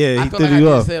threw like you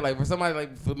I off. just said like for somebody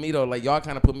like for me though, like y'all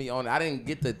kind of put me on. I didn't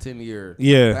get the 10-year.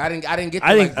 Yeah. Like, I didn't get. To,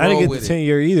 I didn't grow get with the it.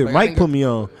 10-year either. Like, I Mike didn't put get- me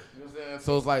on. You know what I'm saying?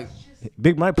 So it's like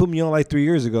Big Mike put me on like 3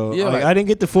 years ago. Yeah, like- I didn't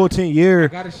get the full 10-year.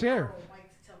 Gotta share.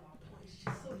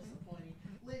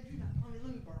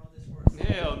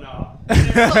 Hell no.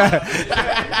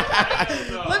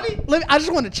 Let me. I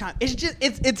just want to chime.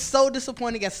 It's so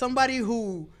disappointing as somebody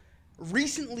who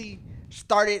recently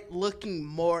started looking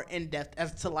more in depth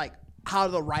as to like how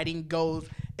the writing goes,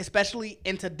 especially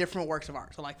into different works of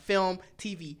art. So like film,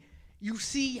 TV. You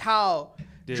see how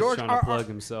Dish George trying to R. plug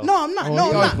himself. No, I'm not. Oh, No, he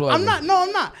I'm always not. plugging. I'm not. No,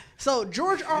 I'm not. So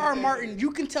George R. R. Martin,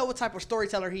 you can tell what type of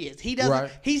storyteller he is. He doesn't.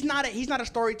 Right. He's not a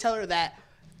storyteller that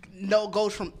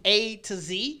goes from A to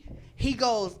Z. He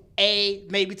goes A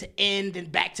maybe to N, then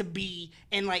back to B,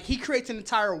 and like he creates an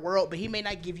entire world, but he may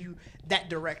not give you that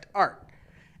direct art.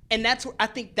 And I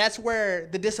think that's where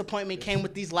the disappointment came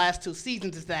with these last 2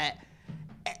 seasons, is that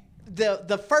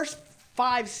the first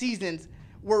 5 seasons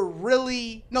were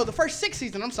really the first 6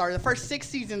 seasons. I'm sorry, the first 6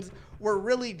 seasons were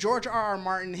really George R. R.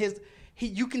 Martin.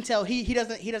 You can tell he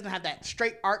doesn't have that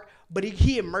straight arc, but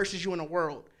he immerses you in a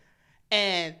world,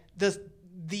 and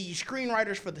the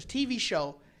screenwriters for the TV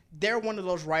show, they're one of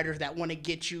those writers that want to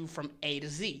get you from A to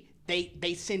Z.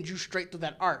 They send you straight through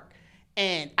that arc.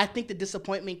 And I think the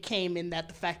disappointment came in that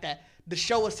the fact that the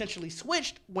show essentially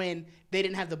switched when they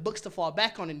didn't have the books to fall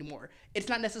back on anymore. It's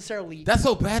not necessarily That's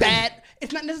so bad.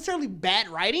 It's not necessarily bad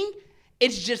writing.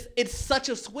 It's such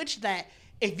a switch that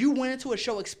if you went into a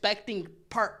show expecting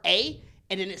part A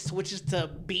and then it switches to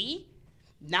B,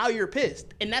 now you're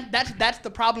pissed. And that's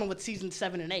the problem with season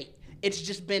 7 and 8. It's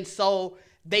just been so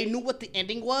they knew what the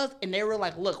ending was and they were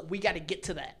like, look, we got to get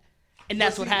to that. And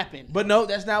that's what happened. But no,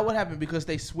 that's not what happened because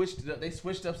they switched it up. They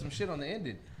switched up some shit on the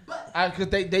ending. Because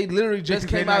they literally just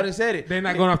came out and said it. They're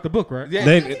not going off the book, right?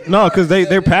 Yeah. No, because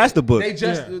they're past the book. And he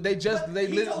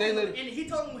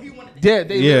told him he wanted to. Yeah,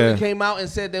 they literally came out and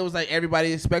said they was like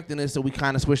everybody expecting this, so we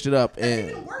kind of switched it up.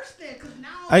 And Even worse then, because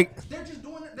now they're just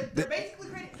doing it. They're basically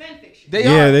creating fan fiction. They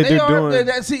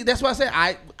are. See, that's why I said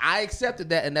I accepted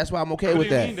that, and that's why I'm okay with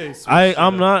that.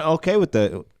 I'm not okay with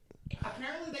that.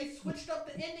 Apparently, they switched up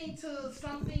the ending to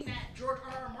something that George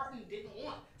R.R. Martin didn't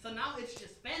want. So now it's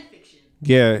just fan fiction.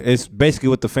 Yeah, it's basically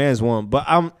what the fans want, but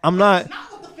I'm not.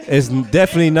 It's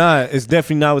definitely not. It's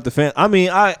definitely not what the fans. I mean,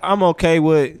 I'm okay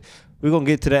with. We're gonna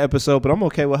get to the episode, but I'm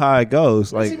okay with how it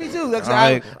goes. Like, me too.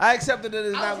 I accepted that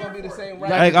it's not gonna be the same.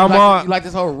 Like, you like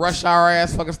this whole rush hour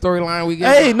ass fucking storyline we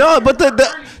get. Hey, no, but the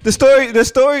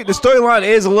storyline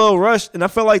is a little rushed, and I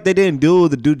feel like they didn't do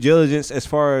the due diligence as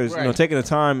far as taking the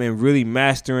time and really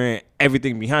mastering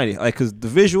everything behind it. Like, cause the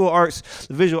visual arts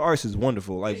is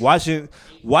wonderful. Like watching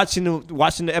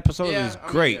the episode is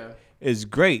great. It's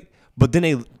great, but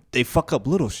then they fuck up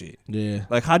little shit. Yeah.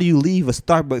 Like, how do you leave a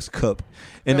Starbucks cup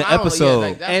in the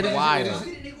episode? That's wild.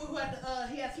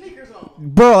 He had sneakers on.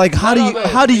 Bro, like, how do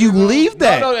you leave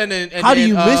that? How do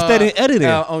you miss that in editing?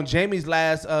 On Jamie's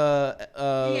last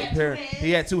pair,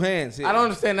 he had two hands. I don't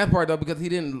understand that part though because he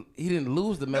didn't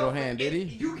lose the metal hand, did he?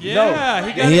 Yeah,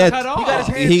 he got it cut off. He got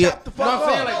his hand chopped the fuck No, I'm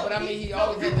saying off. but I mean he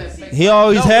always had that same.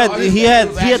 He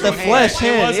had the flesh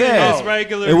hand. Yeah,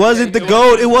 it wasn't the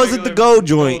gold. It wasn't the gold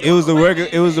joint. It was the regular.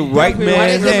 It was the right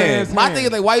man's hand. My thing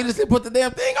is like, why you just didn't put the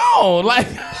damn thing on? Like.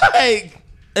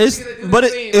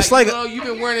 It's like you've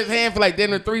been wearing his hand for like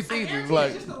dinner 3 seasons.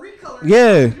 Like,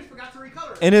 yeah.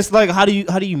 And it's like, how do you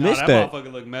miss that? That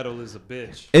Motherfucker look metal as a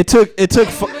bitch. It took.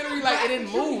 literally like it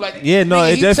didn't move. Like yeah, no,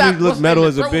 it definitely looked metal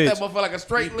as a bitch. That motherfucker like a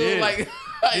straight little like.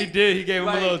 He did. He gave him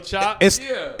a little chop. It's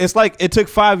like it took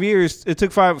 5 years. It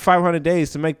took 500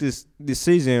 days to make this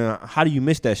season. How do you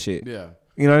miss that shit? Yeah.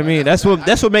 You know what I mean? That's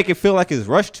what make it feel like it's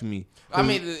rushed to me. I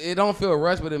mean, it don't feel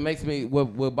rushed, but it makes me.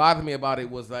 What bothered me about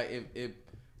it was like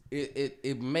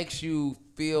it makes you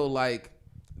feel like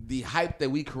the hype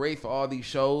that we create for all these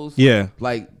shows. Yeah.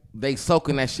 Like they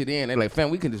soaking that shit in. They're like, fam,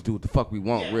 we can just do what the fuck we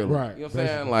want, really. Right. You know what I'm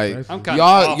saying? Like I'm kinda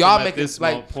off y'all at make this it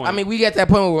like. point. I mean, we get that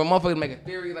point where motherfuckers make a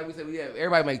theory. Like we said,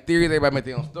 everybody make theories. Everybody make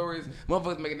their own stories.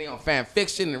 Motherfuckers making their own fan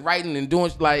fiction and writing and doing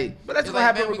like. But that's gonna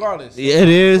happen regardless. Yeah, it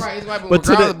is. Right, it's gonna happen but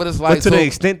regardless, but it's like to the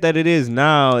extent that it is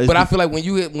now. But I feel like when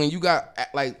you got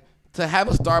like. To have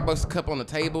a Starbucks cup on the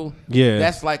table,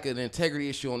 that's like an integrity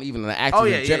issue on even the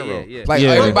actors in general. Yeah. Like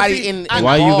everybody in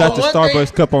why you got the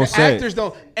Starbucks cup on set? Actors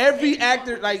don't. Every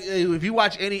actor, like if you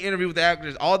watch any interview with the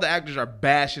actors, all the actors are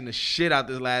bashing the shit out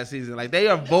this last season. Like they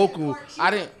are vocal.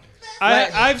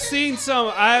 I've seen some.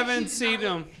 I haven't seen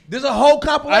them. There's a whole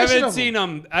compilation. I haven't seen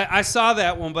them. I saw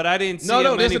that one, but I didn't see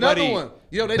them. There's anybody another one.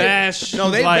 Yo, they bash. they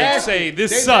like bash say it.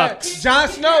 this they sucks. Jon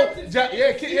Snow. Kit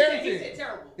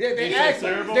Harington. Yeah, they asked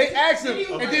him,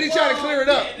 and then he tried to clear it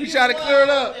up.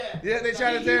 Yeah, they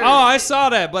tried to tear it. Oh, I saw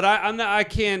that, but I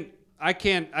can't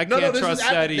trust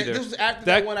that either. This was after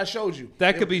that one I showed you.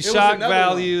 That could be shock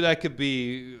value. That could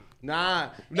be. I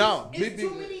can understand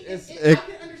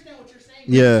what you're saying.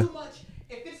 Yeah. Too much.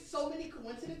 If it's so many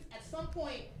coincidences, at some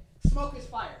point, smoke is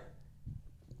fire.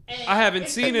 And I haven't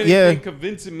seen anything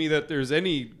convincing me that there's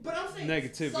any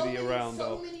negativity around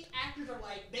though. So many actors are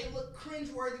like they look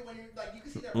cringeworthy when you're like you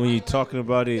can see their when you're talking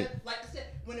about it. Like I said,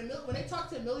 when they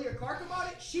talked to Emilia Clarke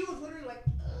about it, she was literally like,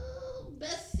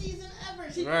 best season ever.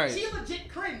 She legit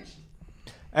cringed.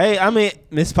 Hey, I mean,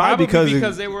 it's probably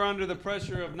because they were under the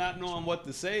pressure of not knowing what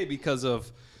to say because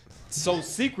of so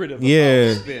secretive.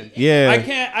 Yeah.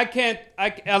 I can't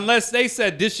unless they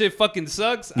said this shit fucking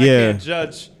sucks. I can't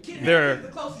judge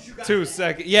their 2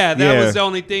 seconds. Yeah, that was the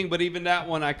only thing. But even that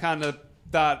one, I kind of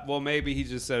thought, well, maybe he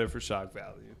just said it for shock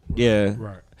value. Yeah,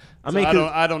 right. I mean,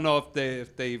 I don't know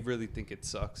if they really think it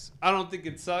sucks. I don't think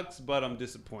it sucks, but I'm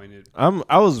disappointed.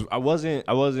 I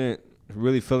wasn't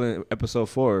really feeling episode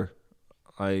 4,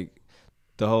 like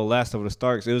the whole Last of the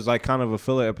Starks. It was like kind of a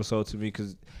filler episode to me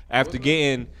because after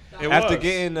getting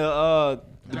the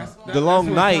the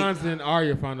long night. Sansa and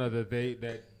Arya found out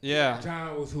that Yeah.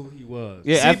 John was who he was.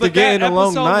 Yeah, after getting a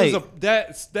long night.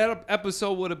 That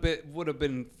episode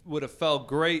would have felt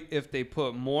great if they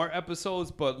put more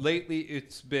episodes, but lately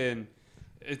it's been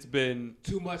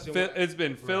too much. It's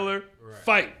been filler,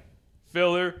 fight,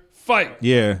 filler, fight.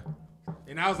 Yeah.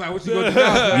 And I was like, "What you gonna do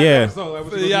now?"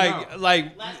 Yeah,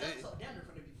 like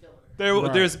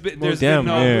there's been no.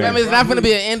 I mean, it's not going to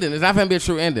be an ending. It's not going to be a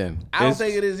true ending. I don't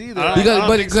think it is either. I don't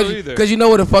think so either. Because you know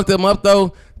what fucked them up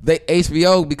though? They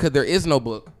HBO, because there is no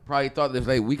book, probably thought that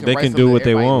we can they write can something do what that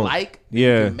they everybody want. Like,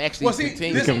 yeah, can actually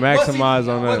continue. You can maximize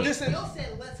on that.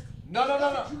 No. You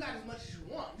got as much as you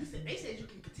want. They said you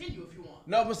can continue if you want.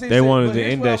 No, but see, they wanted but to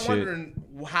here's end what that I'm shit. wondering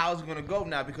how it's gonna go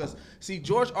now, because see,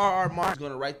 George R.R. Martin's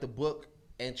gonna write the book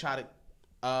and try to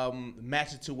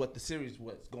match it to what the series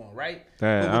was going, right?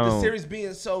 That, but with the series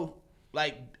being so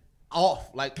like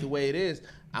off, like the way it is,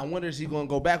 I wonder is he gonna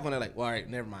go back on it? Like, well, all right,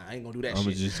 never mind, I ain't gonna do that. I'm shit.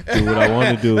 gonna just do what I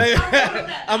want to do.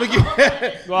 I'm gonna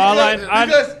get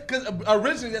well, because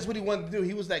originally that's what he wanted to do.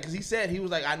 He was like, because he said he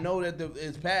was like, I know that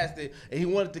it's past it, and he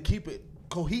wanted to keep it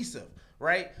cohesive,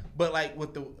 right? But like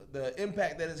with the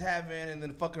impact that it's having and the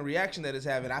fucking reaction that it's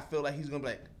having, I feel like he's gonna be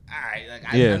like, all right,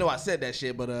 like I know I said that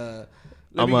shit, but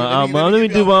let me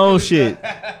do my own shit.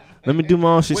 Let me do my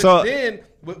own shit. So then.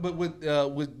 But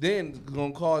with then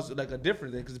gonna cause like a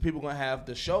difference because people gonna have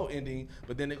the show ending,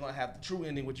 but then they're gonna have the true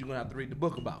ending, which you're gonna have to read the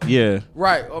book about. Yeah,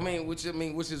 right. Which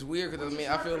is weird because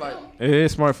I feel like it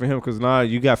is smart for him because now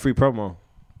you got free promo.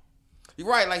 You're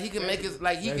right. Like he can make it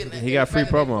like he got free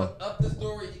promo. Up the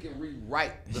story, he can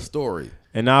rewrite the story.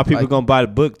 And now people gonna buy the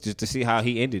book just to see how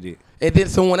he ended it. And then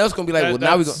someone else gonna be like, well,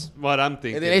 now we go. What I'm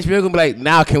thinking. And then HBO gonna be like,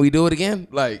 now can we do it again?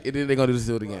 Like, and then they're gonna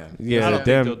do it again. Yeah, I don't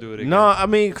think they'll do it again. No, I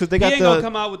mean, because they got he ain't gonna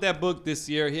come out with that book this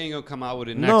year. He ain't gonna come out with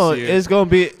it next year. No, it's gonna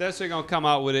be. That's gonna come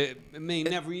out with it. It may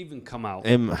never even come out.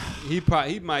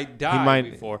 He might die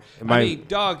before. I mean,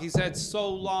 dog, he's had so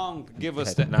long to give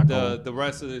us the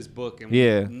rest of this book and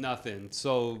nothing.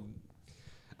 So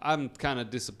I'm kind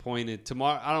of disappointed.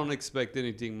 Tomorrow, I don't expect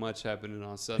anything much happening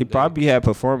on Sunday. He probably had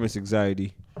performance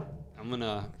anxiety. I'm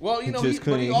gonna. Well, you know,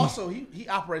 but he also he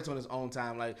operates on his own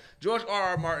time. Like George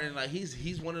R.R. Martin, like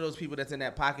he's one of those people that's in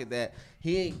that pocket that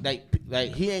he ain't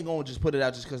like he ain't gonna just put it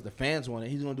out just because the fans want it.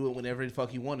 He's gonna do it whenever the fuck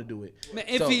he want to do it. Man,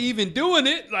 if he even doing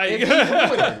it, like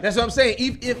that's what I'm saying.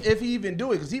 If he even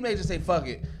do it, because he may just say fuck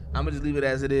it. I'm gonna just leave it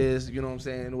as it is. You know what I'm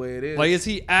saying? The way it is. Like, is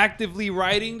he actively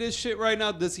writing this shit right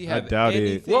now? Does he have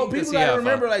anything? Well, people gotta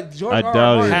remember, like George R.R.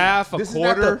 Martin, half a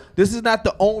quarter. This is not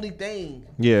the only thing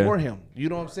for him. You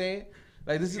know what I'm saying?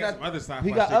 Like this is not.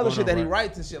 He got other shit that he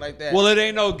writes and shit like that. Well, it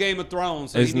ain't no Game of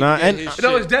Thrones. So it's not.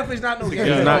 No, it's definitely not no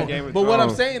Game of Thrones. Game of but what I'm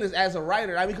Thrones. saying is, as a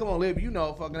writer, I mean, come on, Lib, you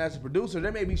know, fucking as a producer,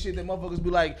 there may be shit that motherfuckers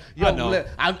be like, yo,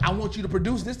 I want you to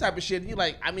produce this type of shit. And you're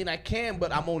like, I mean, I can,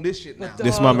 but I'm on this shit now.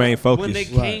 This is my main focus. When they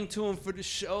came to him for the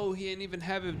show, he didn't even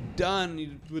have it done.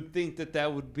 You would think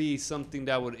that would be something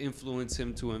that would influence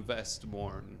him to invest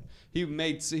more. And he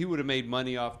would have made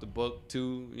money off the book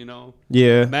too, you know.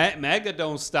 Yeah. MAGA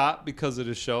don't stop because of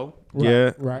the show. Right,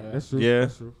 yeah. Right. That's true. Yeah.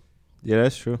 That's true. Yeah,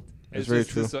 that's true. That's very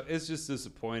true. It's just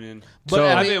disappointing. But So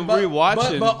I I've mean, been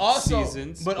rewatching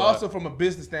seasons. But also from a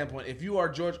business standpoint, if you are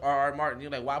George R.R. Martin, you're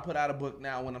like, why put out a book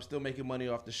now when I'm still making money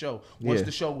off the show? Once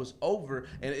the show was over,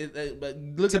 and but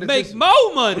look at it, make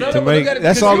more money.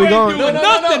 That's all we going.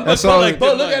 Nothing. That's all.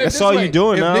 That's all you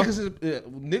doing now.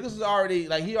 Niggas is already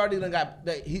like he already done got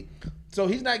he. So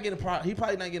he's not getting. He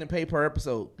probably not getting paid per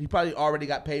episode. He probably already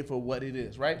got paid for what it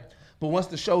is, right? But once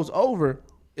the show's over,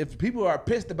 if people are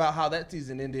pissed about how that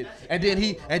season ended, and then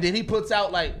he puts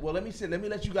out like, well, let me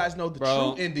let you guys know the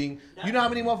true ending. You know how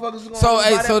many motherfuckers are going to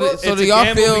buy that book? So do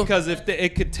y'all feel because if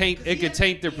it could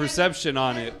taint their perception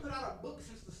on it.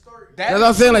 That's what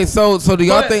I'm saying. Like, so do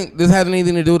y'all think this has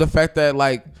anything to do with the fact that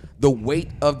like the weight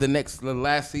of the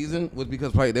last season was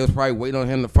because they was probably waiting on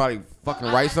him to probably fucking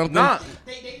write something? Nah,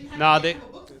 they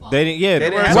didn't. Yeah,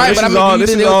 they didn't. Right, but I mean, this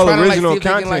is all original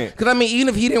content. Because I mean, even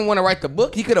if he didn't want to write the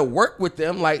book, he could have worked with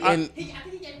them. Like,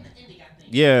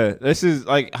 yeah, this is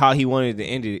like how he wanted to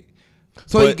end it.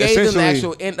 So he gave them the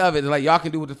actual end of it. Like, y'all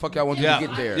can do what the fuck y'all want you to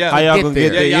get there. Yeah, how y'all gonna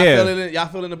get there? Yeah, y'all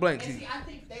fill in the blanks. And see, I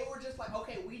think they were just like,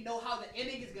 okay, we know how the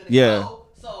ending is gonna go,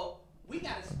 so we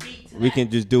gotta speak to that. We can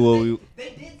just do what we. They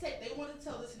did say they wanted to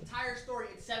tell this entire story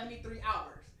in 73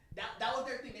 hours. That was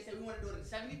their thing. They said we want to do it in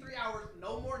 73 hours.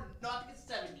 No more. No, I think it's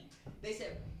 70. They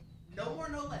said no more,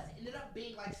 no less. It ended up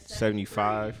being like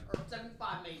 75 or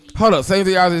 75 maybe. Hold up,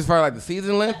 73 hours as far as like the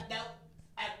season length.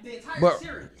 The entire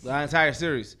series. The entire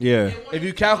series. Yeah. If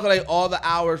you calculate all the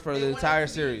hours for the entire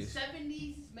series.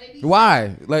 70s, maybe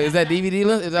Why? Like, is that DVD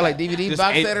list? Is that like DVD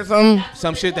box set or something?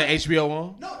 Some shit that HBO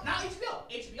on? No, not HBO.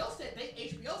 HBO said,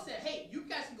 hey, you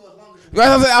guys can go as long as you Right,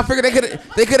 I figured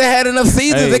they could have had enough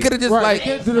seasons. Hey. They could have just Right. like.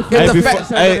 Hey, if before- the fact-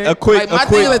 hey, a quick- my a thing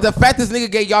quick- is the fact this nigga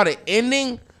gave y'all the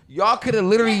ending. Y'all could have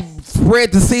literally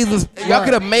spread the seasons. Y'all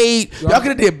could have made. Y'all could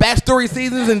have did backstory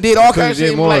seasons and did all kinds of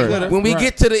shit. Like when we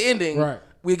get to the ending,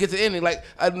 we get to the ending. Like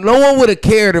no one would have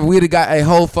cared if we'd have got a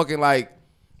whole fucking the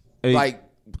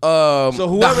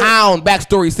Hound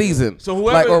backstory season. So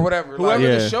whoever or whatever, the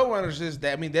showrunners is,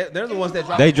 that I mean, they're the ones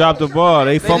that They dropped the ball.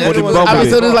 They fumbled and I bumbled mean,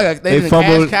 it. so there's like they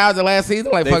fumbled. cash cows the last season.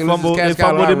 Like They fucking fumbled. this They is cash cow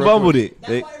fumbled live and real bumbled quick.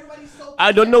 it.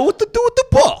 I don't know what to do with the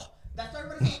ball.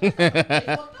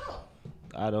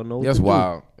 I don't know. What That's to do.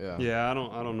 wild. Yeah, I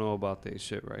don't know about that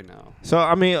shit right now. So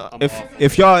I mean, I'm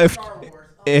if off.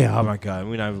 yeah, oh my god,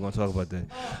 we're not even gonna talk about that.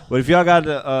 But if y'all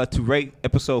got to rate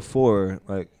episode 4,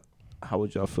 like, how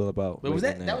would y'all feel about? Wait, was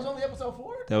rating that was only episode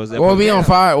 4? That was. Well, we on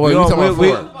 5. Well, we talking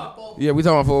about 4. Yeah, we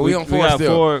talking about 4. We on 4 got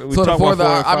still. 4. We So the talking 4th,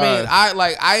 about 4 and I mean,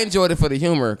 5. I enjoyed it for the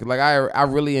humor. Like I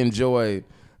really enjoyed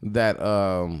that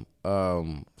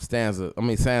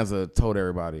Sansa told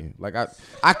everybody. Like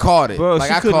I caught it. Bro, like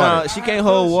she I could caught not. it. She can't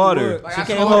hold water. Like, She I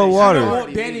can't caught hold it. I water. don't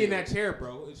want Danny in that chair,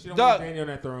 bro. She don't want Danny on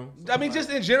that throne. I mean, just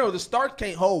in general, the Stark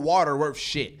can't hold water worth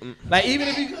shit. Like even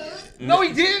if he, No,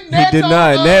 he did. He did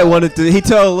not. Ned wanted to. He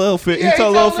told Littlefinger. He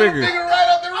told Littlefinger. right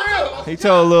up the rim. He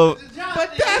told Lil.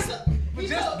 But that's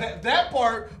just that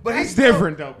part. But That's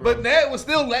different though, bro. But Ned was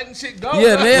still letting shit go.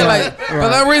 Yeah, Ned like for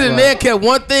some reason Ned kept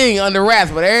one thing under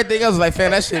wraps, but everything else was like,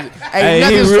 fam, that shit ain't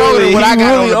nothing stronger than what I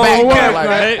got on the back.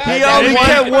 Like, He only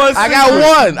kept one. I got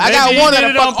one. I got one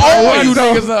that'll fuck all you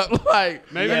niggas up.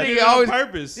 Like Maybe that he nigga did it always. on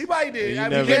purpose. He probably did. I mean,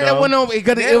 never Yeah, know. that went on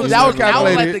because that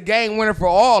was like the game winner for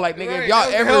all. Like nigga, if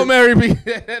y'all ever Hail Mary be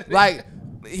like.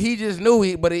 He just knew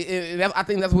I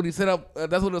think that's what he set up.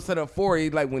 That's what it was set up for. He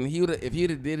like when if he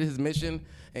did his mission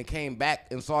and came back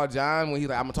and saw John when he's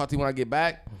like, I'm gonna talk to you when I get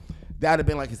back. That'd have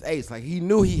been like his ace. Like he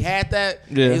knew he had that.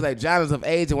 Yeah. He's like, John is of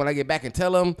age, and when I get back and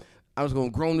tell him, I'm just gonna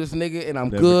groom this nigga, and I'm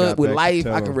Never good got with back to life.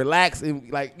 tell I can him. relax and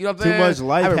like you know what I'm Too saying. much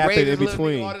life I've been happened raised in this little nigga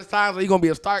between. all this time, so you gonna be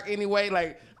a Stark anyway.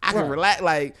 Like I can relax.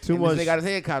 Like Too and much. This nigga got his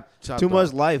head chopped Too off.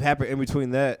 much life happened in between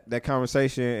that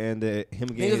conversation and him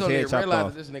getting Niggas his don't head even chopped realize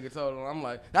off. that this nigga told him. I'm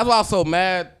like, that's why I was so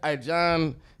mad at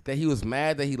John that he was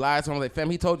mad that he lied to him. I was like, fam,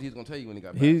 he told you he's gonna tell you when he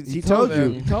got back. He told you.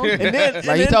 He told you. And then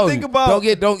like he told think you. about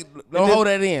Don't then- hold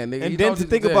that in. Nigga. He And then told to you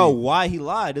think tell about you. why he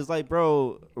lied, it's like,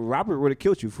 bro, Robert would have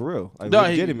killed you for real. Like, No, he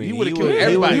legitimately. would've killed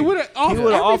everybody. He would have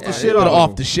off the shit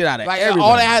off the shit out of Like everybody.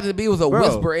 all that had to be was a Bro.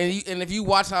 whisper, and if you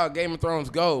watch how Game of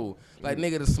Thrones go, like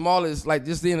nigga, the smallest, like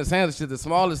just seeing the Sansa shit, the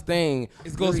smallest thing,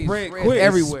 It's gonna really spread spreads quick.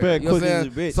 everywhere. Spread You know what quick I'm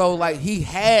as saying? a bitch. So like he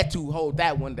had to hold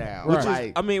that one down. Which is,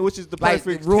 Like, which is the like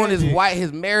perfect ruin his tangent. wife,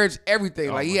 his marriage,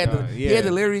 everything. Like he had God, to, he had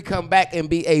to literally come back and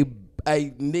be a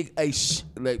nigga,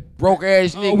 like broke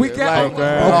ass nigga, weak ass- like broke a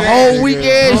ass whole nigga. weak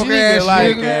ass Broke nigga, ass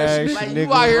like, nigga. like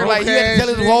you out here, like he had to tell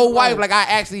his Broke whole ass wife, nigga. like I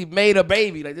actually made a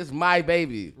baby, like this is my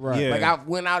baby, Right. Yeah. Like I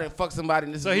went out and fucked somebody,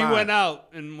 and this So is he mine. went out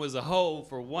and was a hoe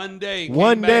for one day.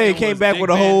 One day, and came was back Dick with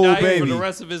a Van whole Dyke baby. for the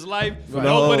rest of his life. the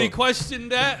Nobody whole-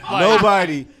 questioned that. Like,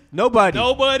 Nobody.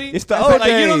 Nobody. It's the That's old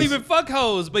like you don't days. even fuck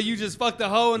hoes, but you just fucked a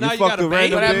hoe and You now you fucked got a a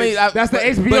baby. random But I mean, That's the but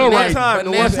HBO Ned- right. but The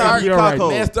Ned one Stark, time you right.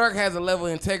 cockhold. Ned Stark has a level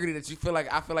of integrity that you feel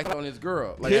like I feel like on his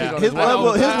girl. Like His, she's on his wife.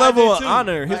 level, his I level did of too.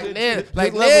 honor, his, Like Ned, his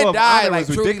like level Ned of died, honor like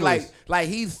was truly, ridiculous. like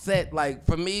he said, like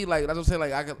for me, like that's what I'm saying,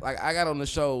 like I got on the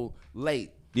show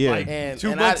late. Yeah. Like And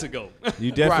 2 and months I- ago.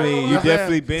 You definitely, Right. you know what I'm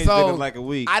definitely saying? binged So, it in like a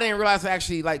week. I didn't realize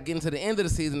actually like getting to the end of the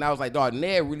season, I was like, dog,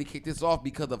 Ned really kicked this off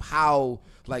because of how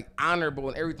like honorable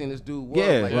and everything this dude was.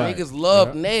 Yeah. Like Right. niggas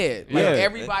loved Ned. Like Yeah.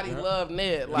 everybody loved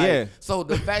Ned. Like Yeah. so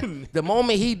the fact the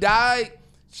moment he died,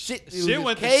 shit was Shit just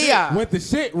went to chaos. shit. Went to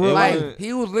shit, real Like life.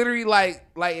 he was literally like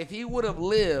if he would have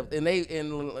lived and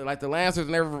like the Lancers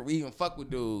never even fuck with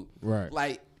dude. Right.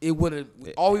 Like it would have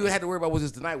all we would have to worry about was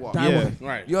just the Night Walker. Yeah.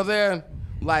 Right. You know what I'm saying?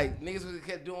 Like niggas would have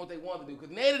kept doing what they wanted to do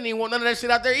because Ned didn't even want none of that shit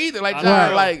out there either. Like I John,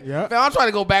 know. like Yeah. man, I'm trying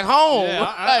to go back home.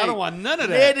 Yeah, I Like, don't want none of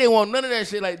that. Ned didn't want none of that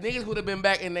shit. Like niggas would have been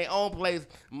back in their own place,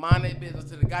 mind their business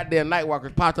till the goddamn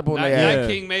Nightwalkers popped up on Night, their ass. Night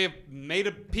King may have made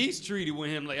a peace treaty with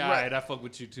him. Like, all right, I fuck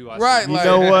with you too. I see Right, you. like- You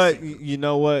know what? You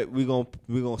know what? We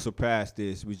gonna surpass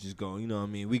this. We just going. You know what I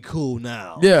mean? We cool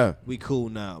now. Yeah. We cool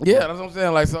now. Yeah, that's what I'm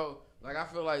saying. Like so, like I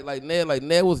feel like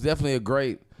Ned was definitely a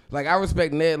great. Like I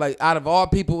respect Ned. Like out of all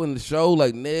people in the show,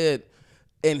 like Ned,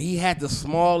 and he had the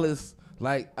smallest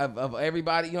like of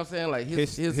everybody. You know what I'm saying? Like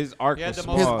his arc He had was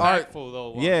the most small. impactful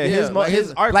though. Yeah, like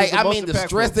his arc like was the I most mean the impactful.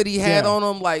 stress that he had Yeah. on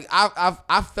him. Like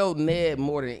I felt Ned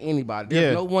more than anybody. There's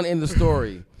Yeah. no one in the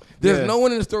story There's no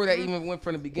one in the story that even went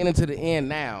from the beginning to the end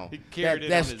now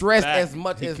that stressed as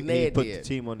much as Ned put did. the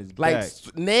team on his like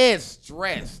back. Ned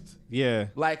stressed. Yeah.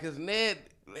 Like, cause Ned,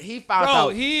 he found out.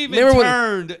 He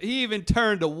even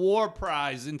turned the war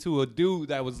prize into a dude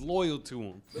that was loyal to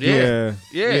him.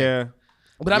 Yeah.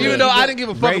 But I mean, even though I didn't give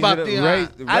a fuck about Theon, I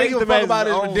didn't give a fuck about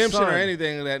his redemption or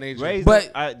anything of that nature. But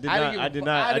I did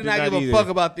not give a fuck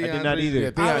about Theon. I did not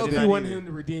either. I don't want him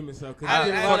to redeem himself. I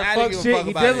didn't want to fuck shit.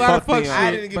 He did a lot of fuck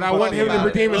shit, but I want him to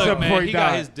redeem himself before he died. He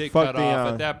got his dick cut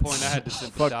off. At that point, I had to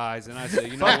sympathize, and I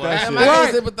said, you know what?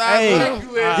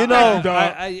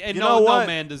 Hey, no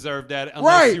man deserved that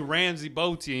unless you Ramsey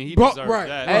Bolton, and he deserved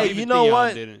that. Hey, you know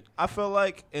what? I feel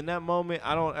like in that moment,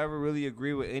 I don't ever really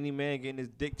agree with any man getting his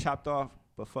dick chopped off.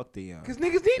 But fuck Theon. Because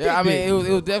niggas need I mean, it was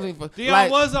definitely Theon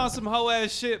was on some hoe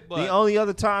ass shit, but the only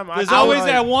other time there's always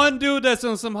that one dude that's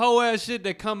on some hoe ass shit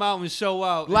that come out and show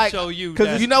out and show you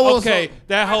that, you know what,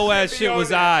 that hoe ass shit was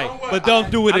but don't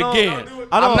do it again.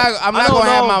 I'm not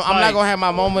gonna have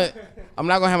my moment. I'm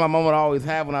not gonna have my moment I always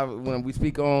have when we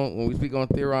speak on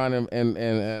Theron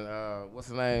and what's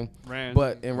the name?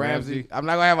 Ramsey. I'm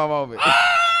not gonna have my moment.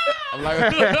 I'm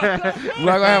not gonna have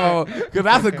my moment because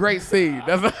that's a great scene.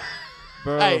 That's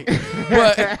bro. Hey,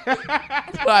 but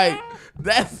like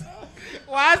that's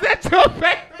why is that your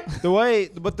favorite? The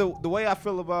way I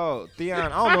feel about Theon, I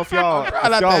don't know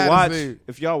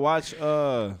if y'all watch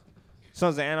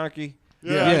Sons of Anarchy.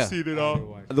 Yeah, I've seen it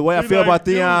all. The way I feel about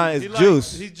Theon is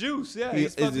Juice. He's Juice, yeah.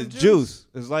 He's Juice.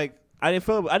 It's like I didn't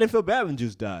feel bad when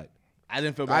Juice died. I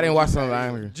didn't feel bad. I didn't watch Sons of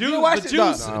Anarchy.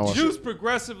 Juice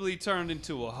progressively turned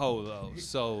into a hoe though.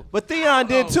 So, but Theon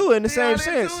did too in the same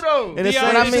sense. In the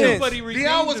same sense.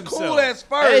 Theon was cool at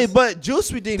first. Hey, but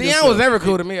Juice redeemed himself. Theon was never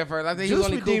cool to me at first. I think he was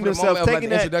only cool for the moment of like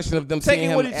the introduction of them seeing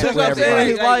him as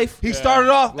his life. He started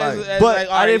off but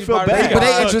I didn't feel bad. But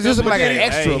they introduced him like an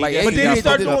extra. But then he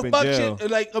started doing fuck shit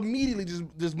like immediately,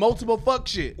 just multiple fuck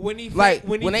shit. When he faked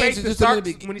the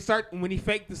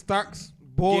Starks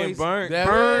boys burnt,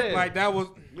 like that was.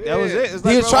 That was it. It's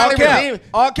he was trying to redeem it.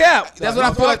 All cap. That's what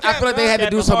I feel like. I feel like they had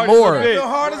to do some more. I feel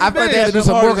like they had to do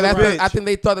some more because I think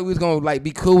they thought that we was gonna like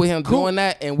be cool with him doing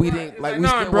that, and we didn't. Like we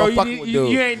still weren't fucking with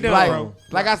dude. You ain't done, bro.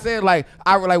 Like I said, like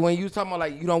when you was talking about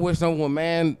like you don't wish someone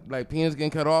man like penis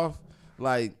getting cut off.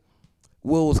 Like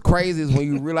what was crazy is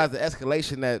when you realize the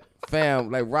escalation that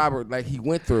like Robert like he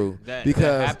went through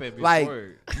because like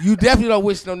you definitely don't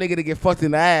wish no nigga to get fucked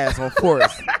in the ass on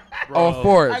Forrest. On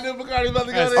Forrest. I knew Bacardi was about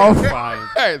to go there. On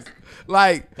Forrest.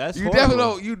 Like that's you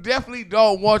definitely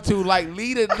don't want to like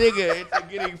lead a nigga into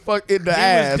getting fucked in the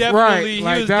ass. He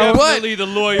was definitely the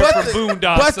lawyer for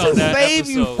Boondocks but on that save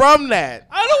episode. You from that.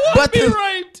 I don't want to be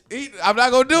raped. I'm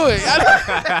not gonna do it.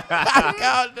 I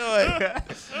can't do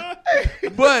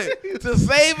it. But to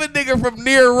save a nigga from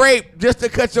near rape just to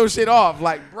cut your shit off,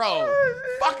 like bro,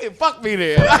 fuck me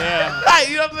there. Yeah. Like,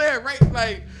 you know what I'm saying? Rape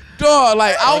like. Dog,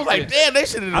 like I was like, damn, they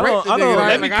should have raped the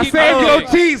nigga. Like I saved your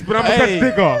cheese, but I'm gonna cut the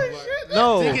dick off.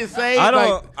 No, to get saved,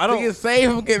 to get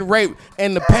saved from getting raped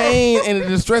and the pain and the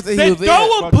distress that he was in.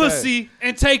 Throw a pussy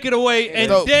and take it away,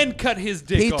 and then cut his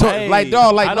dick off. Like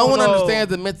dog, like no one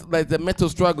understands the mental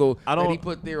struggle that he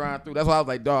put Theron through. That's why I was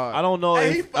like, dog. I don't know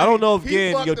if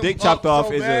getting your dick chopped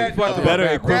off is a better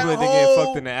equivalent to getting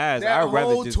fucked in the ass. I'd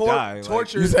rather just die.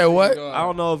 You said what? I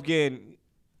don't know if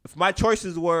my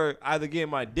choices were either getting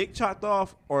my dick chopped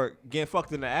off or getting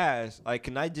fucked in the ass, like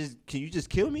can you just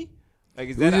kill me? Like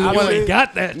is that you only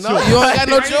got that choice? No, you ain't got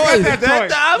no choice. You ain't got that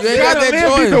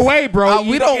choice. Either way, bro.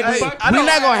 We're not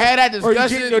gonna have that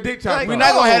discussion. We're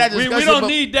not gonna have that discussion. We don't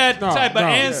need that type of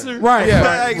answer. Right.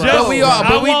 Yeah. But we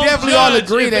definitely all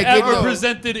agree that getting ever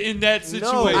presented in that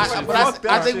situation. But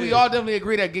I think we all definitely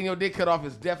agree that getting your dick cut off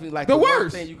is definitely like the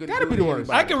worst thing you can do. Gotta be the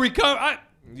worst. I can recover.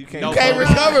 You can't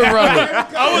recover, brother.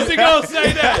 I wasn't gonna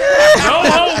say that. No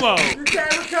homo. You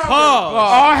can't recover.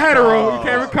 All hetero. You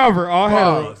can't recover. All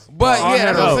hetero. But yeah,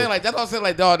 that's what I'm saying. Like that's what I'm saying.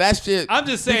 Like dog, that shit. I'm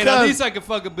just saying. At least I can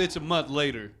fuck a bitch a month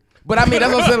later. But I mean,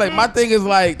 that's what I'm saying. Like my thing is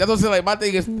like that's what I'm saying. Like my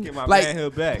thing is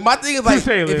like my thing is like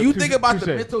if you think about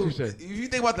the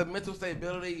mental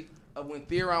stability of when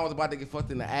Theron was about to get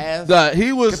fucked in the ass,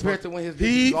 he was compared to when his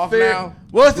dick was off now.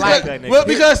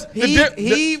 Because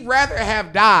he'd rather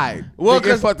have died than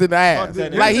get fucked in the ass.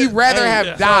 Like he'd rather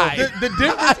have died.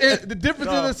 The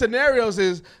difference in the scenarios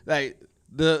is like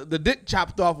the dick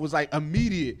chopped off was like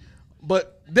immediate,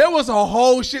 but there was a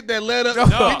whole shit that led up.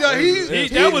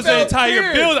 That was the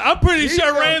entire build. I'm pretty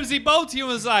sure Ramsey Bolton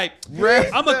was like,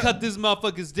 I'm gonna cut this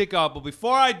motherfucker's dick off, but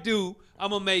before I do, I'm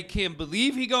gonna make him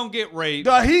believe he gonna get raped,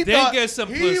 then get some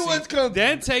pussy,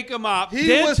 then take him out,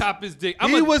 then chop his dick.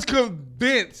 He was convinced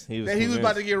convinced that he was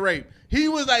about to get raped. He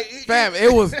was like, fam,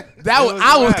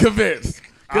 I was convinced.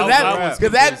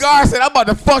 Because that guard said, I'm about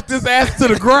to fuck this ass to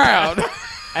the ground.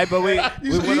 Hey, but we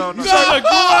went on. To the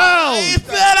ground. He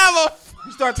said,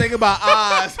 You start thinking about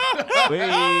odds. we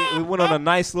went on a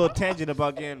nice little tangent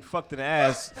about getting fucked in the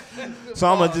ass. So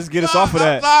I'm gonna just get us off of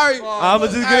that. Sorry. I'm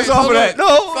gonna just get us off of that. No.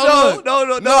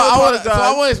 I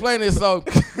want to explain this. So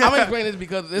I'm gonna explain this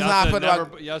because this is how I feel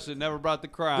about. Y'all should never brought the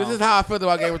crowd. This is how I feel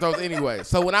about Game of Thrones anyway.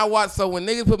 So when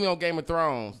niggas put me on Game of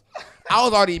Thrones, I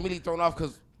was already immediately thrown off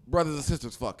because brothers and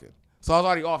sisters fucking. So I was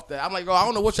already off that. I'm like, I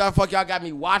don't know what y'all fuck y'all got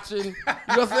me watching. You know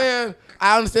what I'm saying?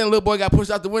 I understand the little boy got pushed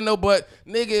out the window, but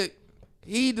nigga.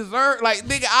 He deserved, like,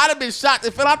 nigga, I'd have been shot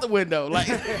and fell out the window. Like,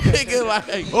 nigga, like,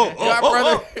 my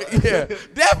brother, yeah,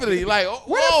 definitely. Like,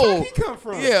 where the fuck he come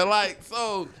from? Yeah, like,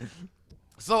 so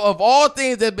of all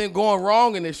things that been going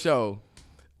wrong in this show,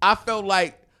 I felt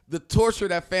like the torture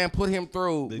that fam put him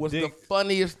through was the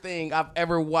funniest thing I've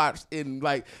ever watched. Dude,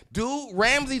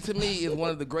 Ramsay to me is one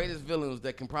of the greatest villains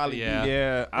that can probably be.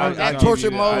 Yeah, that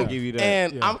torture mode. I'll give you that.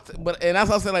 And and that's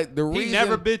what I said. Like the reason he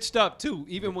never bitched up too,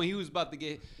 even when he was about to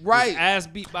get his ass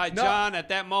beat by John. At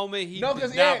that moment, he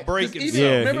did not break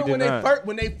himself. Remember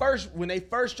when they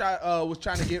first was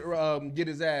trying to get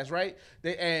his ass right.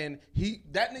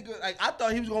 That nigga, like, I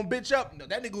thought he was gonna bitch up. No,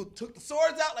 that nigga took the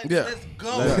swords out. Like, let's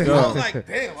go. I was like,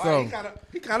 damn,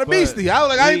 he kind of beastie. I was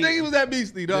like, I didn't think he was that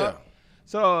beastie, dog. Yeah.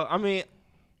 So I mean,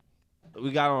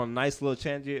 we got on a nice little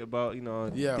tangent about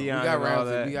Theon we got and all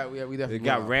Ramsay. that. We definitely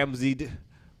got Ramsay.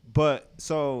 But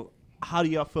so, how do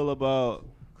y'all feel about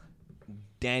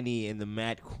Dany and the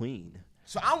Mad Queen?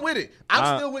 So I'm with it.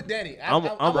 I'm still with Dany. I'm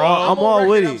all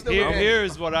with it.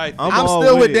 Here's what I think. I'm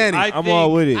still with Dany. I'm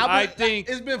all with it. I think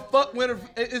it's been fuck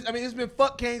it's been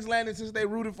fuck King's Landing since they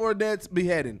rooted for a dead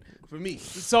beheading for me.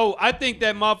 So I think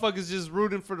that motherfucker's just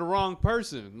rooting for the wrong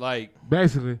person, like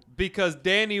basically because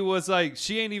Dany was like,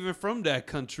 she ain't even from that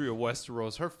country of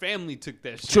Westeros. Her family took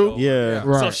that shit True. over. Yeah.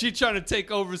 Right. So she trying to take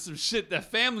over some shit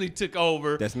that family took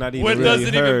over. That's not even what really doesn't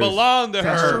even hers. belong to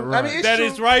That's her. true. I mean, it's that true.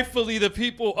 is rightfully the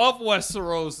people of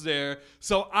Westeros there.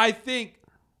 So I think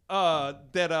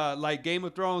that like Game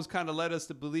of Thrones kind of led us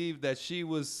to believe that she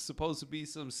was supposed to be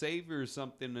some savior or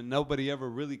something, and nobody ever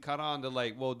really caught on to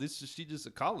like, well, she just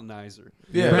a colonizer.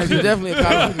 Yeah, she's definitely a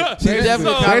colonizer. She's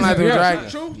definitely a colonizer dragon.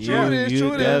 True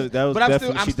it is. But I'm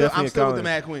still with the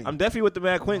Mad Queen. I'm definitely with the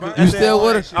Mad Queen. You still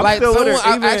with her? Like,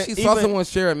 I Even- actually saw even- someone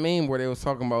share a meme where they was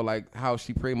talking about like how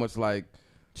she pretty much like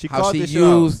called she this shit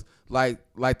used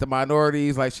like the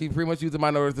minorities, like she pretty much used the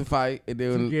minorities to fight, and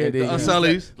then Yeah, and then the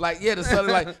Sullies. like the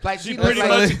Sullies, like She she pretty like,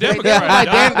 much a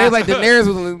Democrat. they like Daenerys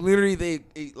was literally the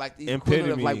equivalent of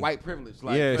Epitome. like white privilege.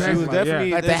 Like, Yeah, she That's was like-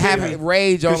 definitely like they have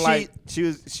rage on like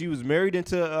she was married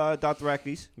into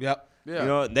Dothrakis. Yep. yeah. You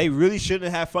know, they really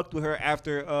shouldn't have fucked with her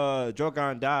after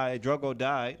Drogo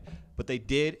died, but they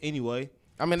did anyway.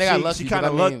 I mean, they got lucky. She kind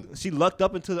of but I mean, she lucked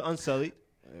up into the Unsullied.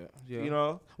 Yeah. You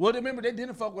know, Well, remember they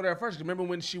didn't fuck with her at first. Remember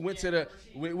when she went to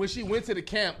the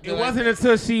camp? it wasn't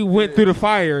until she went through the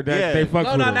fire that they fucked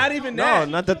with her. not even that.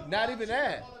 No, not the- Not even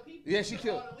that. Yeah, she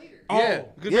killed. Oh. Yeah,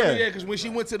 Yeah. because when she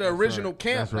went to the original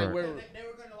camp, That's like right. where They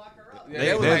were going to lock her up.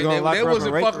 they lock her up wasn't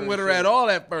and rape fucking her with and her shit. at all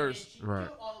at first. Right.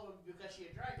 All of them because she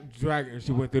a dragon. Dragon.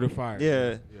 She went through the fire.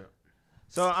 Yeah.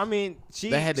 So I mean,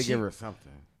 they had to give her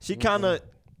something. She kind of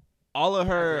all of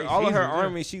her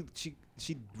army.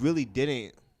 She really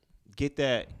didn't get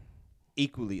that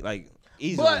equally, like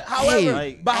easily. But however,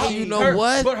 like, you know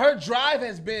what? But her drive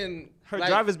has been her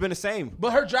drive has been the same.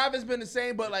 But her drive has been the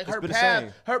same. But like It's her been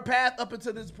the same. path up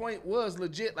until this point was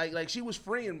legit. Like she was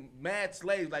freeing mad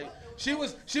slaves. Like she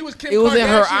was Kim It was in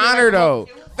her Kardashian, honor like, though.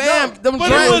 Fam, them But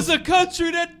dragons. it was a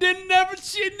country that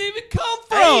she didn't even come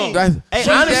from. Hey,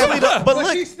 honestly, though, but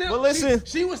look, she still, but listen,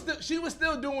 she was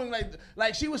still doing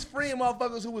like she was freeing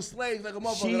motherfuckers who was slaves like a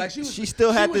motherfucker. she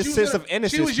still had this sense of She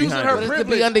innocence was using behind her her. But it's to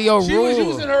privilege. be under your She was rule.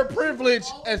 using her privilege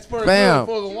as for Fam,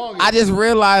 the longest. I just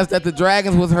realized that the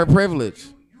dragons was her privilege.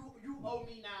 You owe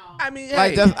me now. I mean,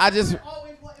 Like hey,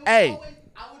 hey,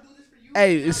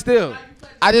 hey, it's still.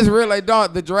 I just realized,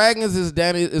 dog, the dragons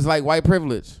is like white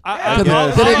privilege. Because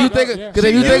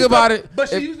if you think about it, but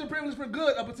she used the privilege for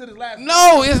good up until this last.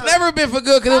 no, it's never been for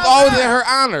good because it's always in her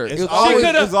honor. It's It's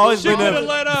always been coulda to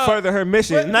let up. further her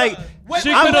mission. Like,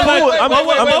 She I'm could have cool. let. I'm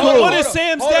What cool. is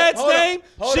Sam's Hold on, dad's hold on, name?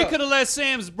 hold She on. could have let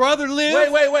Sam's brother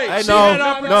live. Wait. Hey, She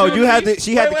had no, you had opportunity. to.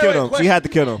 She had to kill him. She had to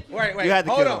kill him. Wait. You had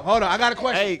to hold kill on, him. hold on. I got a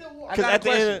question. Hey, I 'cause got at a the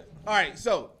question. end, All right,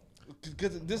 so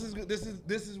because this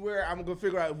is where I'm gonna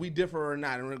figure out if we differ or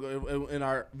not in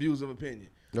our views of opinion.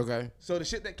 Okay. So the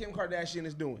shit that Kim Kardashian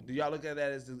is doing, do y'all look at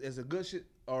that as a good shit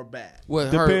or bad? What,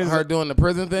 her doing the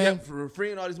prison thing? Yeah, for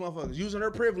freeing all these motherfuckers, using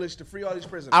her privilege to free all these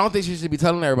prisoners. I don't think she should be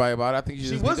telling everybody about it. I think she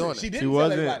should be doing it. She didn't She tell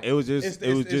wasn't. everybody. It was just It's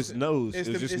news. It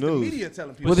was just the news. media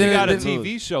telling people. Well, she got a then-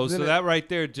 TV show, so that right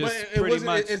there just But pretty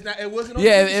much. It wasn't on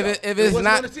Yeah, the TV show. if It it's wasn't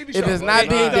not on the TV if show. it's not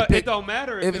being It depicted, don't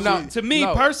matter. If if it no, was- to me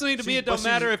no. personally, to me, it but don't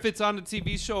matter if it's on the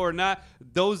TV show or not.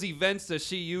 Those events that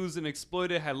she used and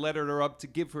exploited had led her up to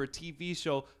give her a TV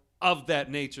show of that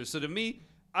nature. So to me,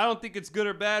 I don't think it's good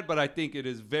or bad, but I think it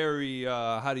is very,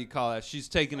 how do you call that? She's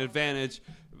taking advantage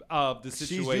of the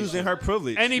situation. She's using her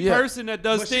privilege. Any person that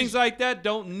does things like that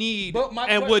don't need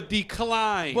and would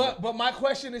decline. But my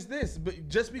question is this: but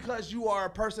just because you are a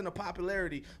person of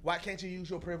popularity, why can't you use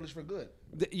your privilege for good?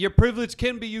 Your privilege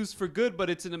can be used for good, but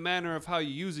it's in a manner of how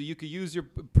you use it. You can use your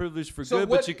privilege for good,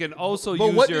 but you can also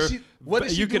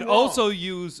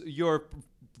use your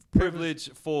privilege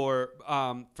for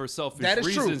selfish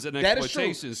reasons and exploitation. That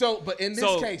is true. So, but in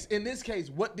this case,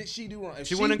 what did she do wrong? If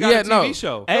she went and got a TV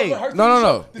show. Hey,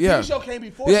 no. The TV show came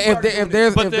before. Yeah, if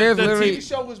there's the literally TV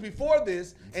show was before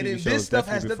this, and then this stuff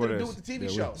has nothing to do with the TV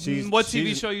show. What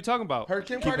TV show are you talking about? Her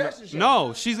Kim Kardashian show.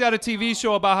 No, she's got a TV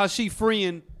show about how she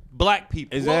freeing black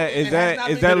people. Is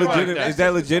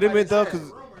that legitimate though?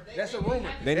 Because that's a rumor.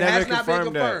 They It never has not been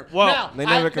confirmed that. confirmed. Well, now, they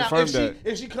never confirmed that.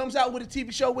 If she comes out with a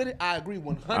TV show with it, I agree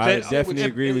 100%. I definitely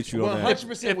agree with you on that.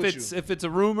 100% with you. If it's a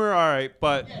rumor, all right,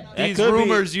 but these could be-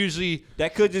 rumors usually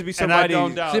that could just be somebody. And I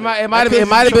don't doubt It might have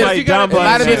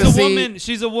been.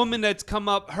 She's a woman that's come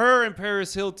up. Her and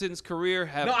Paris Hilton's career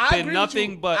have been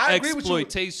nothing but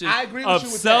exploitation of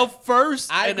self first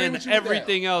and then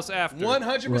everything else after.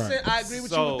 100%, I agree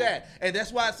with you with that, and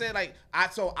that's why I said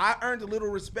I earned a little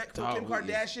respect for Kim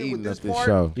Kardashian with this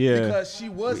part because she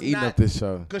was not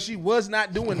because she was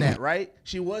not doing that, right?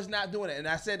 She was not doing it, and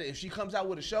I said that if she comes out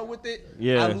with a show with it,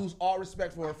 I lose all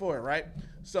respect for her for it, right?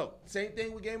 So same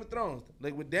thing with Game of Thrones,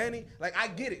 like with Dany, like I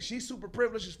get it, she's super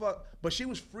privileged as fuck, but she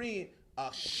was freeing a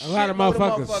lot of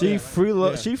motherfuckers.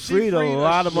 She freed a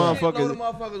lot of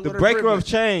motherfuckers. The breaker of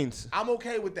chains. I'm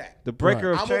okay with that. The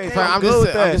breaker of chains. Okay. I'm good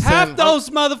with that. Half those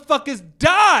motherfuckers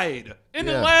died in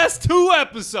the last 2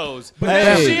 episodes.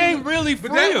 But she ain't really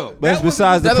free them. That's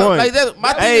besides the point.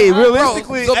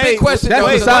 Realistically, big question.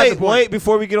 Wait,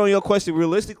 before we get on your question,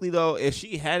 realistically though, if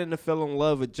she hadn't fell in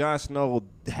love with Jon Snow,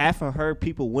 half of her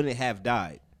people wouldn't have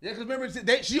died. Yeah, because remember,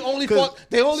 they only fought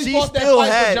that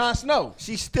fight for Jon Snow.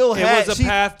 She still had. It was a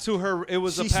path to her. It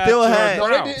was a path still to had. her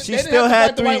crown. She still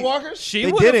had the White Walkers. She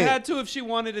would have had to if she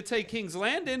wanted to take King's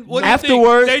Landing. What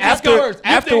afterwards, do you think?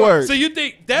 Afterwards. So you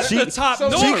think that's the top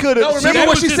north? She could have. Remember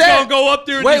what she said? Gonna go up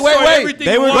there and destroy everything.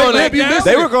 They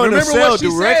were going to sell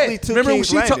directly to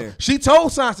King's Landing. She told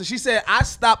Sansa. She said, "I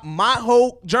stopped my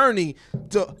whole journey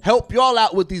to help y'all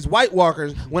out with these White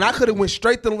Walkers when I could have went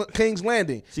straight to King's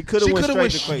Landing. She could have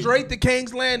went straight to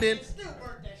King's Landing."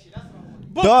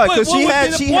 Because she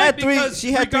had three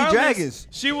dragons.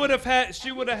 She would have had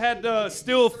to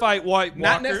still fight White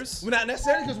Walkers. Not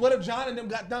necessarily, because what if Jon and them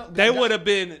got done? They would have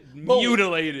been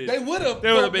mutilated. They would have.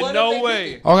 There would have been no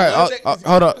way. Okay,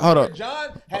 hold up.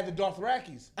 Jon had the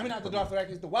Dothrakis. I mean, not the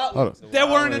Dothrakis, the Wildlings. There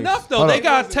weren't enough though. They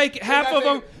got taken. Half of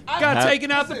them got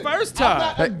taken out the first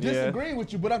time. I'm not disagreeing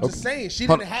with you, but I'm just saying she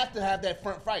didn't have to have that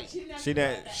front fight. She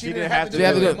didn't have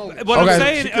to.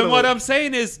 What I'm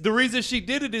saying is the reason she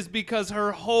did it is because her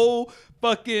whole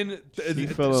fucking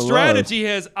strategy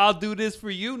has I'll do this for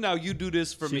you, now you do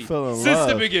this for me since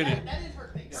the beginning.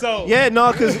 So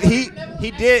because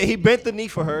he bent the knee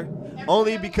for her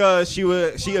only because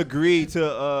she agreed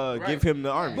to give him the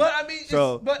army. But I mean,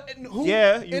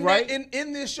 you're right.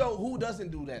 In this show, who doesn't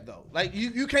do that though? Like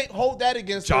you can't hold that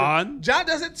against Jon. Her. Jon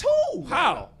does it too.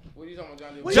 How? What are you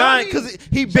talking about, John? Because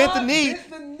he bent the knee.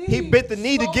 He bent the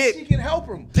knee to get. She can help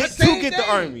him to get the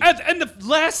army. And the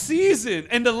last season,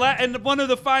 and one of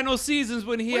the final seasons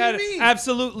when he had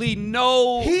absolutely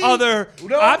no other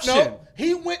option. No.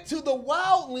 He went to the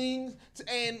Wildlings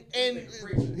and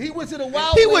he went to the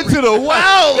Wildlings. He went to the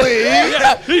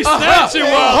Wildlings. He snatched it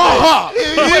wild.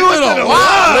 He went to the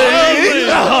Wildlings.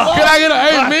 Can I get an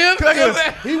amen?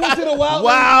 He went to the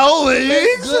Wildlings.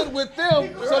 Make good with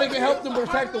them so they can help them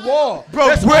protect the wall.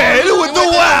 Bro, bread with the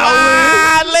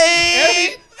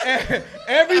Wildlings.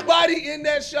 Everybody in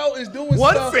that show is doing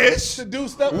stuff to do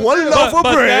stuff. One loaf of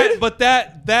bread. But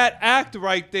that act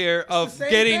right there of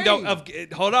getting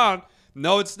hold on.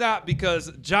 No, it's not,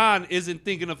 because John isn't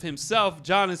thinking of himself.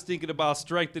 John is thinking about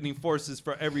strengthening forces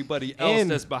for everybody else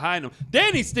that's behind him.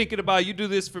 Danny's thinking about, you do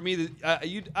this for me,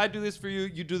 I do this for you,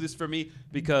 you do this for me,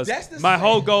 because my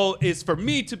whole goal is for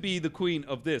me to be the queen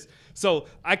of this. So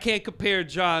I can't compare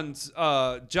John's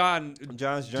journey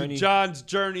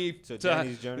to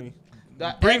Danny's journey.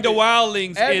 Bring the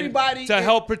wildlings in everybody to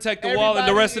help protect the wall and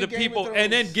the rest of the in Game people, of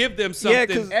and then Thrones. give them something. Yeah,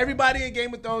 because everybody in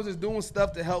Game of Thrones is doing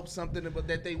stuff to help something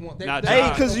that they want. Hey,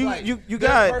 because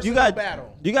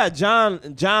you got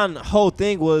John whole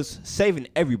thing was saving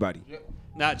everybody.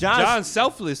 Now John's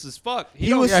selfless as fuck.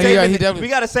 He was saving. We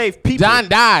gotta save people. John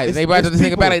died. It's- They about to it's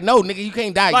think about people. it. No, nigga, you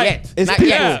can't die Like, yet. it's Not people.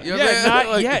 yet. You know what I'm saying? not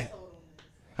Like- yet.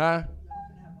 Huh?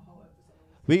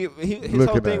 His Look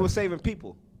whole at thing that. was saving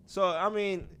people. So I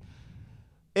mean,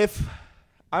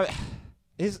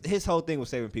 his whole thing was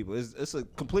saving people. It's a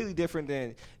completely different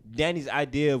than Danny's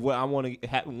idea of what I want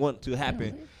to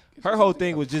happen. Her whole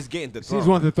thing was just getting the throne. She's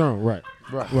wanting the throne, right?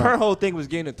 Her whole thing was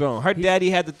getting the throne. Her daddy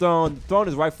had the throne. The throne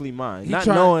is rightfully mine. Not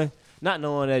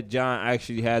knowing that John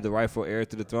actually had the rightful heir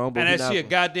to the throne. But And that she a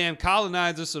goddamn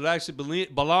colonizer, so it actually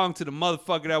belonged to the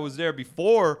motherfucker that was there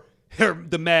before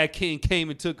the Mad King came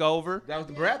and took over. That was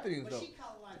the Baratheons, though.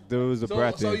 There was a So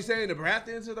Baratheon. you saying the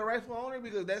Baratheons are the rightful owner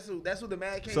because that's who the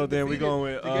Mad King. So then we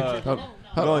going with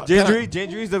Gendry.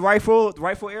 Gendry's the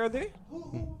rightful heir there.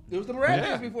 It was the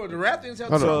Baratheons before. The Baratheons had the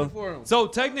Hold throne on. before him. So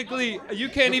technically, you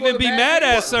can't Before even the be Mad mad King.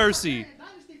 at Cersei.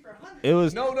 It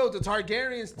was No, the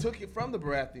Targaryens took it from the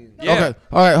Baratheons. Yeah. Okay,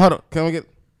 all right, hold on. Can we get?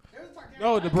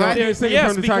 No, the Baratheons taken Yes,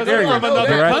 from the because they're from Targaryens. another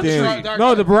Baratheons. country.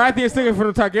 No, the Baratheons taken from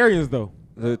the Targaryens though.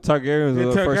 The Targaryens The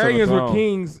were the first on the Targaryens were throne.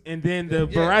 kings, and then the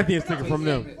Baratheons took it from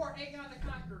them.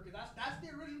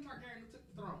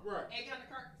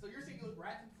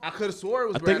 I could have swore it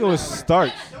was. I think it was Baratheons.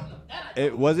 Stark.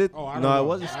 It was it? Oh, I don't No, know. it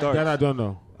wasn't That Stark. I don't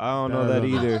know. I don't That know I that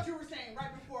don't know. either.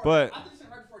 But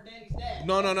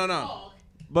No.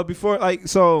 But before, like,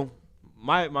 so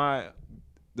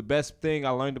the best thing I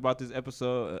learned about this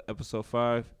episode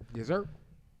 5. Yes, sir.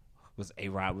 Was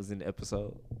A-Rod was in the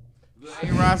episode.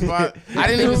 A-Rod spot. I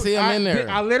didn't even see him in there.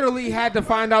 I literally had to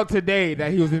find out today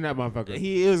that he was in that motherfucker.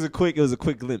 It was a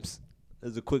quick glimpse. It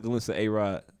was a quick glimpse of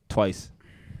A-Rod twice.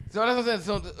 So that's what I'm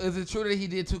saying. So is it true that he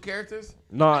did 2 characters?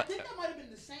 No, I think that might have been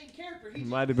the same character. it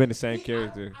might have been the same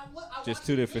character, just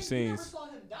 2 different I never scenes. saw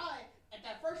him die at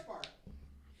that first part.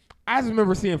 I just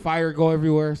remember seeing fire go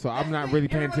everywhere, so I'm not really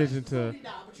paying attention to.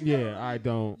 Yeah, I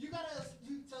don't.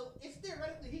 So it's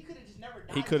theoretically he could have just never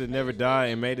died. He could have never died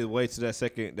and made his way to that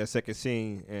second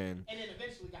scene, and then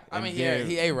eventually got. I mean, then-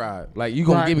 he A-Rod. Like you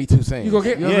gonna Right. give me 2 scenes? You gonna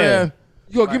get know what I'm saying?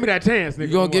 You gonna give me that chance, nigga?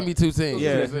 You gonna give me 2 scenes? yeah.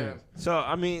 You know what I'm saying? So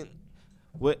I mean,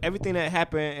 with everything that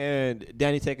happened and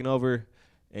Danny taking over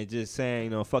and just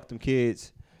saying, fuck them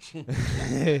kids. No,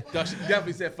 she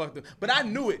definitely said fuck them. But I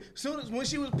knew it. Soon as when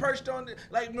she was perched on the,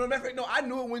 I knew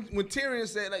it when Tyrion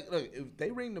said, like, look, if they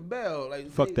ring the bell,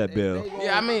 like Fuck that bell.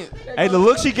 Yeah, I mean, Hey, the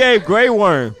look she gave Grey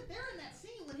Worm.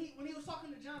 When he was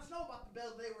talking to Jon Snow about the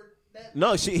bells, they were.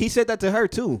 No, he said that to her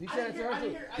too. he said it to her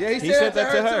too. Yeah, Yeah, He said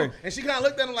that to her. too. And she kind of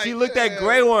looked at him like She looked at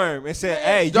Grey Worm and said,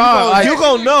 "Hey, Dog, you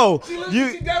gonna know. She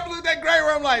You definitely looked at Grey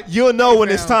Worm like you'll know when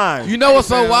it's time." You know what's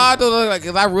so wild though? Like,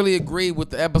 cause I really agree with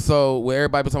the episode where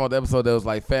everybody was talking about the episode that was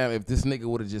like, fam, if this nigga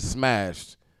would have just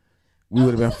smashed, we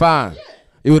would have been fine.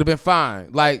 It would have been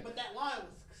fine. Like, But that line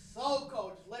was so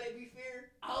cold. Just let it be fair.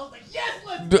 I was like, yes,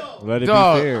 let's D- go. Let it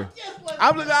Dog. be fair.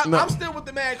 I'm still with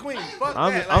the Mad Queen. Fuck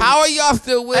I'm- that. I'm- Like, how are y'all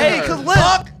still with Hey, her? 'cause look,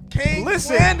 Fuck King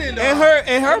listen, Brandon, dog.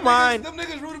 in her Them mind, them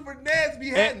niggas rooting for Ned's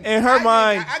beheading. in her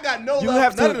mind, I got no you love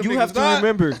have for none to of them you have niggas, to dog.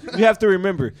 remember. You have to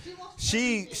remember.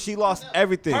 She lost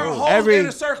everything. Her whole Every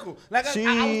inner circle. Like I was she-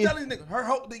 telling you, niggas, her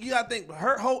whole you gotta think,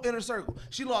 her whole inner circle.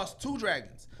 She lost 2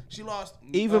 dragons. She lost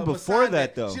Even before Missandei.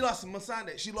 that, though. She lost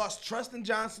Missandei. She lost trust in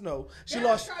Jon Snow. She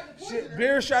lost.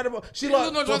 Varys tried to. She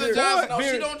lost. don't trust Varys- Jon Snow. She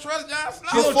Varys- don't trust Jon Snow.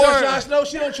 She don't trust Jon Snow.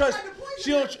 She don't trust.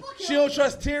 She don't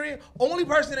trust Tyrion. Only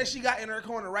person that she got in her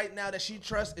corner right now that she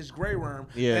trusts is Grey Worm.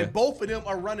 Yeah. And both of them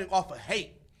are running off of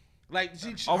hate. Like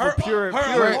she, Off her, of pure-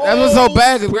 her pure- whole- That's what's so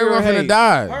bad because Grey Pure Worm finna hate.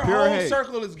 die. Her Pure whole hate.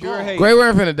 circle is Pure gone. hate. Grey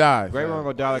Worm finna die. Grey Worm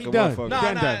gonna die like He a done.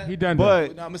 motherfucker. He done.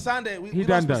 But No, Missandei, we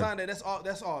done lost done. Missandei. That's all.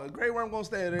 That's all. Grey Worm gonna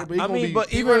stay there, but he I gonna mean, be. but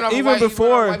He even running off of even white- he running off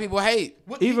before white people hate.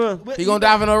 even He gonna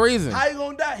die for no reason. How you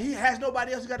gonna die? He has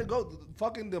nobody else. He got to go.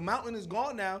 Fucking the mountain is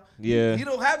gone now. Yeah. He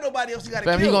don't have nobody else. He got to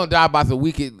Fam, kill. he gonna die by some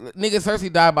wicked nigga.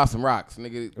 Cersei died by some rocks,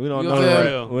 nigga. we don't You know what I'm saying?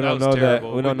 that. We That don't was know that.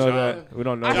 terrible We don't with know Jon. that. We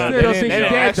don't know I that. still don't think They she's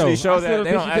don't dead, actually though. show I still that. don't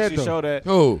They think don't she's dead, actually though. show that.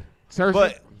 Who? Cersei.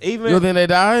 But You even don't think they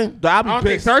died? I'll I be don't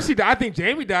think pissed. Cersei died. I think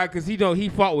Jamie died because he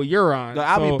fought with Euron. No,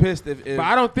 I'll So- be pissed if But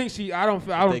I don't think she. I don't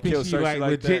they think kill she Cersei like like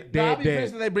legit that. I'll dead. be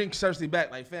pissed if they bring Cersei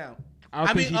back. Like, fam, I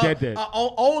don't think she dead.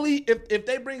 Only if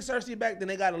they bring Cersei back, then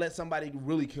they gotta let somebody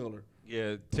really kill her.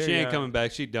 Yeah, she ain't coming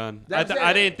back. She done. That's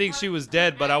I didn't think she was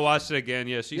dead, but I watched it again.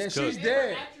 Yeah, she's cooked. She's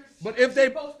dead. But if they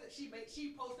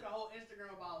she posted a whole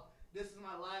Instagram about this is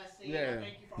my last scene. Yeah.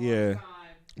 Thank you for all this time.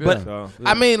 But So,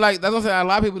 I mean, like that's what I'm saying. A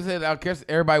lot of people said I guess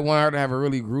everybody wanted her to have a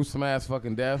really gruesome ass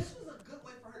fucking death. This was a good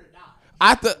way for her to die.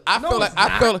 I feel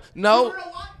like You know what?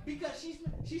 Because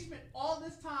she spent all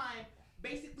this time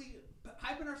basically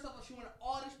hyping herself up. She wanted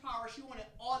all this power. She wanted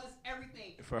all this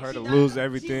everything. For And her she to died lose in the-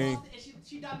 everything.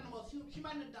 She died in the most. She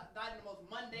might have died in the most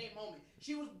mundane moment.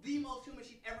 She was the most human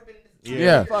she'd ever been in this.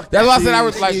 Yeah, that's why I said I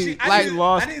was like, She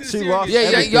lost. yeah,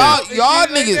 everything. y'all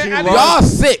niggas, y'all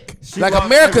sick. Like lost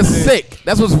America's everything. sick.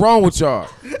 That's what's wrong with y'all.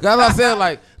 That's what I said.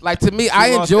 Like to me,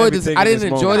 I lost enjoyed this. everything I in didn't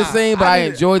this enjoy the moment. scene, but I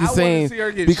enjoyed the scene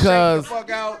because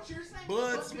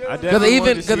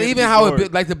even how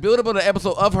it like the build up of the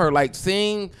episode of her, like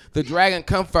seeing the dragon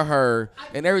come for her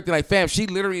and everything. Like, fam, she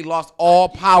literally lost all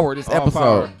power this episode.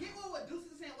 power. I get what Deuce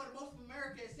is saying, what most of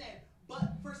America is saying, but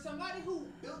for somebody who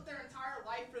built their entire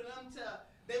life for them to,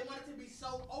 they want it to be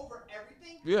so over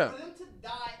everything. Yeah. For them to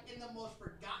die in the most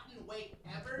forgotten way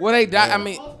ever. Well, they died. Yeah. I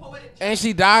mean, and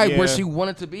she died where Yeah. she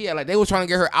wanted to be at. Like, they was trying to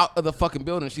get her out of the fucking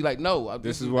building. She like, no,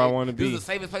 This is where I wanna This be. is the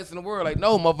safest place in the world. Like,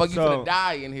 no, motherfucker, you So- finna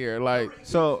die in here. Like,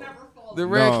 So the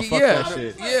red key, fuck yeah, that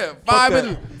shit. yeah, Fuck 5 that-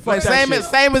 minutes. fuck Like that same shit.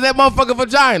 as that motherfucking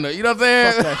vagina. You know what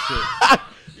I'm saying? Fuck that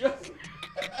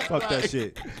shit. Fuck that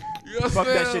shit. You know what I'm Fuck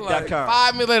that saying? shit. Like, .com.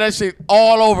 5 minutes of that shit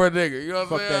all over a nigga. You know what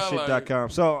Fuck I'm that saying? shit. Like, .com.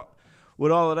 So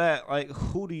with all of that, like,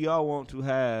 who do y'all want to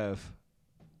have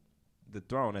the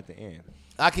throne at the end?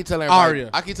 I keep telling everybody. Arya.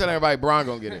 I keep telling everybody Bron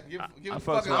gonna get it. I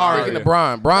fucks with I'm speaking to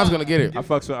Bron. Bron's gonna get it. I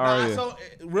fucks with Arya. So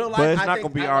real life, But it's I not think,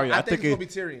 gonna be Arya. I think it's gonna be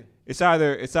Tyrion. It's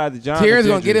either Jon. Tyrion's or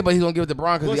gonna get Gendry. it, but he's gonna give it to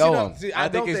Bron because he owe him. I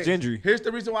think it's Gendry. Here's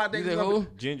the reason why I think You it's think gonna who?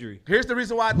 be Gendry. Here's the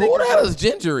reason why I think Who the it's hell gonna- is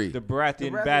Gendry? The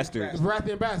Baratheon bastard. The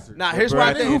Baratheon bastard. Nah, here's why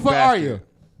I think Who for bastard. Arya?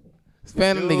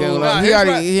 Span the nigga. Nah, He here's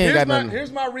already. my- He ain't here's got my- nothing.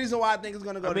 Here's my reason why I think it's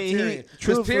gonna go I mean, to he- Tyrion. Because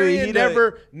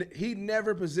truthfully, he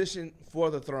never positioned for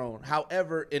the throne.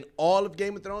 However, in all of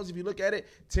Game of Thrones, if you look at it,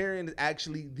 Tyrion is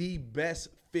actually the best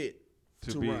fit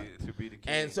to be run. the king.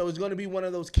 And so it's going to be one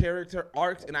of those character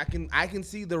arcs, and I can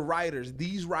see the writers,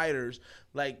 these writers,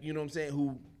 like, you know what I'm saying,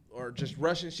 who are just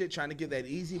rushing shit, trying to get that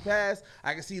easy pass.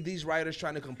 I can see these writers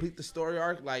trying to complete the story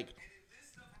arc, like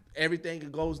everything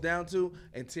it goes down to,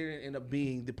 and Tyrion end up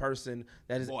being the person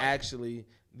that is actually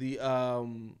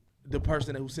the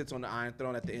person who sits on the Iron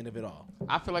Throne at the end of it all.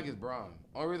 I feel like it's Bron.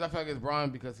 Only reason I feel like it's Bron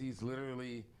because he's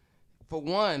literally, for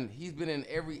one, he's been in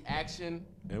every action,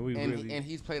 and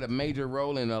he's played a major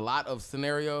role in a lot of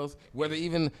scenarios. Whether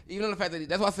even the fact that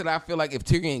that's why I said I feel like if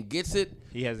Tyrion gets it,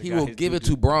 he will give it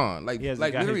to Bron. Like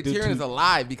literally, Tyrion is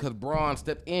alive because Bron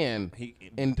stepped in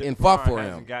and fought for him.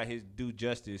 Hasn't got his due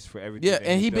justice for everything. Yeah, that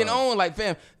and he's he been done. on like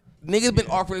fam. Niggas been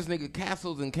offering this nigga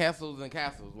castles and castles and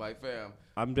castles. Like fam.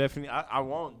 I'm definitely. I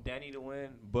want Dany to win,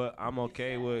 but I'm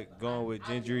okay with going with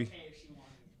Gendry.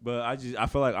 But I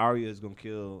feel like Arya is gonna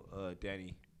kill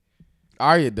Dany.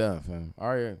 Arya done, fam.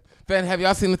 Arya. Fam, have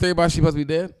y'all seen the theory about she supposed to be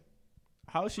dead?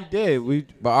 How is she dead?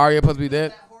 But Arya supposed to be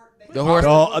dead? The horse?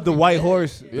 The white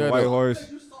horse. Yeah, the white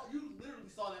horse. You literally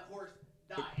saw that horse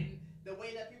die, and the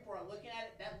way that people are looking at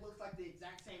it, that looks like the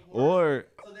exact same horse.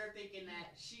 So they're thinking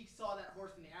that she saw that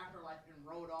horse in the afterlife and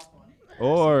rode off on it.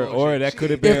 Or that could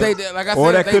have been. If they did, like I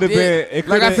or said, that if could they have been. did,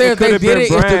 like I said, if they did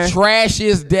it, it's the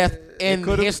trashiest death in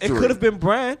history. It could have been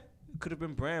Bran. It could have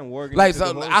been Bran Morgan. Like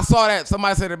so, I saw that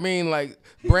somebody said to me like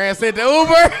Bran sent the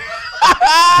Uber.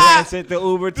 Bran sent the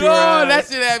Uber to dog, that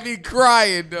shit had me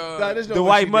crying, dog. Nah, there's no the way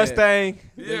white she Mustang. Dead.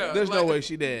 Yeah, there's no way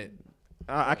she dead.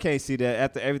 I can't see that.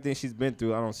 After everything she's been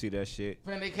through, I don't see that shit.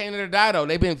 Man, they came to die though.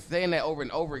 They've been saying that over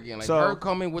and over again. Like So- her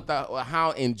coming with the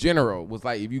Hound in general was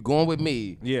like, if you going with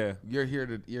me, Yeah.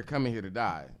 you're coming here to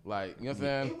die. Like, you know what I'm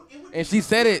saying? And she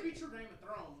said it.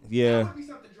 Yeah. That would be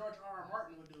something George R.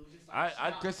 Martin would do. Just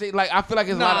like, Cause see, like I feel like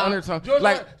it's a lot of undertone.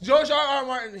 George R.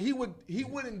 Martin, he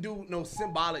wouldn't do no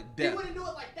symbolic death. He wouldn't do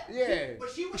it like that. Yeah, But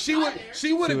she would she die would there.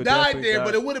 she would have would died definitely there, die.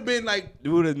 but it would have been like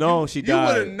You would have known she you died.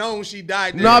 would have known she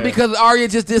died there. No, because Arya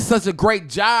just did such a great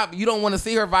job. You don't want to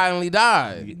see her violently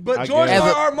die. But George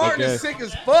R. Martin is sick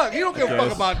as fuck. He don't give a fuck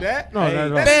guess. about that. No, no,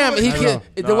 no. Damn, he No, killed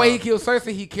no. the way he killed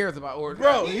Cersei. He cares about Order.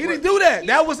 Bro, he didn't do that.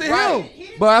 That wasn't Right. him.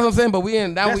 But that's what I'm saying. But we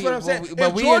in now That's we. what I'm saying. But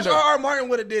If we George in the, R. Martin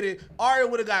would have did it, Arya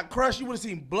would have got crushed. You would have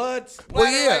seen blood. Well,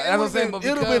 splatter. yeah, Like, that's what I'm saying. But it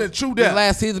would have because been a true the death.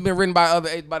 last season been written by the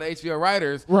HBO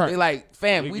writers. Right. They like,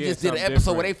 fam, We we get just did an something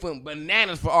episode where they different. put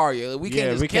bananas for Arya. We Yeah,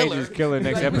 can't just we kill can't her. just kill her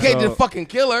next Like, we can't episode. just fucking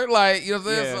kill her. Like, you know what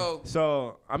I'm saying? Yeah. So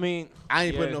So I mean, I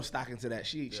ain't yeah. putting no stock into that.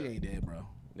 She ain't dead, bro.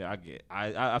 Yeah,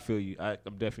 I feel you. I'm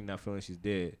definitely not feeling she's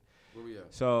dead. Where we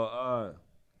at? So,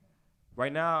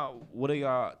 right now, what are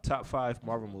y'all top 5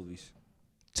 Marvel movies?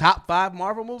 Top 5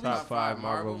 Marvel movies. Top 5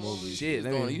 Marvel movies. Shit,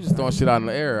 You just throwing shit out in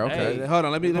the air. Okay. Hey, hold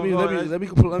on. Let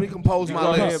me compose my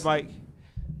Go list. ahead, Mike.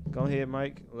 Go ahead,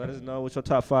 Mike. Let us know what your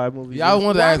top 5 movies. Yeah, I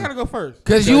wanted to I ask. gotta go first.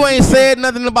 Cause you ain't said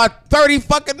nothing about 30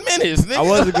 fucking minutes. Nigga. I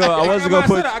wasn't gonna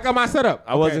put. I got my setup.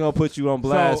 I wasn't gonna put you on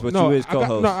blast, but you is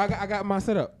co-host. I got my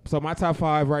setup. So my top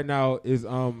 5 right now is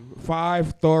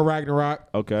 5 Thor Ragnarok.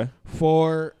 Okay.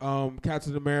 4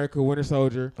 Captain America Winter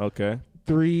Soldier. Okay.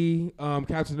 3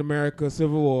 Captain America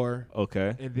Civil War.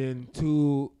 Okay. And then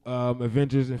 2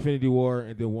 Avengers Infinity War,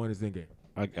 and then 1 is Endgame.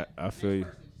 I feel you.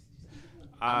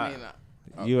 I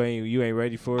mean, you ain't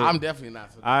ready for it. I'm definitely not.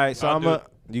 All right, so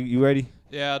you ready?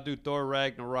 Yeah, I'll do Thor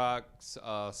Ragnarok,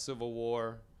 Civil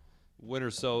War,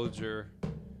 Winter Soldier,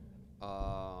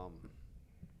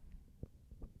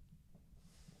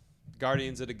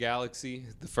 Guardians of the Galaxy,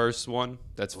 the first one.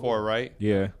 That's 4, right?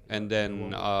 Yeah. And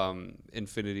then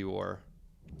Infinity War.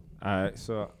 All right,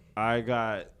 so I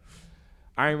got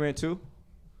Iron Man 2.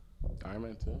 Iron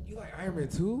Man 2. You like Iron Man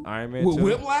 2? Iron Man With 2.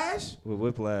 Whiplash? With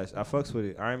Whiplash. I fucks with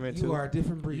it. Iron Man 2. You are a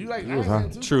different breed. You like You was Iron hot.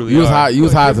 Man 2? Truly. You was hot. You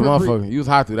was hot as a Different motherfucker. You was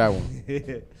hot through that one.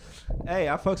 Hey,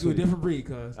 I fucks You a with it. different breed,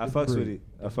 cuz. I fucks with it.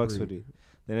 I fucks with it.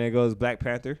 Then there goes Black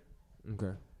Panther.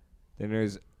 Okay. Then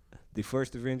there's the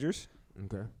first Avengers.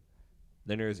 Okay.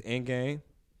 Then there's Endgame.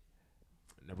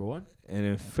 Number 1? And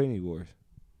Infinity Wars.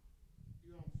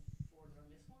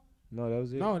 No, that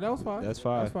was it. No, that was 5. That's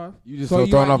 5. That's 5. You just so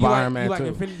throwing off Iron Man You like 2.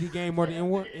 Infinity Game more than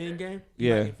Endgame?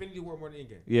 Yeah. Like Infinity War more than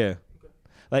Endgame? Yeah. Okay.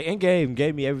 Like Endgame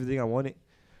gave me everything I wanted,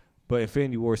 but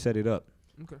Infinity War set it up.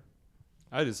 Okay.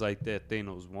 I just like that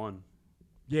Thanos won.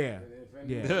 Yeah.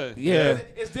 Yeah. Yeah.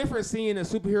 It's different seeing a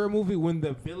superhero movie when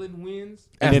the villain wins.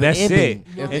 And then that's it.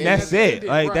 You know what And I'm that's saying? it. Ending,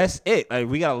 Like right. that's it. Like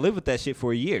we gotta live with that shit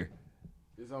for a year.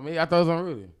 It's on me. I thought it was on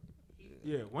Rudy.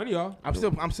 Yeah, one of y'all. I'm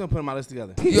still putting my list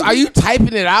together. Are you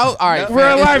typing it out? All right.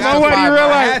 Real life, my buddy, real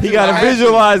life. He gotta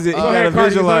visualize it. He gotta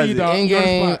visualize it.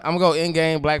 Endgame. I'm gonna go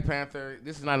Endgame, Black Panther.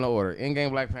 This is not in order.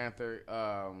 Endgame, Black Panther.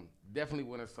 Definitely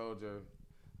Winter Soldier.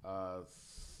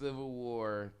 Civil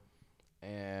War,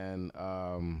 and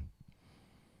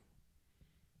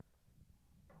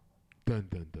Dun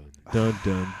dun dun. Dun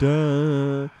dun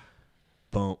dun.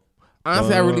 Bump.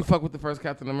 Honestly, I really fuck with the first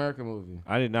Captain America movie.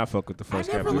 I did not fuck with the first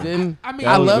Captain You America. didn't? I mean,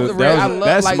 I love the Red.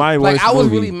 That's my worst I was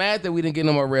movie. really mad that we didn't get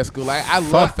no more Red Skull. Like I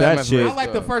Fuck love that Fat shit. Man. I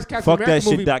like the first Captain Fuck America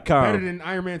that movie shit.com. better than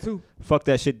Iron Man 2. Fuck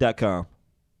that shit.com.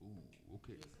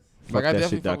 Fuck Like, I that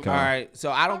definitely shit.com. fuck with All right,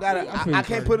 so I don't gotta. I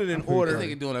can't put it in order. This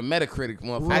nigga doing a Metacritic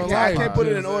motherfucker. I can't put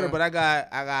it in order, but I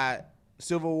got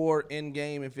Civil War,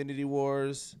 Endgame, Infinity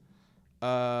Wars,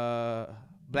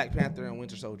 Black Panther, and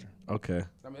Winter Soldier. Okay.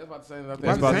 I mean, that's about the same. That's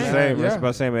about the same. That's about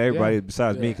the same with everybody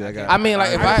besides me. Cause I got. I mean,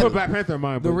 like if I I put Black Panther in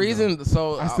mind. the but, reason,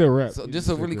 so I still rap. So just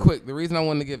a really quick, the reason I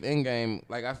wanted to give Endgame,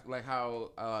 like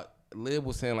how Lib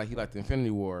was saying, like he liked the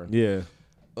Infinity War. Yeah.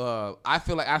 I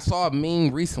feel like I saw a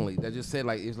meme recently that just said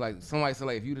like it's like somebody said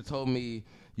like if you'd have told me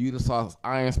you'd have saw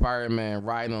Iron Spider-Man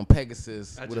riding on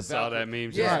Pegasus. I with just a saw Valkyrie. that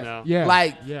meme just Yeah. now. Yeah.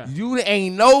 Like Yeah. you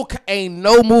ain't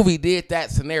no movie did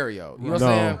that scenario. You know what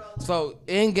I'm saying? So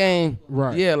Endgame,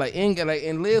 Right. Yeah, like Endgame, like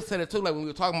and Liv said it too. Like when we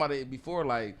were talking about it before,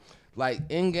 like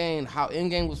Endgame, how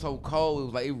Endgame was so cold. It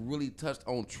was like it really touched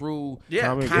on true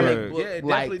Comic comic book. book. Yeah, it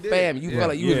like definitely fam, did. you Yeah. felt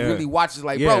like you was Yeah. really watching.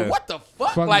 Like Yeah. bro, what the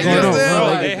fuck? Fuck Like yeah. you know what I'm No, saying? no,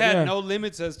 Like, They had Yeah. no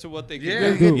limits as to what they could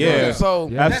Yeah. do. Yeah.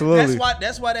 So Absolutely.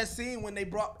 That's why that scene when they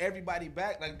brought everybody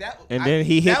back like that. And then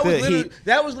he hit that was the- literally- he-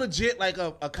 that was legit like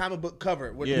a comic book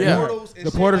cover with Yeah. the Yeah. portals. And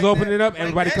The shit portals like opening that. up,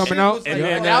 everybody that coming shit out. was And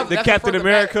like, then that's the the Captain front to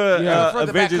back- America yeah. front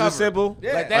to back Avengers cover. assemble.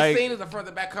 Yeah. Like that Like- scene is the front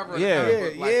to back cover. Of the Yeah. comic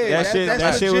book. Like, yeah, that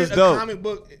shit legit was a dope. Comic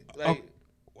book, like,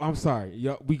 I'm sorry,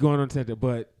 yo, we going on tangent,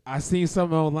 but I seen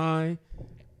something online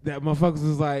that motherfuckers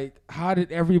was like, how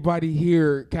did everybody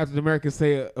hear Captain America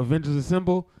say Avengers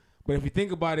Assemble? But if you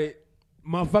think about it,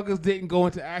 motherfuckers didn't go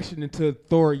into action until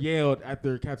Thor yelled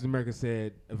after Captain America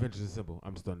said Avengers Assemble.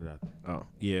 I'm just throwing it out there. Oh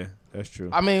yeah, that's true.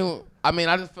 I mean,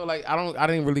 I just feel like I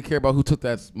didn't really care about who took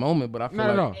that moment, but I feel No,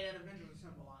 like no.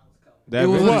 That It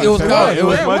was Avengers good. Assemble, it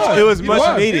was Yeah, much. it It was was. much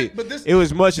It was. needed. But this- It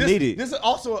was much needed. This is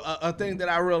also a thing that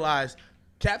I realized.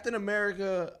 Captain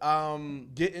America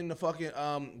getting the fucking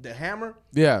the hammer.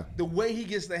 yeah. The way he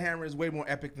gets the hammer is way more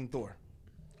epic than Thor.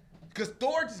 Because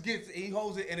Thor just gets it, he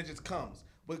holds it and it just comes.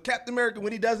 But Captain America,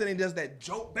 when he does it, he does that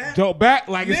joke back. Joke back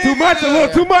like it's too much, a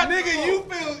little too much.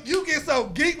 Nigga, you get so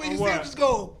geek when you see him just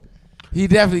go. He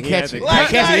definitely He had catch to it. Like,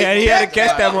 catch it. He had to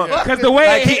catch that one. Because the way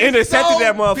Like he it's intercepted so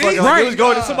that motherfucker. beastie. Like it was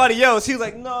going to Right. somebody else. He was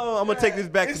like, "No, I'm gonna take this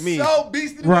back It's to me." so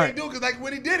beastly the way Right. he do it. Because like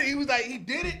when he did it, he was like, he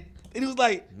did it. And he was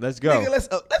like, Let's go. Nigga, let's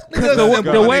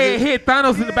The way it hit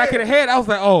Thanos in the back of the head, I was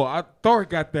like, oh, Thor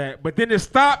got that. But then it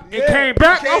stopped, it came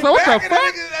back. I was like, what the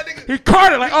fuck? He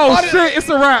caught it like, oh shit, it's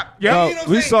a wrap. Yeah, No, you know what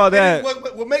we I'm saw saying? that.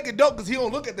 And we'll make it dope because he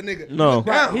don't look at the nigga. No. He look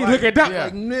down, He like, looking down.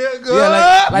 like, nigga.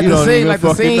 Yeah, like You the don't scene, even like the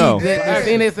fucking scene, know. the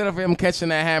scene they set up for him catching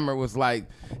that hammer was like,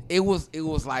 it was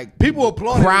like people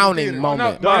applauded crowning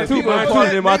moment. No, people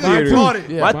applauded in my theater.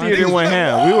 Yeah, My theater went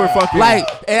ham. We were fucking like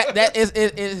that is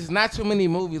it's not too many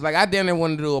movies. Like I damn near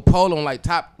wanted to do a poll on like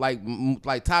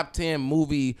top 10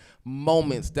 movie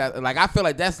moments that like I feel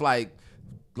like that's like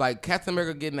Captain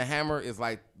America getting the hammer is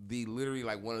like literally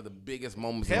like one of the biggest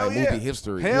moments in like movie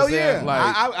history. Hell you know yeah.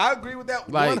 like, I agree with that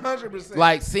 100%.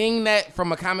 Like seeing that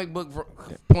from a comic book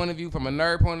point of view, from a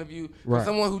nerd point of view, from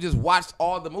someone who just watched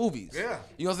all the movies. Yeah.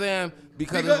 You know what I'm saying?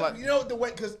 Because it's like, you know the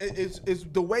way, because it's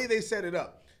the way they set it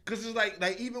up. Because it's like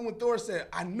even when Thor said,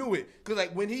 I knew it. Because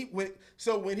like when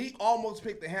he almost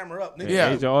picked the hammer up.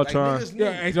 Niggas, Age of Ultron. Niggas knew.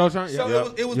 Age of Ultron.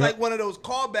 So it was like one of those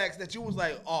callbacks that you was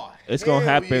like, oh, It's gonna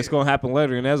happen. yeah. It's gonna happen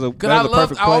later, and that's a I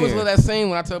perfect always plan. love that scene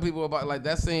when I tell people about like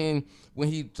that scene when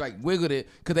he like wiggled it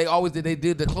because they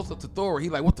did the close up to Thor. He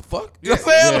like, what the fuck? You know what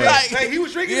I'm saying? Like, Like, he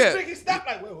was drinking yeah. his drink. He stopped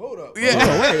like, well, hold up.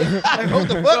 Yeah. Like, hold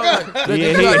the fuck up.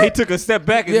 Yeah, he took a step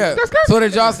back. And Yeah. So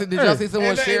did y'all see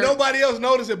someone And share? nobody else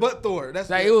noticed it but Thor. That's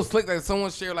Like it was slick. Like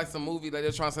someone shared like some movie. Like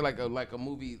they're trying to say like a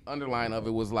movie underline of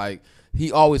it was like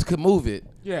he always could move it.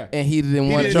 Yeah. And he didn't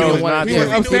want to. chose not to. He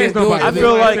didn't do it. I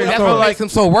feel like that's what makes him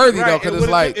so worthy though, because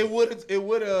it's like it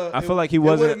would have. I feel like he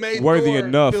wasn't worthy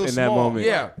enough in that moment.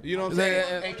 Yeah. You know what I'm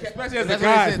saying? Especially as a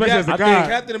guy. Especially as a I guy.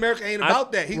 think Captain America ain't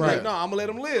about that. He's like, no, I'm gonna let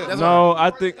him live. No, I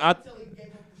think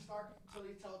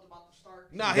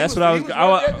Nah, that's what I was.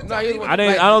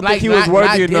 I don't think he like was not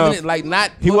worthy giving enough. it, like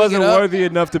not He pulling wasn't it up. worthy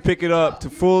enough to pick it up to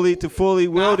fully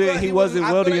wield it. He wasn't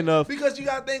worthy enough Because you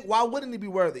gotta think, why wouldn't he be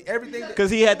worthy? Everything. because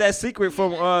he had that secret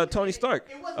from Tony Stark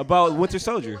about Winter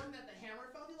Soldier.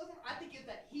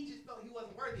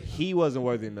 He wasn't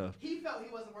worthy enough. He felt he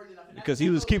wasn't worthy enough. Because he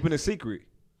was keeping a secret.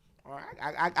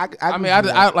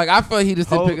 I feel he just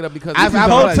didn't pick it up because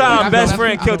whole time best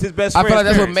friend killed his best friend. I feel like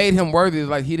that's what made him worthy. Is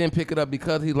like he didn't pick it up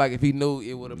because he like if he knew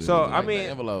it would have been. So like, I mean, the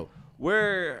envelope.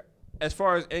 where as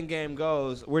far as Endgame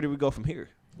goes, where do we go from here?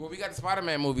 Well, we got the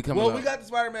Spider-Man movie coming Well, up. we got the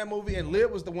Spider-Man movie, and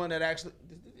Liv was the one that actually.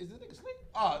 Is this nigga asleep?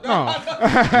 Oh,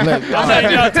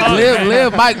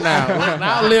 Liv Mike now.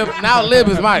 Now Liv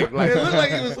is Mike. Like, it looked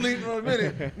like he was sleeping for a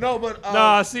minute. No, but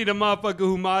Nah, I see the motherfucker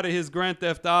who modded his Grand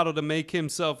Theft Auto to make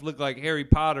himself look like Harry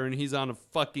Potter, and he's on a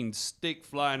fucking stick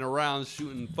flying around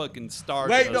shooting fucking stars.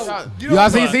 Wait, no. Y'all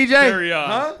see CJ? Carry on.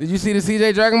 Huh? Did you see the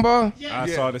CJ Dragon Ball? I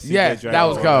saw the CJ Yes, Dragon that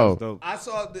was Ball. cold. Dope.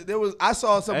 I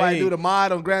saw somebody Hey. do the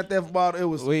mod on Grand Theft Auto. It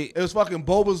was fucking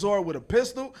Bulbasaur with a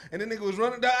pistol, and the nigga was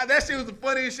running down. That shit was the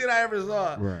funniest shit I ever saw.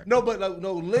 Right. No, but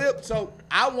no Lib. So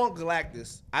I want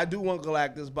Galactus. I do want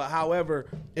Galactus, but however,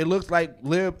 it looks like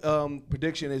Lib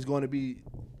prediction is going to be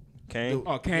Kang.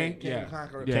 Oh, Kang. Kang Yeah.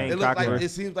 Conqueror. Yeah. It looks Conqueror. like it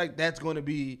seems like that's going to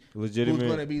be Legitimate. who's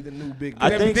going to be the new big. I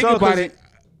If you think think so. about 'cause it,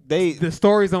 they the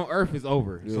stories on Earth is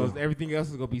over. Yeah. So everything else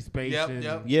is gonna be space. and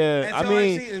Yeah, And I so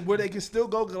mean, see, and where they can still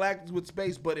go Galactus with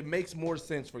space, but it makes more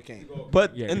sense for Kang.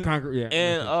 but Yeah, and, the Conqueror- yeah.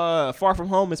 and Far From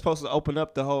Home is supposed to open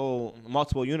up the whole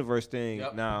multiple universe thing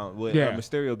now with Yeah.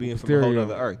 Mysterio being from a whole Mysterio.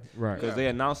 other Earth, Right. Because they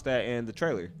announced that in the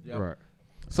trailer. Right.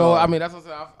 So I mean, that's what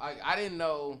I'm saying. I didn't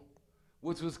know,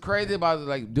 which was crazy about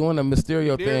like doing the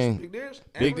Mysterio thing.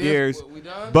 Big Deers. We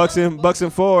done? Bucks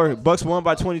and 4. Bucks won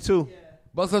by 22.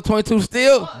 Bucks up 22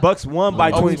 still. Bucks won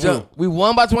by 22. We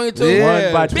won by 22.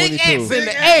 Won by Big 22. X in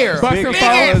the air. Bucks Big and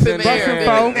X foes. in the Bucks and air.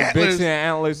 foes. Big and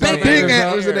antlers. Big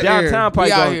antlers in the air. Downtown probably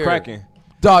We out going here. cracking.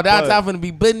 Dog, downtown finna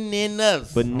be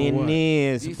bananas.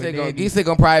 Bananas. Geese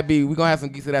gonna probably be. We gonna have some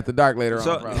Geese after dark later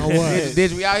So- on. Probably.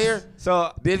 Did we out here?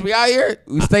 So Did we out here?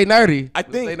 We stay nerdy. I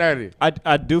think stay nerdy.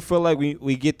 I do feel like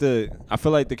we get the. I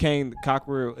feel like the Kang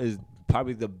Conqueror is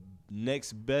probably the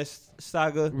next best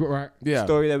saga Right. Yeah.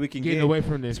 story that we can Getting get, away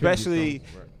from the Infinity especially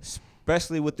Stones.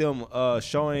 especially with them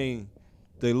showing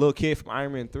the little kid from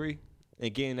Iron Man 3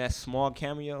 and getting that small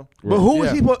cameo. But who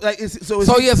is Yeah. he? Like, is So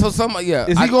yeah.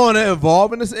 Is he going to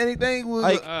evolve into anything?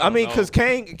 Like I mean, because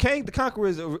Kang the Conqueror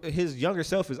is his younger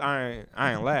self is Iron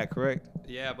Lad, correct?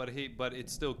 Yeah, but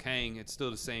it's still Kang. It's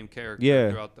still the same character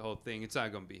throughout the whole thing. It's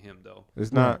not gonna be him though.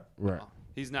 It's not. Right.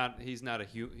 He's not a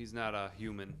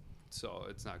human, so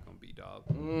it's not gonna be dog.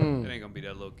 Mm. It ain't gonna be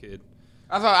that little kid.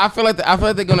 I feel like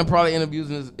they're gonna probably end up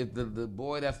using this if the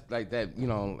boy that's like that,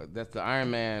 that's the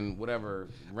Iron Man, whatever.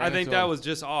 I think that was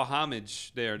just all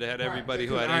homage there. They had everybody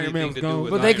who had Iron Man anything was to gone. do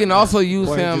with. But they can also use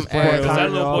him as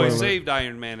that little boy saved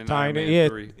Iron Man in Iron Man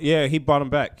 3. Yeah, he brought him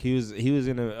back. He was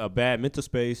in a bad mental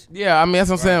space. Yeah, I mean that's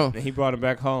what I'm saying. And he brought him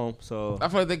back home. So I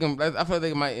feel like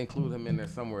they might include him in there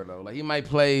somewhere though. Like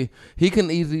he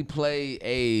can easily play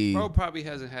a. Bro probably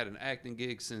hasn't had an acting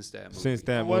gig since that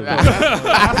movie.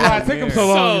 That's why it took him so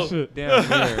long and shit. Damn.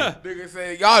 Nigga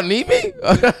say, y'all need me?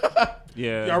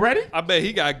 Yeah. Y'all ready? I bet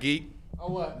he got geek.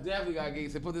 Oh what? Definitely got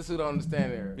geek. So put this suit on and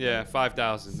stand there. Yeah,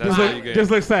 5,000. That's how you get. Just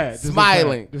look sad.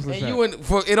 Smiling. Just look And sad. you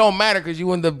it don't matter because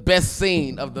you in the best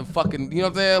scene of the fucking. You know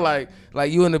what I'm saying?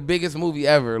 Like you in the biggest movie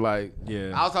ever. Like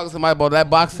yeah. I was talking to somebody about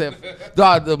that box set.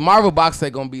 Dog, the Marvel box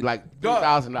set gonna be like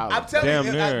 $3,000. I'm telling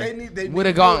you, they need with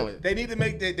a gauntlet. They need to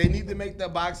make the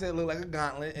box set look like a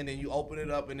gauntlet, and then you open it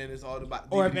up, and then it's all the box.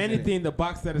 Or if anything, the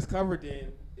box that is covered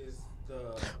in is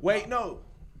the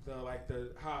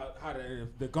how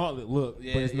the gauntlet look,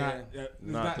 Yeah, but it's yeah.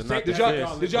 not. It's not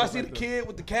Did y'all see the kid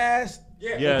with the cast?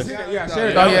 Yeah. Yes.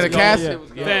 The cast.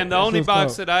 Fam, the only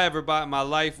box set I ever bought in my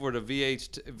life were the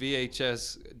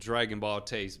VHS Dragon Ball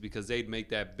tapes because they'd make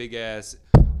that big ass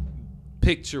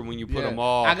picture when you put them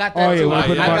all. I got that too.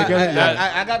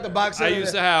 I got the box set. I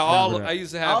used to have all. I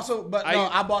used to have. Also, but no,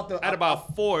 I bought the. I had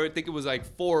about 4. I think it was like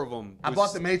 4 of them. I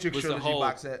bought the Matrix trilogy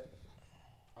box set.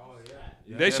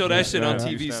 They show that shit on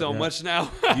TV so much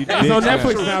now. It's on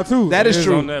Netflix now too. That is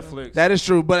true. On Netflix. That is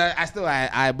true. But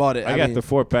I bought it. I got the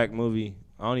 4-pack movie.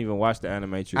 I don't even watch the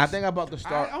Animatrix. I think I bought the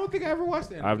Star. I don't think I ever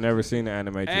watched that. I've never seen the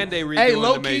Animatrix. And they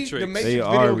redoing the Matrix. The Matrix They video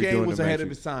are game redoing was the ahead of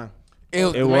Matrix. its time.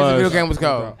 The was. video game was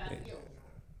called.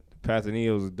 Path of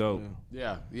Neo was dope.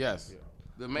 Yeah. Yes.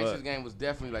 The Matrix game was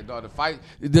definitely like, dog, the fight.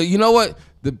 You know what?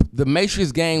 The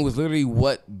Matrix game was literally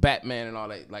what Batman and all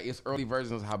that. Like, its early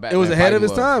versions of how Batman. It was ahead of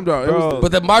its time, dog.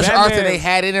 But the martial arts that they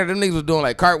had in there, them niggas was doing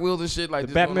like cartwheels and shit. Like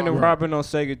The Batman and Robin on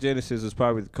Sega Genesis was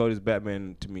probably the coldest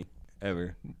Batman to me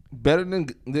ever. Better than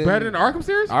Arkham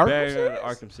series? Better than the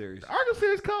Arkham series. Arkham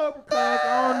series cold.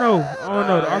 I don't know.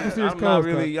 The Arkham series cold. Not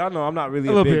really. Y'all know I'm not really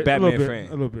a big Batman fan.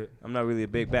 A little bit. I'm not really a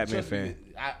big Batman fan.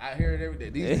 I hear it every day.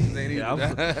 These niggas ain't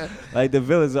either. Like the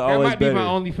villains are always better. That might be my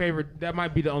only favorite. That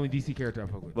might be the only DC character I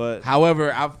fuck with. But however,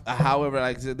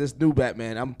 like I said, this new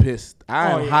Batman, I'm pissed.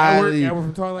 I am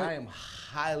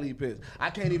highly pissed. I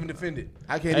can't even defend it.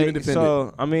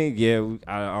 I mean, yeah,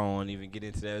 I don't want to even get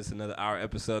into that. It's another hour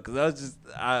episode because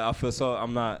I feel so.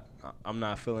 I'm not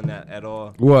feeling that at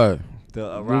all. What?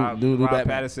 The Rob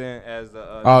Pattinson as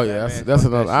the. That's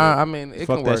another. I mean, it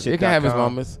can work. It can have its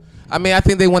moments. I mean, I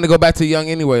think they want to go back to young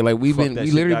anyway. Like we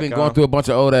literally been going through a bunch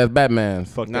of old ass Batmans.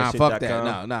 Fuck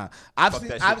that. Nah. I've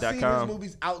seen his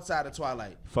movies outside of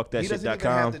Twilight. Fuck that shit.com. He doesn't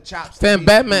even have the chops. Fam,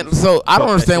 Batman. So I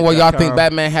don't understand why y'all think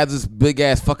Batman has this big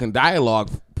ass fucking dialogue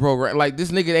program. Like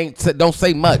this nigga don't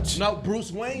say much. No,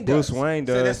 Bruce Wayne does.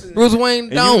 Bruce Wayne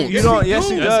don't. You don't. Yes,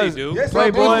 he does.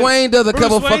 Bruce Wayne does a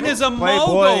couple. Bruce Wayne is a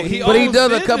mogul. But he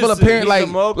does a couple of appearances.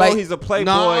 Like he's a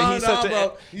playboy. He's such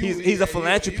a. He's a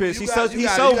philanthropist. He's so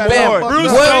more.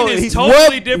 Bruce Wayne is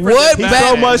totally different. What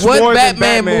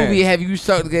Batman movie have you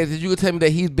started? Did you tell me that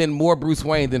he's been more Bruce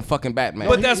Wayne than fucking Batman?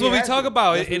 But that's what we talk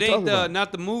about. It ain't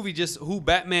not the movie, just who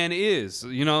Batman is.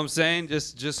 You know what I'm saying?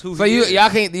 Just who. So y'all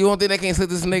can't. You don't think they can't sit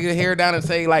this nigga hair down and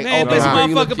say like, man, this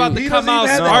motherfucker about to come out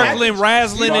sparkling,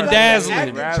 razzling, and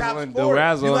dazzling. The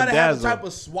razzle you and gotta have the dazzle. type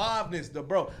of suaveness,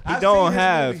 bro. He don't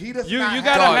have. You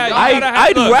gotta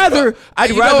have.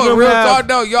 I'd rather real talk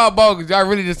though. Y'all bogus. Y'all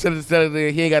really just tell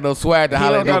the he ain't got no swag to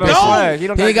holler. He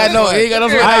ain't got no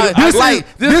swag.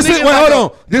 This is hold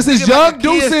on. This is Young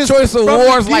Deuce's Choice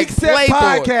Awards like Playboy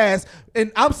podcast. And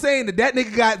I'm saying that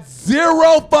nigga got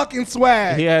zero fucking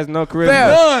swag. He has no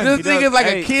charisma. This nigga is like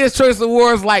a Kids' Choice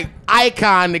Awards like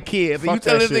icon to kids. And you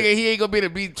tell this nigga he ain't gonna be able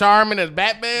to be charming as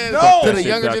Batman to the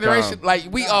younger generation. Like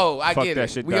we I get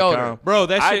it. We older, bro.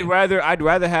 That shit. I'd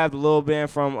rather have the little band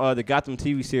from the Gotham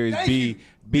TV series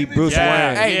be Bruce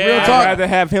Wayne. Hey, real talk. I'd rather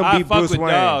have him be Bruce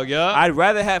Wayne. I'd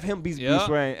rather have him be Bruce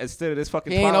Wayne instead of this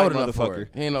fucking Twilight motherfucker.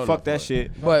 He ain't old Fuck that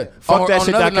shit. But fuck that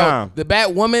shit.com. The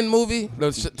Batwoman movie, the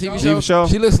TV show,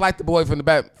 she looks like the boy from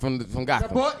from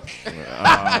Gotham.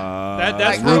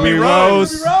 That's Ruby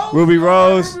Rose. Ruby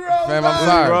Rose. Fam, I'm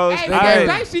sorry.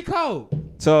 Hey, she cold.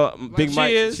 So Big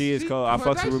Mike, she is cold. I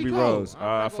fucks with Ruby Rose.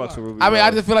 I fucks with Ruby Rose. I mean,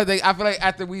 I just feel like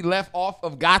after we left off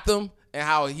of Gotham and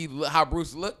how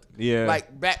Bruce looked,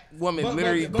 like Batwoman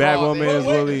literally. Batwoman is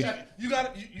really.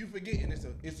 You forgetting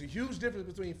it's a huge difference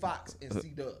between Fox and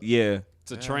C-Dub. Yeah.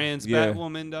 It's a trans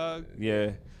Batwoman, dog.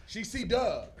 Yeah. She see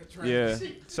Dub. Yeah.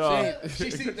 So She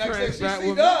see Dub. It's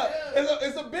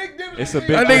a big difference. It's a big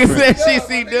That nigga difference. said she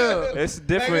see Dub. It's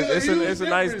different. Like, It's a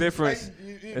nice huge difference.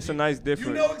 Like, It's a nice difference.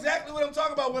 You know exactly what I'm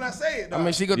talking about when I say it. I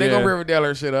mean, they gonna Riverdale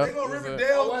her shit up. They gonna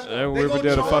Riverdale. They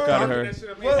Riverdale the fuck out of her.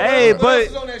 What Hey, else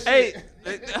is on that but hey,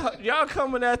 shit? y'all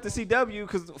coming at the CW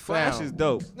because Flash is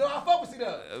dope. No, I fuck with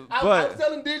C-Dub. I but- was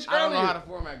telling Ditch earlier. I don't know how the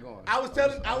format going. I was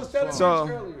telling So-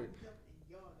 Ditch earlier.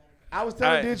 I was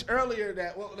telling Alright. Ditch earlier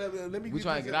that. Well, let me We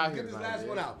trying to get out get here this tonight, last yeah.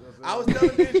 one out. I was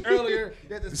telling Ditch earlier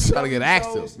that the Trying to get CW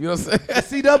active. shows- You know what I'm saying?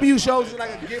 The CW shows is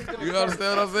like a gift. And a You curse.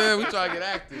 understand what I'm saying? We trying to get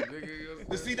active, nigga.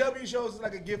 The CW shows is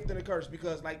like a gift and a curse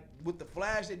because, like, with the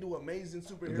Flash, they do amazing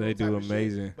superhero. They do type of shit,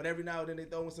 amazing. but every now and then they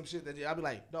throw in some shit that I'll be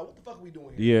like, no, what the fuck are we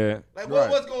doing here? Yeah. Like, Right.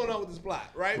 what's going on with this plot,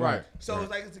 right? Right. So it's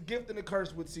like it's a gift and a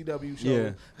curse with CW shows.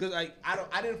 Yeah. Because like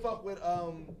I didn't fuck with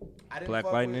Black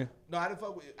Lightning? I didn't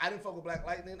fuck with Black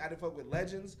Lightning. I didn't fuck with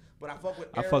Legends, but I fucked with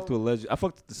I Arrow. fucked with Legends. I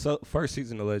fucked with the first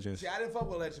season of Legends. See, I didn't fuck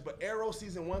with Legends, but Arrow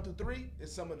season 1 through 3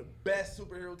 is some of the best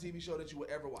superhero TV show that you will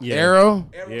ever watch. Yeah. Arrow?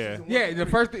 Arrow Yeah. season 1 Yeah, through the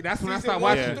 3. first thing. That's when I Season started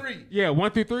 1 watching. through 3. Yeah,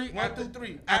 1 through 3. 1 through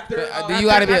 3. Do you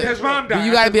gotta be after Ron died, do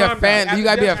you gotta be a after fan? Ron Do you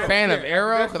gotta be a died. fan of Yeah,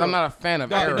 Arrow? Because I'm not a fan of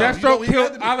No, Arrow. Deathstroke You know,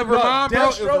 killed Oliver Ron, bro. It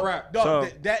was a Deathstroke, wrap. dog,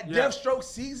 So- that Yeah. Deathstroke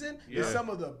season is some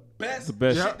of the best, The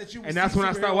best. shit that you will And that's see when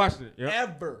I started superhero watching it. Yep.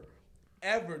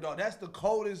 Ever, dog. That's the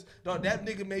coldest, dog. That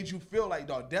nigga made you feel like,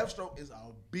 dog, Deathstroke is a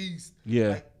beast. Yeah.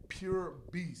 Like, pure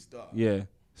beast, dog. Yeah.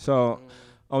 So,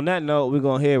 on that note, we're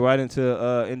gonna head right into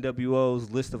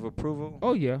NWO's list of approval.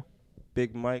 Oh yeah.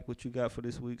 Big Mike, what you got for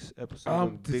this week's episode?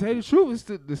 of To Big- say the truth,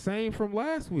 it's the same from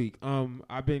last week.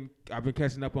 I've been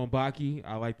catching up on Baki.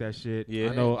 I like that shit.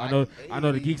 Yeah. I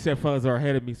know the Geek Set fellas are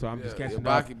ahead of me, so I'm just catching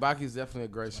up. Baki's definitely a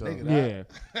great show. Yeah,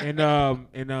 and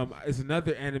it's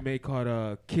another anime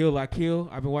called Kill La Kill.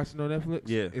 I've been watching on Netflix.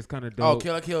 Yeah. It's kind of Oh, dope.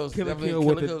 Kill La Kill is Kill La definitely- Kill Kill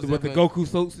with La Kill is the definitely- Goku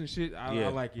suits and shit. I Yeah.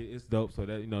 like it. It's dope. So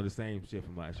that the same shit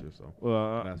from last year. So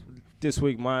Well, this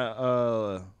week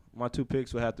my two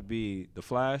picks would have to be The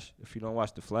Flash. If you don't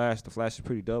watch The Flash is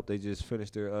pretty dope. They just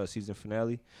finished their season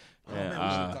finale. Oh, man, we should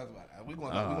talk about that. We're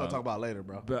gonna talk about it later,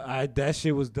 bro. But that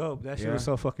shit was dope. That shit Yeah. was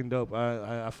so fucking dope.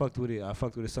 I fucked with it. I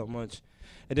fucked with it so much.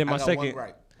 And then I my got second, one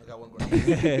gripe. I got one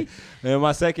gripe. and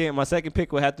my second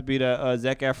pick would have to be the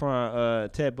Zac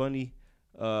Efron, Ted Bundy,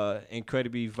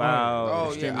 incredibly vile. Oh, yeah.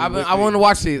 extremely I wicked. want to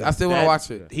watch it. I still want to That-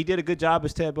 watch it. He did a good job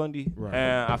as Ted Bundy, Right.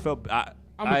 and I felt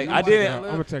I'm I gonna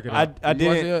didn't. check it I out. I You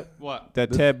watch didn't. it? What?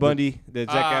 That Ted Bundy,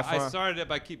 that Zac I Efron. started it,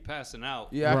 but I keep passing out.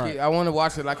 Yeah, Right. I want to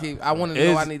watch it. I want to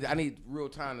know. It's- I need real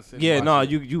time to sit. Yeah, and no,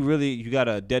 watch it. you really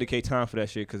gotta dedicate time for that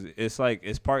shit because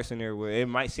it's parts in there where it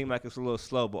might seem like it's a little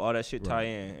slow, but all that shit tie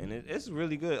in, and it's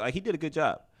really good. Like he did a good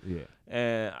job. Yeah.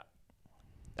 And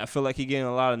I feel like he's getting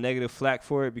a lot of negative flack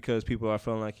for it because people are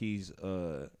feeling like he's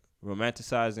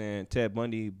romanticizing Ted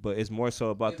Bundy, but it's more so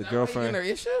about the girlfriend. Their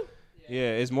issue?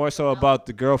 Yeah, it's more so about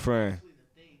the girlfriend.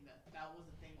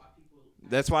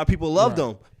 That's why people loved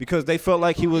him because they felt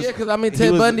like he was. Yeah, because I mean, he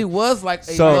Ted was- Bundy was like a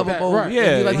so- lovable. Right.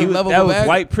 Yeah, he like he a was, lovable that was bag.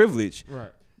 white privilege.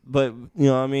 Right. But you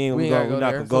know what I mean? We We're ain't not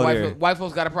gotta gonna go go there. there. So white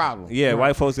folks got a problem. Yeah,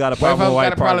 white folks got a White problem folks with white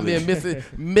got a problem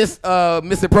being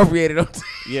misappropriated on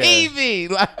Yeah. TV.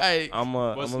 Like, I'm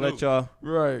What's gonna let new? y'all.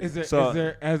 right. Is there, So- is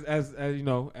there as you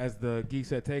know, as the Geek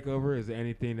Set takeover, is there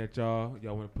anything that y'all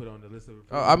want to put on the list of?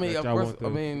 I mean, that of y'all course. want the I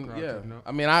mean, crowd yeah. to know?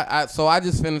 I mean, I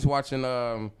just finished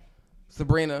watching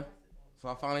Sabrina. So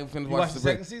I finally finished You watching watched the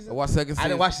Sabrina. second season? I watched second season. I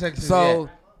didn't watch the second season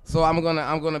So I'm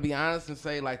gonna be honest and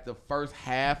say like the first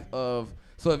half of.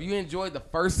 So if you enjoyed the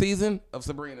first season of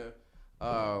Sabrina,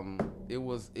 it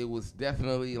was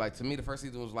definitely like, to me, the first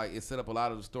season was like, it set up a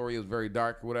lot of the story. It was very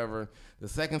dark or whatever. The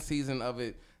second season of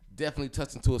it definitely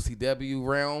touched into a CW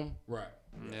realm. Right.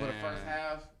 For the first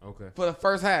half. Okay. For the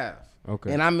first half.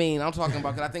 Okay. And I mean, I'm talking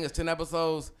about, because I think it's 10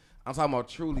 episodes. I'm talking about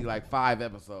truly like 5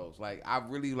 episodes. Like, I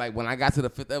really, like, when I got to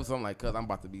the 5th episode, I'm like, cuz I'm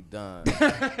about to be done.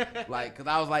 Like, cuz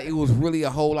I was like, it was really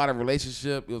a whole lot of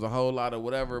relationship. It was a whole lot of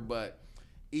whatever, but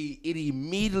it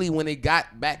immediately, when it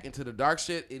got back into the dark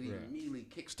shit, it immediately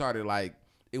kickstarted, like,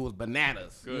 it was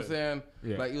bananas. You know what I'm saying?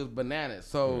 Yeah. Like, it was bananas.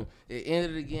 So it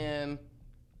ended again.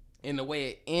 And the way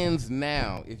it ends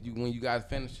now, when you guys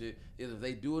finish it, is if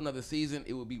they do another season,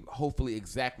 it would be hopefully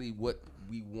exactly what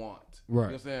we want. Right. You know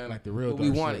what I'm saying? Like the real what we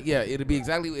dark want. shit. Yeah, it'll be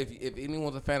exactly, if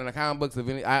anyone's a fan of the comic books,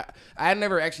 I had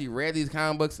never actually read these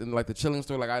comic books and like the Chilling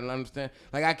story, like I didn't understand.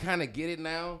 Like I kind of get it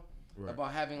now. Right.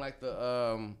 About having like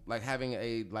the like having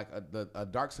a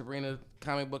Dark Sabrina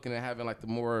comic book and then having like the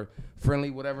more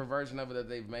friendly whatever version of it that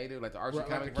they've made it, like the Archie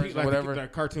comic version or whatever.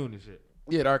 Like cartoon and shit.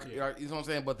 Yeah, dark. You know what I'm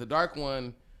saying? But the dark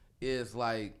one is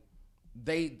like,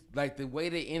 they like the way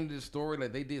they ended the story.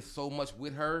 Like they did so much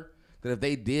with her that if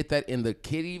they did that in the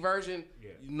kiddie version,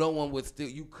 no one would still.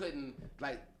 You couldn't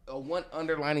like one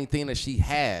underlining thing that she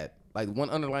had, like one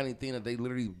underlining thing that they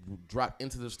literally dropped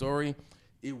into the story.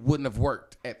 It wouldn't have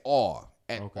worked at all.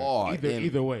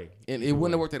 Either way. And it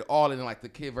wouldn't have worked at all in like the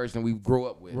kid version we grew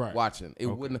up with watching. It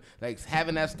wouldn't like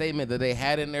having that statement that they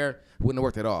had in there wouldn't have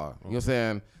worked at all. You know what I'm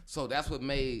saying? So that's what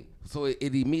made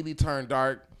it immediately turned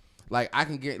dark. Like I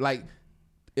can get like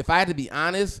if I had to be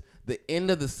honest, the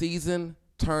end of the season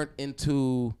turned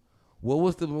into what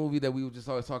was the movie that we were just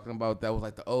always talking about that was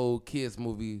like the old kids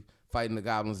movie fighting the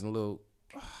goblins and little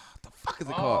what the fuck is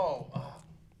it called?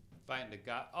 Fighting the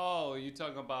god. Oh, you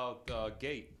talking about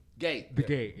Gate. The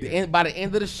Gate. Yeah. By the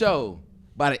end of the show,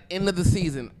 by the end of the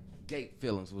season, Gate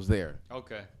feelings was there.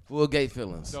 Okay. Full Gate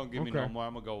feelings. Don't give me no more.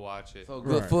 I'm gonna go watch it. So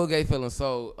good, full Gate feelings.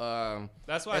 So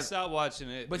that's why I stopped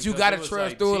watching it. But you got to trail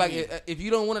through it. Like if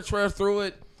you don't want to trail through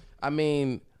it, I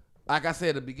mean, like I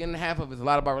said, the beginning half of it's a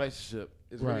lot about relationship.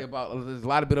 It's really about there's a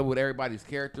lot of bit of with everybody's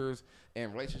characters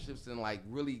and relationships and like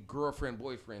really girlfriend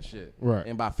boyfriend shit. Right.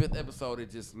 And by 5th episode,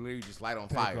 it just literally just light on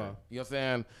fire. You know what I'm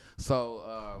saying?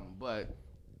 So, but.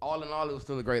 All in all, it was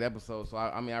still a great episode. So,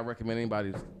 I mean, I recommend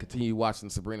anybody to continue watching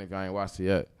Sabrina if y'all ain't watched it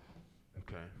yet.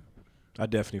 Okay. I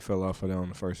definitely fell off of that on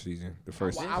the first season. The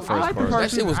first part. That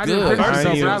shit was good.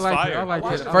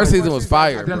 First season was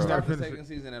fire, bro. I didn't start the second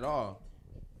season at all.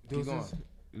 Keep going.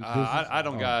 I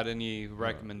don't got any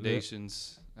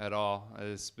recommendations at all.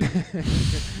 It's been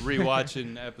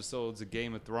rewatching episodes of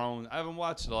Game of Thrones. I haven't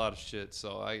watched a lot of shit,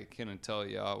 so I couldn't tell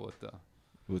y'all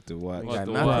what to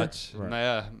watch.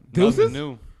 Yeah, nothing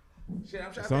new. Shit,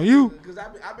 I'm trying it's on you. Because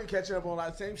I've been catching up on a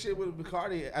lot. Same shit with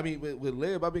Bacardi. I mean, with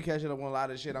Lib, I've been catching up on a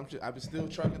lot of shit. I've been still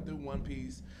trucking through One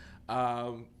Piece.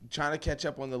 Trying to catch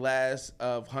up on the last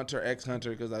of Hunter x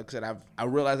Hunter because like I said, I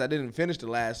realized I didn't finish the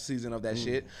last season of that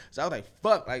shit. So I was like,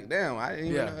 fuck, like damn, I didn't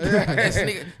even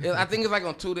I think it's like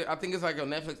on I think it's like on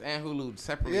Netflix and Hulu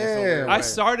separately. Yeah. I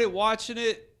started watching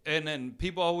it. And then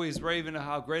people always raving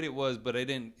how great it was, but I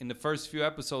didn't. In the first few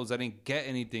episodes, I didn't get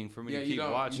anything for me to keep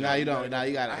watching. No, you don't. Now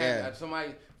you got it.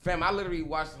 I literally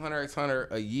watched Hunter x Hunter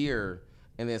a year,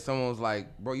 and then someone was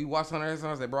like, "Bro, you watched Hunter x Hunter?"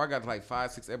 I was like, "Bro, I got like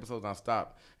 5-6 episodes on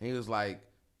stop," and he was like,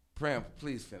 "Pram,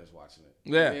 please finish watching it."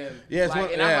 Yeah,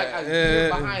 And I'm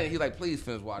like, behind it. He's like, "Please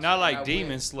finish watching." Not it. like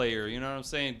Demon Slayer, you know what I'm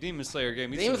saying? Demon Slayer gave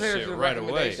me Demon some shit right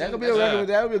away. That could be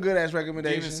that would be a good ass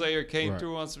recommendation. Demon Slayer came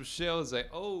through on some shit. I was like,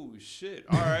 oh shit,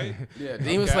 all right.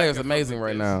 Demon Slayer is amazing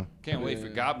right now. Can't wait for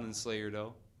Goblin Slayer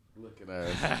though. Look at that.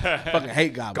 I fucking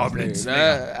hate Goblin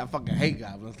Slayer. I fucking hate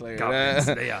Goblin Slayer. Goblin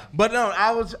Slayer. But no,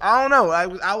 I don't know. I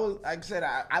was like I said,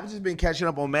 I've just been catching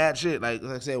up on mad shit. Like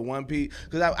I said, One Piece.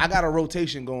 Because I got a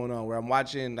rotation going on where I'm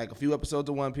watching like a few episodes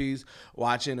of One Piece,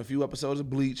 watching a few episodes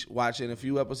of Bleach, watching a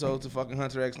few episodes of fucking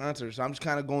Hunter x Hunter. So I'm just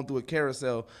kind of going through a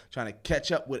carousel trying to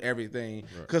catch up with everything.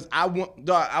 Because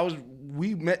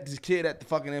we met this kid at the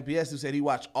fucking MPS who said he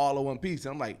watched all of One Piece.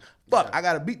 And I'm like, fuck, I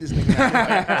gotta beat this nigga.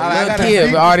 I gotta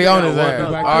kid, already on his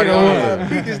ass. I gotta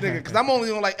beat this nigga because I'm only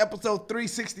on like episode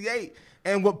 368.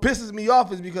 And what pisses me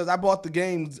off is because I bought the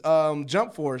game's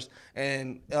Jump Force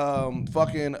and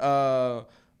fucking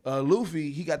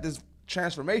Luffy, he got this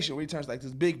transformation where he turns like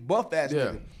this big buff ass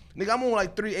nigga. Nigga, I'm on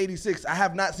like 386. I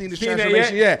have not seen this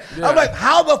transformation yet. I'm like,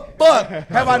 how the fuck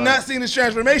have I not seen this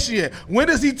transformation yet? When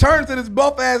does he turn to this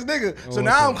buff ass nigga? So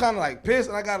now I'm kind of like pissed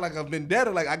and I got like a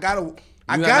vendetta. Like I gotta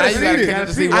see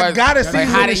this. I gotta see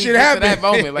when this shit happen. That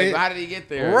moment, like how did he get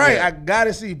there? Right, I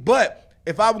gotta see. But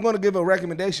if I'm gonna give a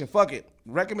recommendation, fuck it.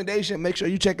 Recommendation, make sure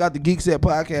you check out the Geek Set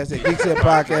Podcast at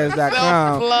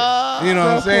geeksetpodcast.com. You know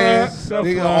what I'm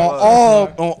saying?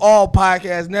 On all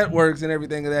podcast networks and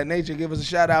everything of that nature. Give us a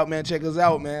shout out, man. Check us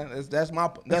out, man. That's my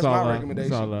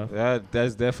recommendation.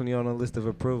 That's definitely on the list of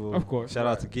approval. Of course. Shout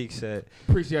out to Geek Set.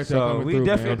 Appreciate y'all coming through. We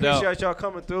definitely appreciate y'all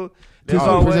coming through.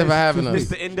 Appreciate for having us. It's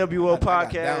the NWO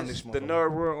podcast, the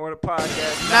Nerd World Order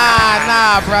podcast.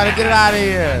 Nah, brother, get it out of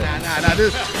here. Nah.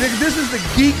 This is the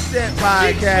Geek Set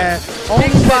Podcast. Only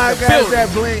podcast that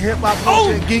blend hip hop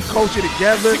culture and geek culture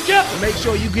together. Make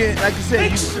sure you get, like you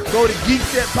said, you go to Geek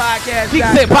Set Podcast. Geek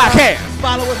Set Podcast.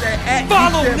 Follow us at Geek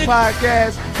Set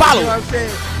Podcast. Follow. You know what I'm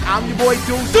saying? I'm your boy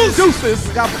Deuces.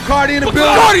 We got Bacardi in the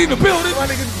building. My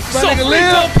nigga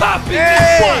Lil.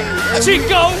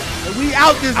 Chico. And we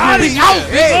out this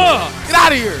Get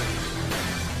out of here.